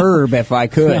on the curb if I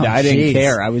could. I didn't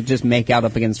care. I would just make out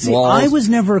up against walls. I was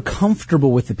never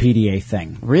comfortable with the PDA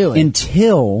thing. Really?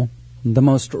 Until the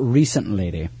most recent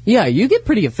lady. Yeah, you get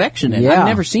pretty affectionate. Yeah. I've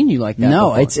never seen you like that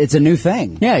No, before. it's a new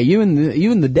thing. Yeah, you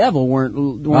and the devil weren't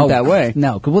that way.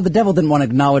 No, well, the devil didn't want to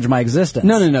acknowledge my existence.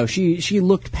 No. She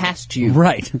looked past you.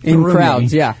 Right. In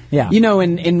crowds, yeah. Yeah. You know,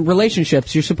 in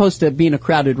relationships, you're supposed to be in a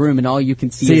crowded room and all you can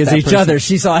see is that each person. other.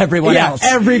 She saw everyone else.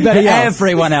 Everybody else.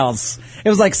 Everyone else. It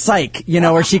was like Psych,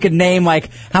 where she could name,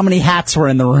 how many hats were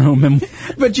in the room.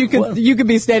 But you could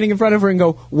be standing in front of her and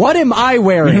go, what am I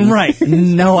wearing? Right.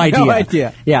 No idea. No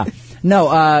idea. Yeah. No.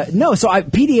 So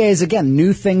PDA is again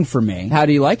new thing for me. How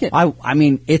do you like it? I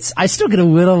mean, I still get a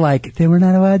little they were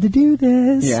not allowed to do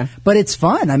this. Yeah. But it's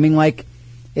fun. I mean,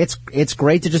 it's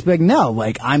great to just be no,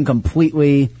 I'm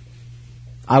completely.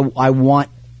 I want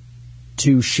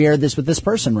to share this with this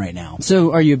person right now.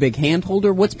 So, are you a big hand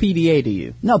holder? What's PDA to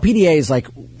you? No, PDA is a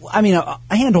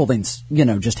hand holding's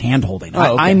just hand holding.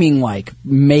 Oh, okay. I mean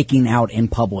making out in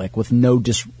public with no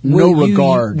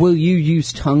regard. Will you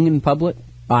use tongue in public?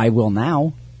 I will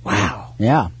now. Wow.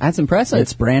 Yeah. That's impressive.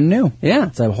 It's brand new. Yeah.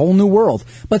 It's a whole new world.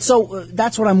 But so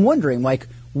that's what I'm wondering.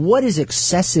 What is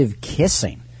excessive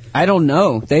kissing? I don't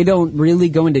know. They don't really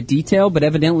go into detail, but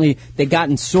evidently they got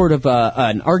in sort of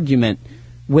an argument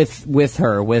with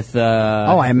her,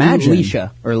 I imagine.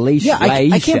 Alicia. Yeah,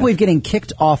 I can't believe getting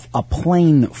kicked off a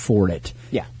plane for it.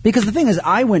 Yeah. Because the thing is,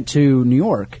 I went to New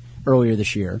York earlier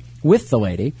this year with the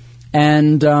lady,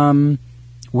 and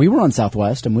we were on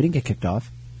Southwest, and we didn't get kicked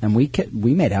off, and we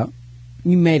made out.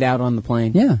 You made out on the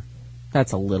plane? Yeah.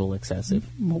 That's a little excessive.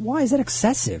 Well, why is that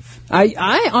excessive?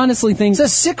 I honestly think...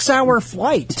 It's a 6-hour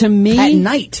flight. To me... At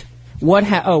night.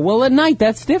 Well, at night,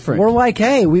 that's different. We're like,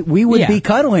 hey, we would be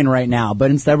cuddling right now,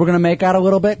 but instead we're going to make out a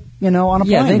little bit, on a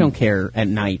plane. Yeah, they don't care at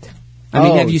night. I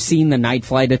mean, have you seen the night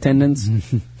flight attendants?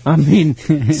 I mean,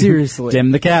 seriously.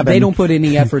 Dim the cabin. They don't put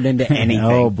any effort into anything.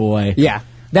 Oh, boy. Yeah.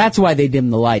 That's why they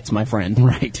dim the lights, my friend.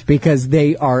 Right. Because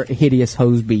they are hideous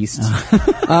hose beasts.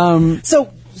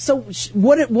 So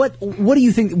what do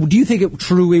you think? Do you think it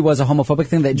truly was a homophobic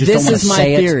thing that just don't want to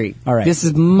say it? This is my theory. All right. This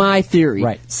is my theory.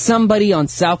 Right. Somebody on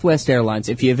Southwest Airlines,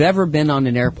 if you've ever been on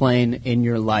an airplane in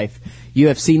your life, you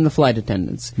have seen the flight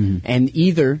attendants. Mm-hmm. And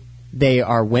either they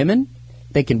are women,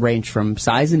 they can range from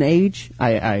size and age.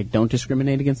 I don't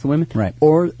discriminate against the women. Right.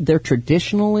 Or they're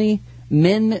traditionally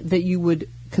men that you would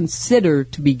consider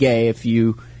to be gay if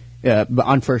you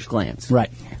on first glance.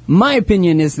 Right. My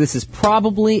opinion is this is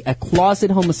probably a closet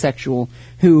homosexual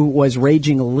who was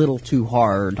raging a little too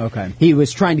hard. Okay. He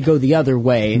was trying to go the other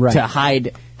way Right. to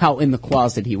hide how in the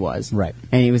closet he was. Right.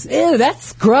 And he was, ew,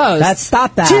 that's gross.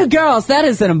 Stop that. 2 girls, that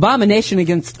is an abomination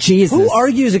against Jesus. Who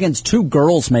argues against 2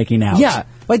 girls making out? Yeah.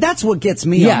 Like, that's what gets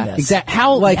me on this.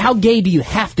 Exactly. How gay do you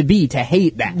have to be to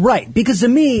hate that? Right. Because to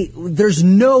me, there's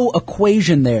no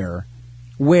equation there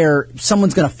where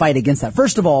someone's going to fight against that.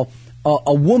 First of all,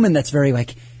 a woman that's very,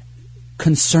 like,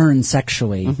 concerned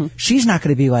sexually, she's not going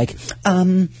to be like,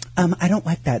 I don't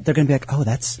like that. They're going to be like,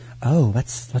 that's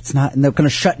not, and they're going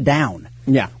to shut down.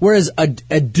 Yeah. Whereas a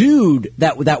dude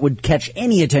that would catch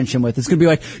any attention with is going to be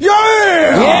like,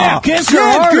 yeah, kiss her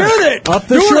hard. Get it, Up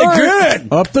the doing shirt. it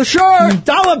good, Up the shirt.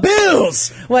 dollar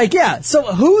bills. Like, yeah. So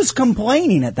who's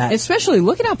complaining at that? Especially,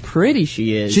 look at how pretty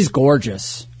she is. She's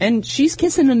gorgeous, and she's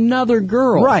kissing another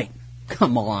girl. right?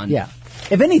 Come on. Yeah.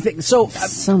 If anything, so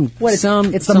It's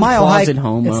the Mile High.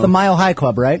 homo. It's the Mile High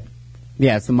Club, right?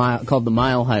 Yeah, it's called the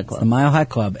Mile High Club. The Mile High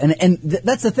Club, and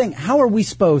that's the thing. How are we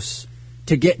supposed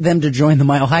to get them to join the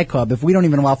Mile High Club if we don't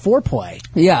even allow foreplay?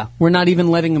 Yeah, we're not even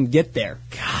letting them get there.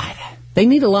 God, they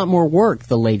need a lot more work,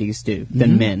 the ladies do,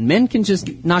 than men. Men can just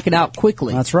knock it out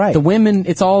quickly. That's right. The women,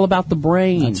 it's all about the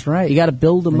brain. That's right. You got to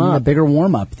build them they need up. a bigger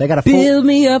warm up. They got to Build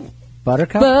me up,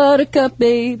 buttercup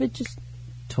baby. Just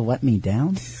to let me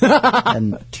down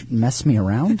and mess me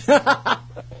around.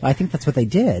 I think that's what they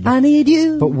did. I need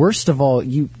you. But worst of all,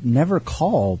 you never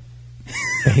call,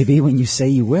 baby, when you say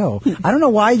you will. I don't know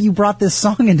why you brought this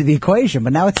song into the equation,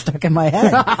 but now it's stuck in my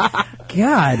head.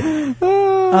 God.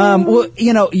 Well,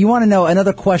 you want to know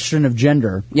another question of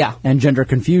gender. Yeah. And gender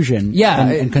confusion. Yeah.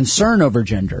 And concern over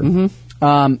gender.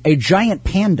 A giant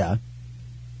panda.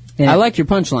 I like your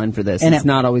punchline for this. It's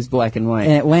not always black and white.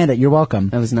 In Atlanta, you're welcome.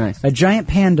 That was nice. A giant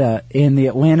panda in the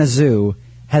Atlanta Zoo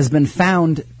has been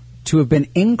found to have been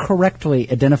incorrectly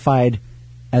identified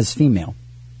as female.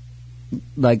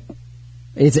 Like,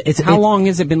 it's how long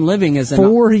has it been living as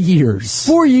 4 years.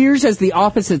 4 years as the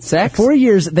opposite sex? 4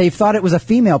 years. They thought it was a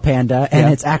female panda,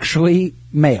 and it's actually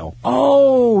male.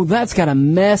 Oh, that's got to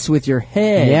mess with your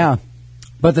head. Yeah.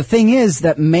 But the thing is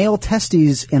that male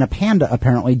testes in a panda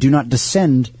apparently do not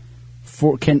descend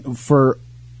for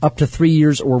up to 3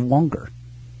 years or longer.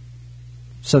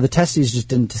 So the testes just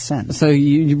didn't descend. So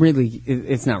you really,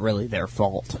 it's not really their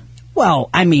fault.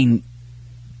 Well, I mean,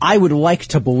 I would like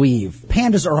to believe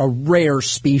pandas are a rare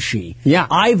species. Yeah.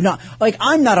 I'm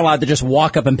not allowed to just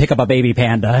walk up and pick up a baby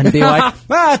panda and be like,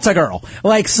 it's a girl.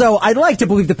 Like, so I'd like to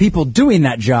believe the people doing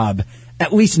that job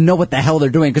at least know what the hell they're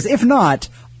doing. Because if not,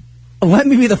 let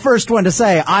me be the first one to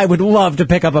say I would love to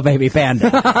pick up a baby panda.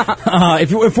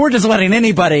 If we're just letting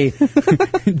anybody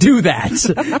do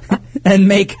that and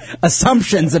make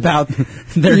assumptions about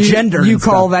their gender, you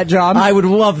call that job? I would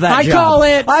love that job. I call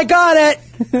it. I got it.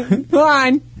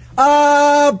 Fine.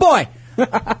 Boy.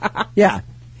 Yeah.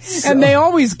 So. And they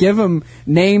always give them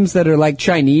names that are like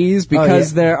Chinese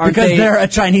because they're a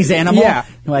Chinese animal. Yeah,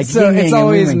 like so it's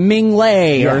always Ming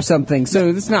Lei or something. So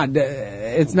it's not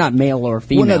male or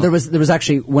female. Well, no, there was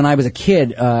actually when I was a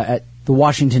kid at the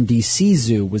Washington D.C.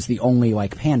 Zoo was the only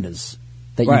like pandas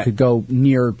that you could go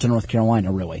near to North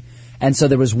Carolina really. And so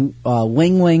there was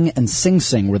Ling Ling and Sing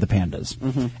Sing were the pandas.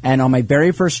 Mm-hmm. And on my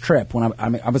very first trip when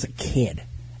I was a kid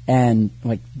and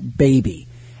like baby.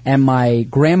 And my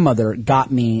grandmother got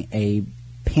me a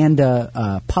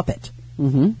panda puppet,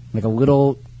 like a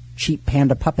little cheap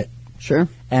panda puppet. Sure.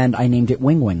 And I named it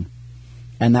Wing Wing.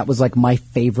 And that was like my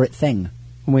favorite thing.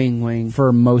 Wing Wing.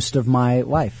 For most of my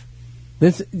life.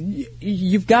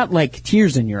 You've got like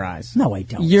tears in your eyes. No, I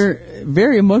don't. You're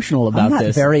very emotional about this. I'm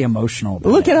not very emotional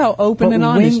about Look it. at how open and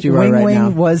honest you are right now. Wing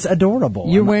Wing was adorable.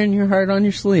 You're wearing your heart on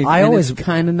your sleeve. It's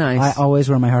kind of nice. I always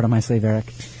wear my heart on my sleeve,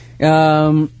 Eric.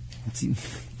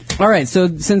 All right,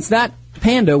 so since that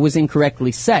panda was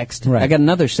incorrectly sexed, I got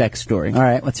another sex story. All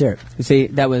right, let's hear it. You see,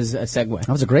 that was a segue.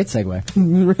 That was a great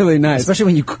segue. Really nice. Especially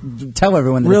when you tell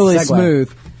everyone that really it's a segue.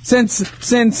 Smooth.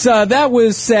 Since that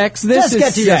was sex, this Just is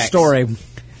get to sex. your story.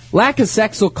 Lack of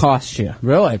sex will cost you.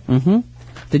 Really? Mm-hmm.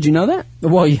 Did you know that?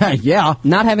 Well, yeah.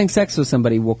 Not having sex with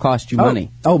somebody will cost you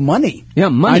money. Oh, money. Yeah,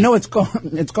 money. I know it's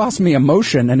cost me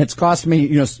emotion and it's cost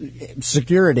me,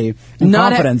 security and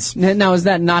confidence. Now, is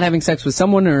that not having sex with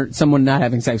someone or someone not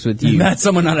having sex with you? That's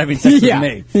someone not having sex with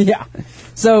me. Yeah.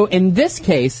 So in this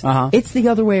case, it's the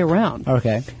other way around.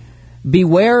 Okay.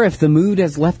 Beware if the mood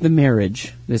has left the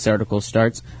marriage, this article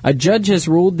starts. A judge has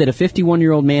ruled that a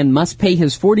 51-year-old man must pay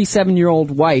his 47-year-old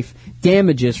wife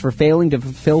damages for failing to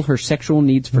fulfill her sexual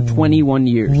needs for 21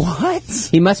 years. What?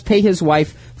 He must pay his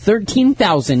wife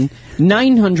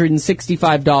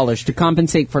 $13,965 to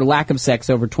compensate for lack of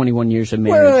sex over 21 years of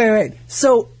marriage. Wait.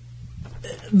 So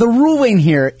the ruling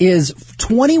here is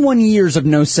 21 years of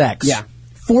no sex. Yeah.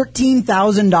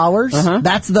 $14,000?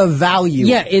 That's the value.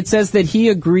 Yeah, it says that he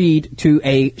agreed to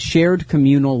a shared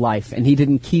communal life, and he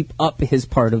didn't keep up his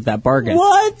part of that bargain.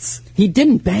 What? He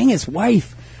didn't bang his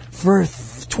wife for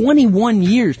 21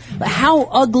 years. How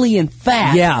ugly and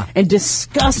fat and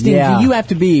disgusting do you have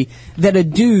to be that a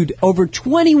dude over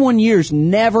 21 years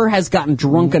never has gotten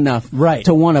drunk enough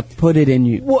to want to put it in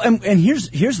you? Well, and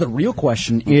here's the real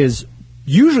question is,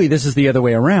 usually this is the other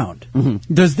way around.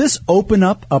 Does this open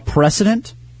up a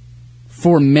precedent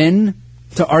for men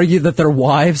to argue that their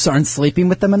wives aren't sleeping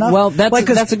with them enough? Well,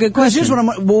 that's a good question. Here's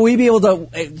what will we be able to,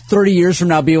 30 years from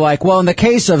now, be like, well, in the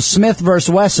case of Smith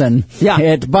versus Wesson,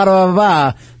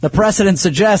 the precedent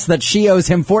suggests that she owes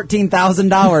him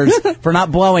 $14,000 for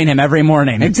not blowing him every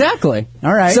morning. Exactly.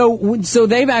 All right. So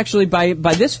they've actually, by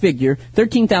this figure,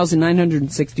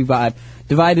 13,965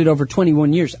 divided over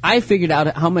 21 years, I figured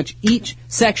out how much each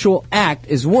sexual act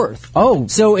is worth. Oh.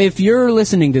 So if you're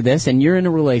listening to this and you're in a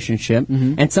relationship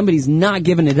and somebody's not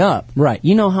giving it up,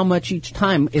 you know how much each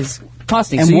time is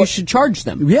costing, and so you should charge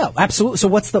them. Yeah, absolutely. So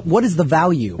what is the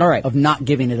value of not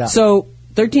giving it up? So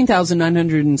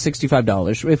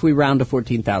 $13,965, if we round to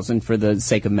 $14,000 for the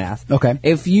sake of math. Okay.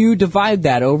 If you divide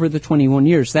that over the 21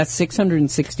 years, that's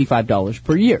 $665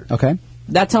 per year. Okay.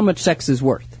 That's how much sex is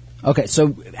worth. Okay,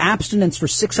 so abstinence for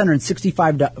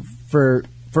 $665 for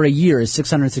a year is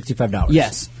 $665.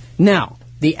 Yes. Now,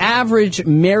 the average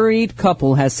married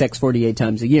couple has sex 48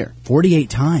 times a year. 48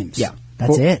 times? Yeah.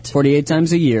 That's it. 48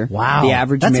 times a year. Wow. The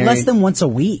average That's married. less than once a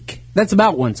week. That's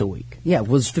about once a week. Yeah, it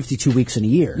was 52 weeks in a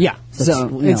year. Yeah.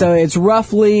 So it's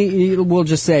roughly, we'll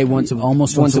just say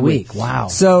almost once a week. Wow.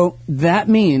 So that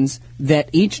means that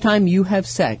each time you have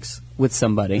sex with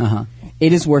somebody,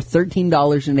 it is worth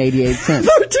 $13.88.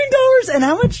 $13 and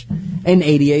how much? And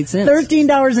 88 cents.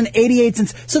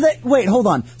 $13.88. So that, wait, hold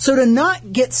on. So to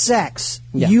not get sex,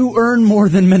 you earn more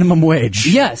than minimum wage.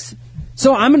 Yes.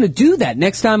 So I'm going to do that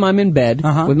next time I'm in bed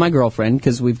with my girlfriend,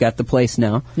 because we've got the place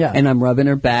now. Yeah. And I'm rubbing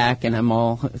her back and I'm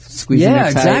all squeezing her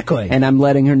tight. Exactly. And I'm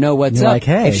letting her know what's You're up. like,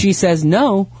 hey. If she says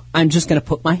no, I'm just going to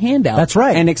put my hand out. That's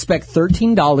right. And expect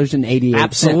 $13.88.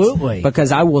 Absolutely.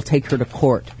 Because I will take her to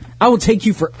court. I will take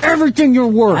you for everything you're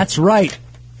worth. That's right.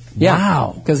 Yeah.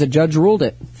 Wow. Because the judge ruled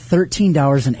it.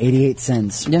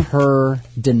 $13.88 per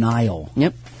denial.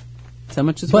 Yep. That's how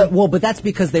much is worth. But that's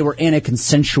because they were in a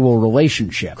consensual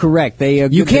relationship. Correct.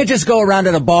 You can't just go around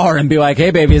at a bar and be like,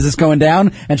 hey, baby, is this going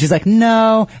down? And she's like,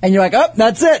 no. And you're like, oh,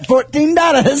 that's it,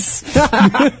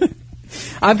 $14.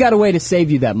 I've got a way to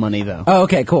save you that money, though. Oh,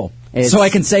 okay, cool. So I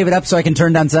can save it up so I can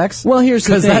turn down sex? Well, here's the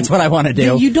thing. Because that's what I want to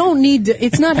do. You don't need to,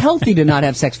 it's not healthy to not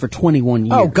have sex for 21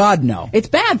 years. Oh, God, no. It's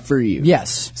bad for you.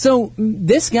 Yes. So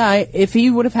this guy, if he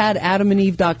would have had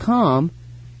AdamandEve.com,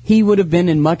 he would have been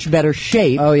in much better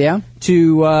shape. Oh, yeah?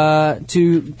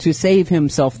 To save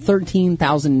himself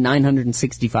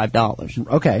 $13,965.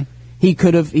 Okay. He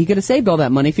could have saved all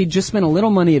that money if he'd just spent a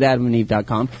little money at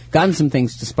AdamandEve.com, gotten some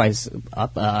things to spice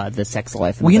up the sex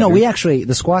life. Well, we actually,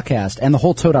 the Squawkcast and the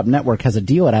whole Toad Up Network has a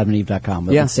deal at AdamandEve.com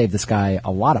that can save this guy a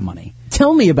lot of money.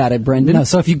 Tell me about it, Brendan. No,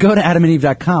 so if you go to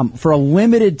AdamandEve.com for a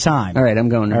limited time. All right, I'm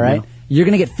going there. All right, you're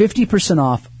going to get 50%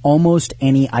 off almost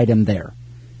any item there.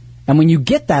 And when you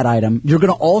get that item, you're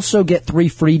going to also get 3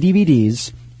 free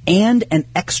DVDs and an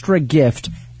extra gift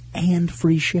and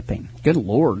free shipping. Good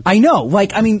Lord. I know.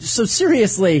 So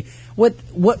seriously,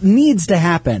 what needs to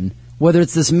happen, whether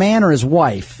it's this man or his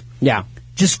wife,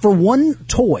 just for one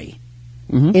toy,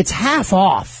 it's half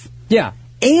off. Yeah.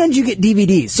 And you get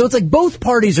DVDs. So it's like both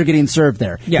parties are getting served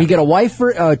there. Yeah. You get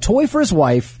a toy for his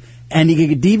wife, and you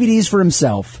get DVDs for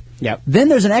himself. Yep. Then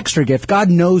there's an extra gift. God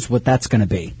knows what that's going to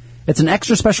be. It's an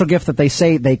extra special gift that they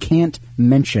say they can't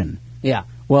mention. Yeah.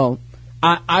 Well,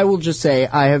 I will just say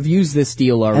I have used this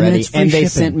deal already, and they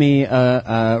sent me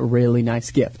a really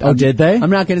nice gift. Oh, did they? I'm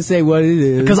not going to say what it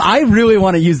is because I really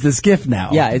want to use this gift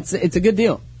now. Yeah, it's a good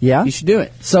deal. Yeah, you should do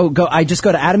it. So I just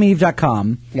go to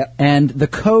AdamandEve.com. Yep. And the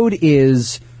code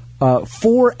is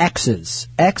 4 X's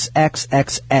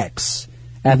XXXX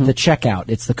at the checkout.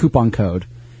 It's the coupon code.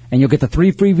 And you'll get the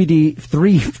 3 free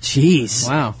jeez.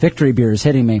 Wow. Victory beer is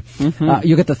hitting me.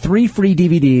 You'll get the 3 free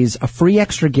DVDs, a free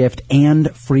extra gift,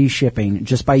 and free shipping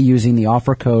just by using the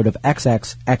offer code of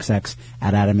XXXX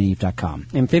at AdamandEve.com.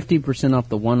 And 50% off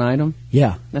the one item?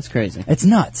 Yeah. That's crazy. It's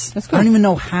nuts. That's good. I don't even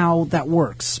know how that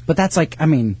works. But that's like,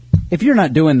 if you're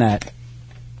not doing that,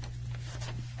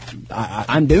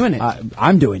 I'm doing it.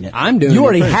 I'm doing it. I'm doing it. You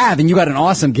already first. have, and you got an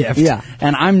awesome gift. Yeah.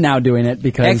 And I'm now doing it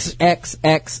because...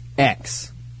 XXXX.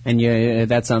 And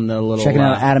that's on the little... Checking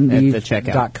out AdamandEve.com.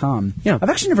 AdamandEve.com. Yeah. I've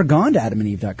actually never gone to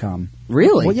AdamandEve.com.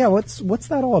 Really? Well, yeah, what's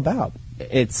that all about?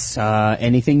 It's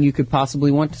anything you could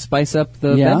possibly want to spice up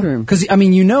the bedroom. Because, I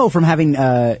mean, from having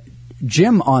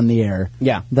Jim on the air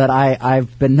that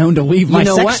I've been known to leave my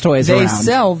sex toys around. They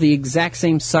sell the exact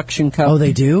same suction cup. Oh,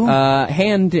 they do?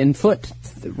 Hand and foot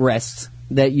rests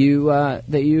that you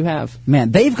have.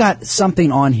 Man, they've got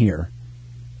something on here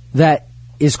that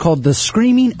is called the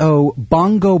Screaming O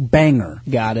Bongo Banger.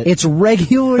 Got it. It's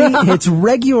regularly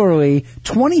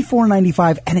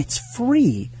 $24.95, and it's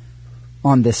free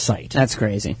on this site. That's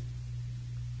crazy.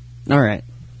 All right.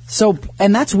 So,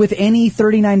 and that's with any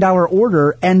 $39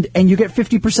 order, and you get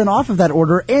 50% off of that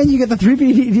order, and you get the 3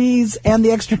 DVDs and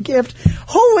the extra gift.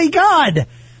 Holy God!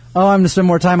 Oh, I'm going to spend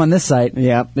more time on this site.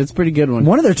 Yeah, it's a pretty good one.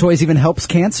 One of their toys even helps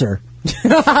cancer.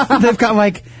 They've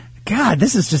got God,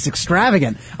 this is just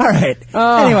extravagant. All right.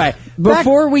 Anyway,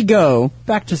 before we go,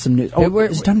 back to some news. Oh,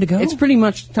 is it time to go? It's pretty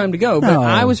much time to go, but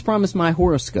I was promised my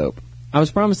horoscope. I was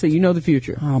promised that you know the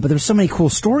future. Oh, but there's so many cool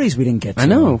stories we didn't get to. I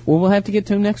know. Well, we'll have to get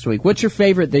to them next week. What's your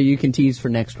favorite that you can tease for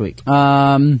next week?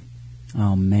 Oh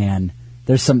man,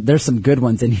 there's some good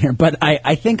ones in here, but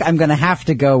I think I'm going to have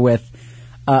to go with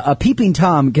a peeping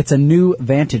Tom gets a new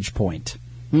vantage point.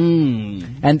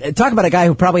 And talk about a guy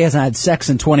who probably hasn't had sex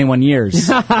in 21 years.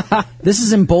 This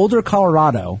is in Boulder,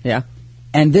 Colorado. Yeah.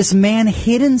 And this man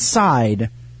hid inside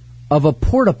of a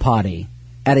porta potty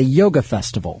at a yoga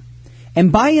festival. And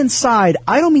by inside,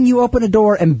 I don't mean you open a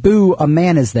door and boo, a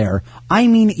man is there. I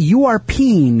mean you are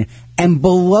peeing, and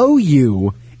below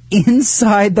you,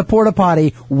 inside the porta potty,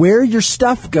 where your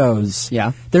stuff goes,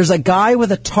 there's a guy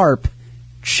with a tarp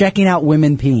checking out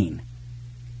women peeing.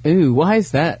 Ooh, why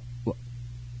is that?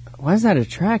 Why is that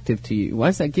attractive to you? Why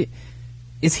does that get?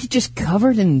 Is he just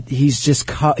covered in? He's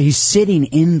sitting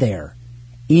in there,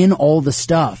 in all the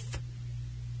stuff,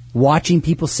 watching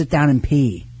people sit down and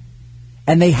pee.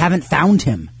 And they haven't found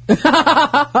him.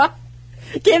 Can't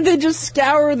they just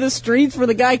scour the streets for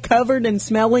the guy covered and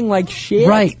smelling like shit?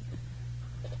 Right.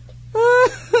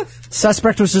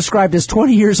 Suspect was described as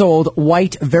 20 years old,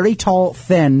 white, very tall,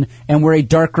 thin, and wearing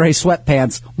dark gray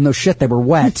sweatpants. No shit, they were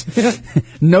wet.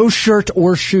 No shirt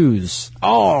or shoes.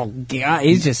 Oh, God,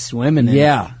 he's just swimming in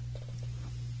it.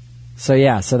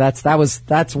 So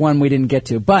that's one we didn't get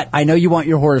to. But I know you want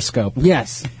your horoscope.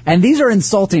 Yes. And these are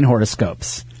insulting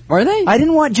horoscopes. Are they? I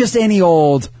didn't want just any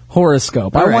old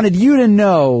horoscope. I wanted you to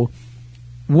know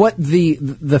what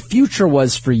the future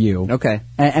was for you. Okay.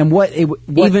 And what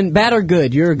even bad or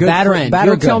good. You're a good friend.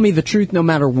 You'll tell me the truth no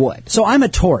matter what. So I'm a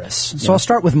Taurus. So I'll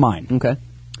start with mine. Okay.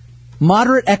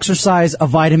 Moderate exercise, a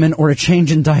vitamin, or a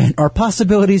change in diet are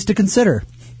possibilities to consider.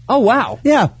 Oh, wow.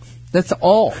 Yeah. That's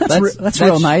all. That's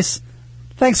real nice.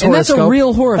 Thanks, and horoscope. That's a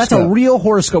real horoscope. That's a real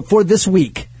horoscope for this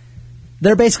week.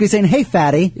 They're basically saying, hey,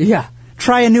 fatty. Yeah.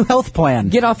 Try a new health plan.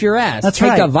 Get off your ass. That's Take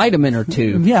right. a vitamin or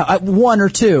two. Yeah, 1 or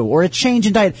 2, or a change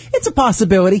in diet. It's a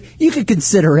possibility. You could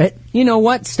consider it. You know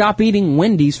what? Stop eating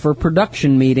Wendy's for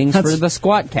production meetings for the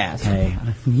Squatcast. Hey,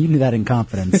 you knew that in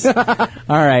confidence. All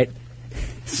right.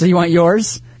 So you want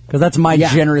yours? Because that's my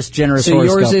generous horoscope. So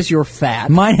yours is you're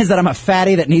fat. Mine is that I'm a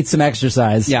fatty that needs some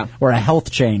exercise. Yeah. Or a health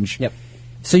change. Yep.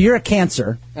 So you're a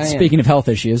Cancer. Speaking of health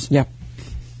issues. Yeah.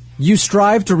 You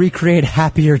strive to recreate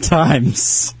happier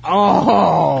times.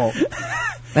 Oh,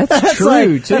 that's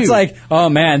true, too. That's like, oh,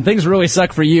 man, things really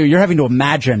suck for you. You're having to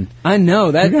imagine. I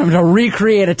know. You're having to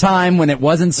recreate a time when it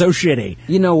wasn't so shitty.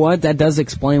 You know what? That does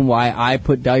explain why I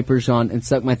put diapers on and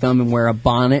suck my thumb and wear a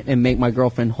bonnet and make my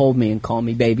girlfriend hold me and call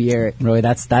me Baby Eric. Really,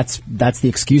 that's the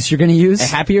excuse you're going to use?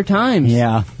 Happier times.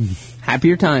 Yeah.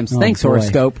 Happier times. Oh, Thanks, boy.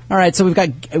 horoscope. All right, so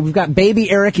we've got Baby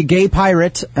Eric, gay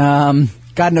pirate.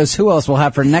 God knows who else we'll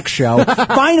have for next show.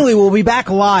 Finally, we'll be back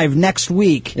live next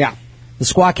week. Yeah.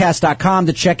 TheSquawkcast.com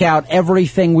to check out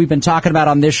everything we've been talking about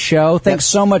on this show. Thanks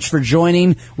so much for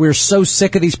joining. We're so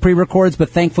sick of these pre-records, but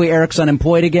thankfully Eric's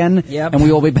unemployed again. Yep. And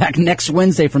we will be back next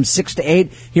Wednesday from 6 to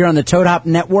 8 here on the Toad Hop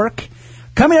Network.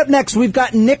 Coming up next, we've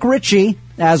got Nick Ritchie.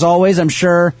 As always, I'm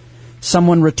sure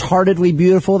someone retardedly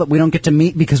beautiful that we don't get to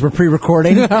meet because we're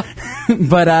pre-recording.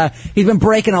 But he's been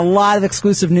breaking a lot of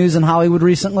exclusive news in Hollywood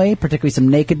recently, particularly some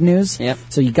naked news. Yep.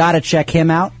 So you got to check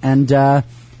him out. And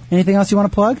anything else you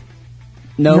want to plug?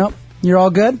 Nope. You're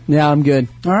all good? Yeah, I'm good.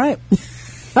 All right.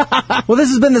 Well, this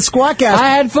has been the Squawkcast. I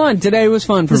had fun. Today was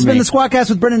fun for me. This has been the Squawkcast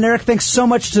with Brendan and Eric. Thanks so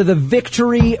much to the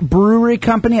Victory Brewery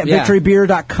Company at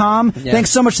victorybeer.com. Yeah. Thanks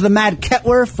so much to the Mad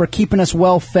Kettler for keeping us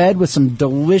well fed with some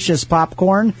delicious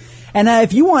popcorn. And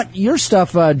if you want your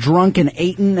stuff drunk and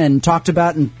eaten and talked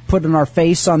about and put in our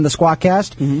face on the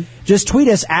Squawkcast, just tweet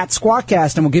us at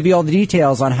Squawkcast and we'll give you all the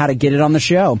details on how to get it on the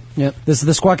show. Yep. This is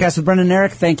the Squawkcast with Brendan and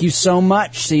Eric. Thank you so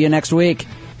much. See you next week.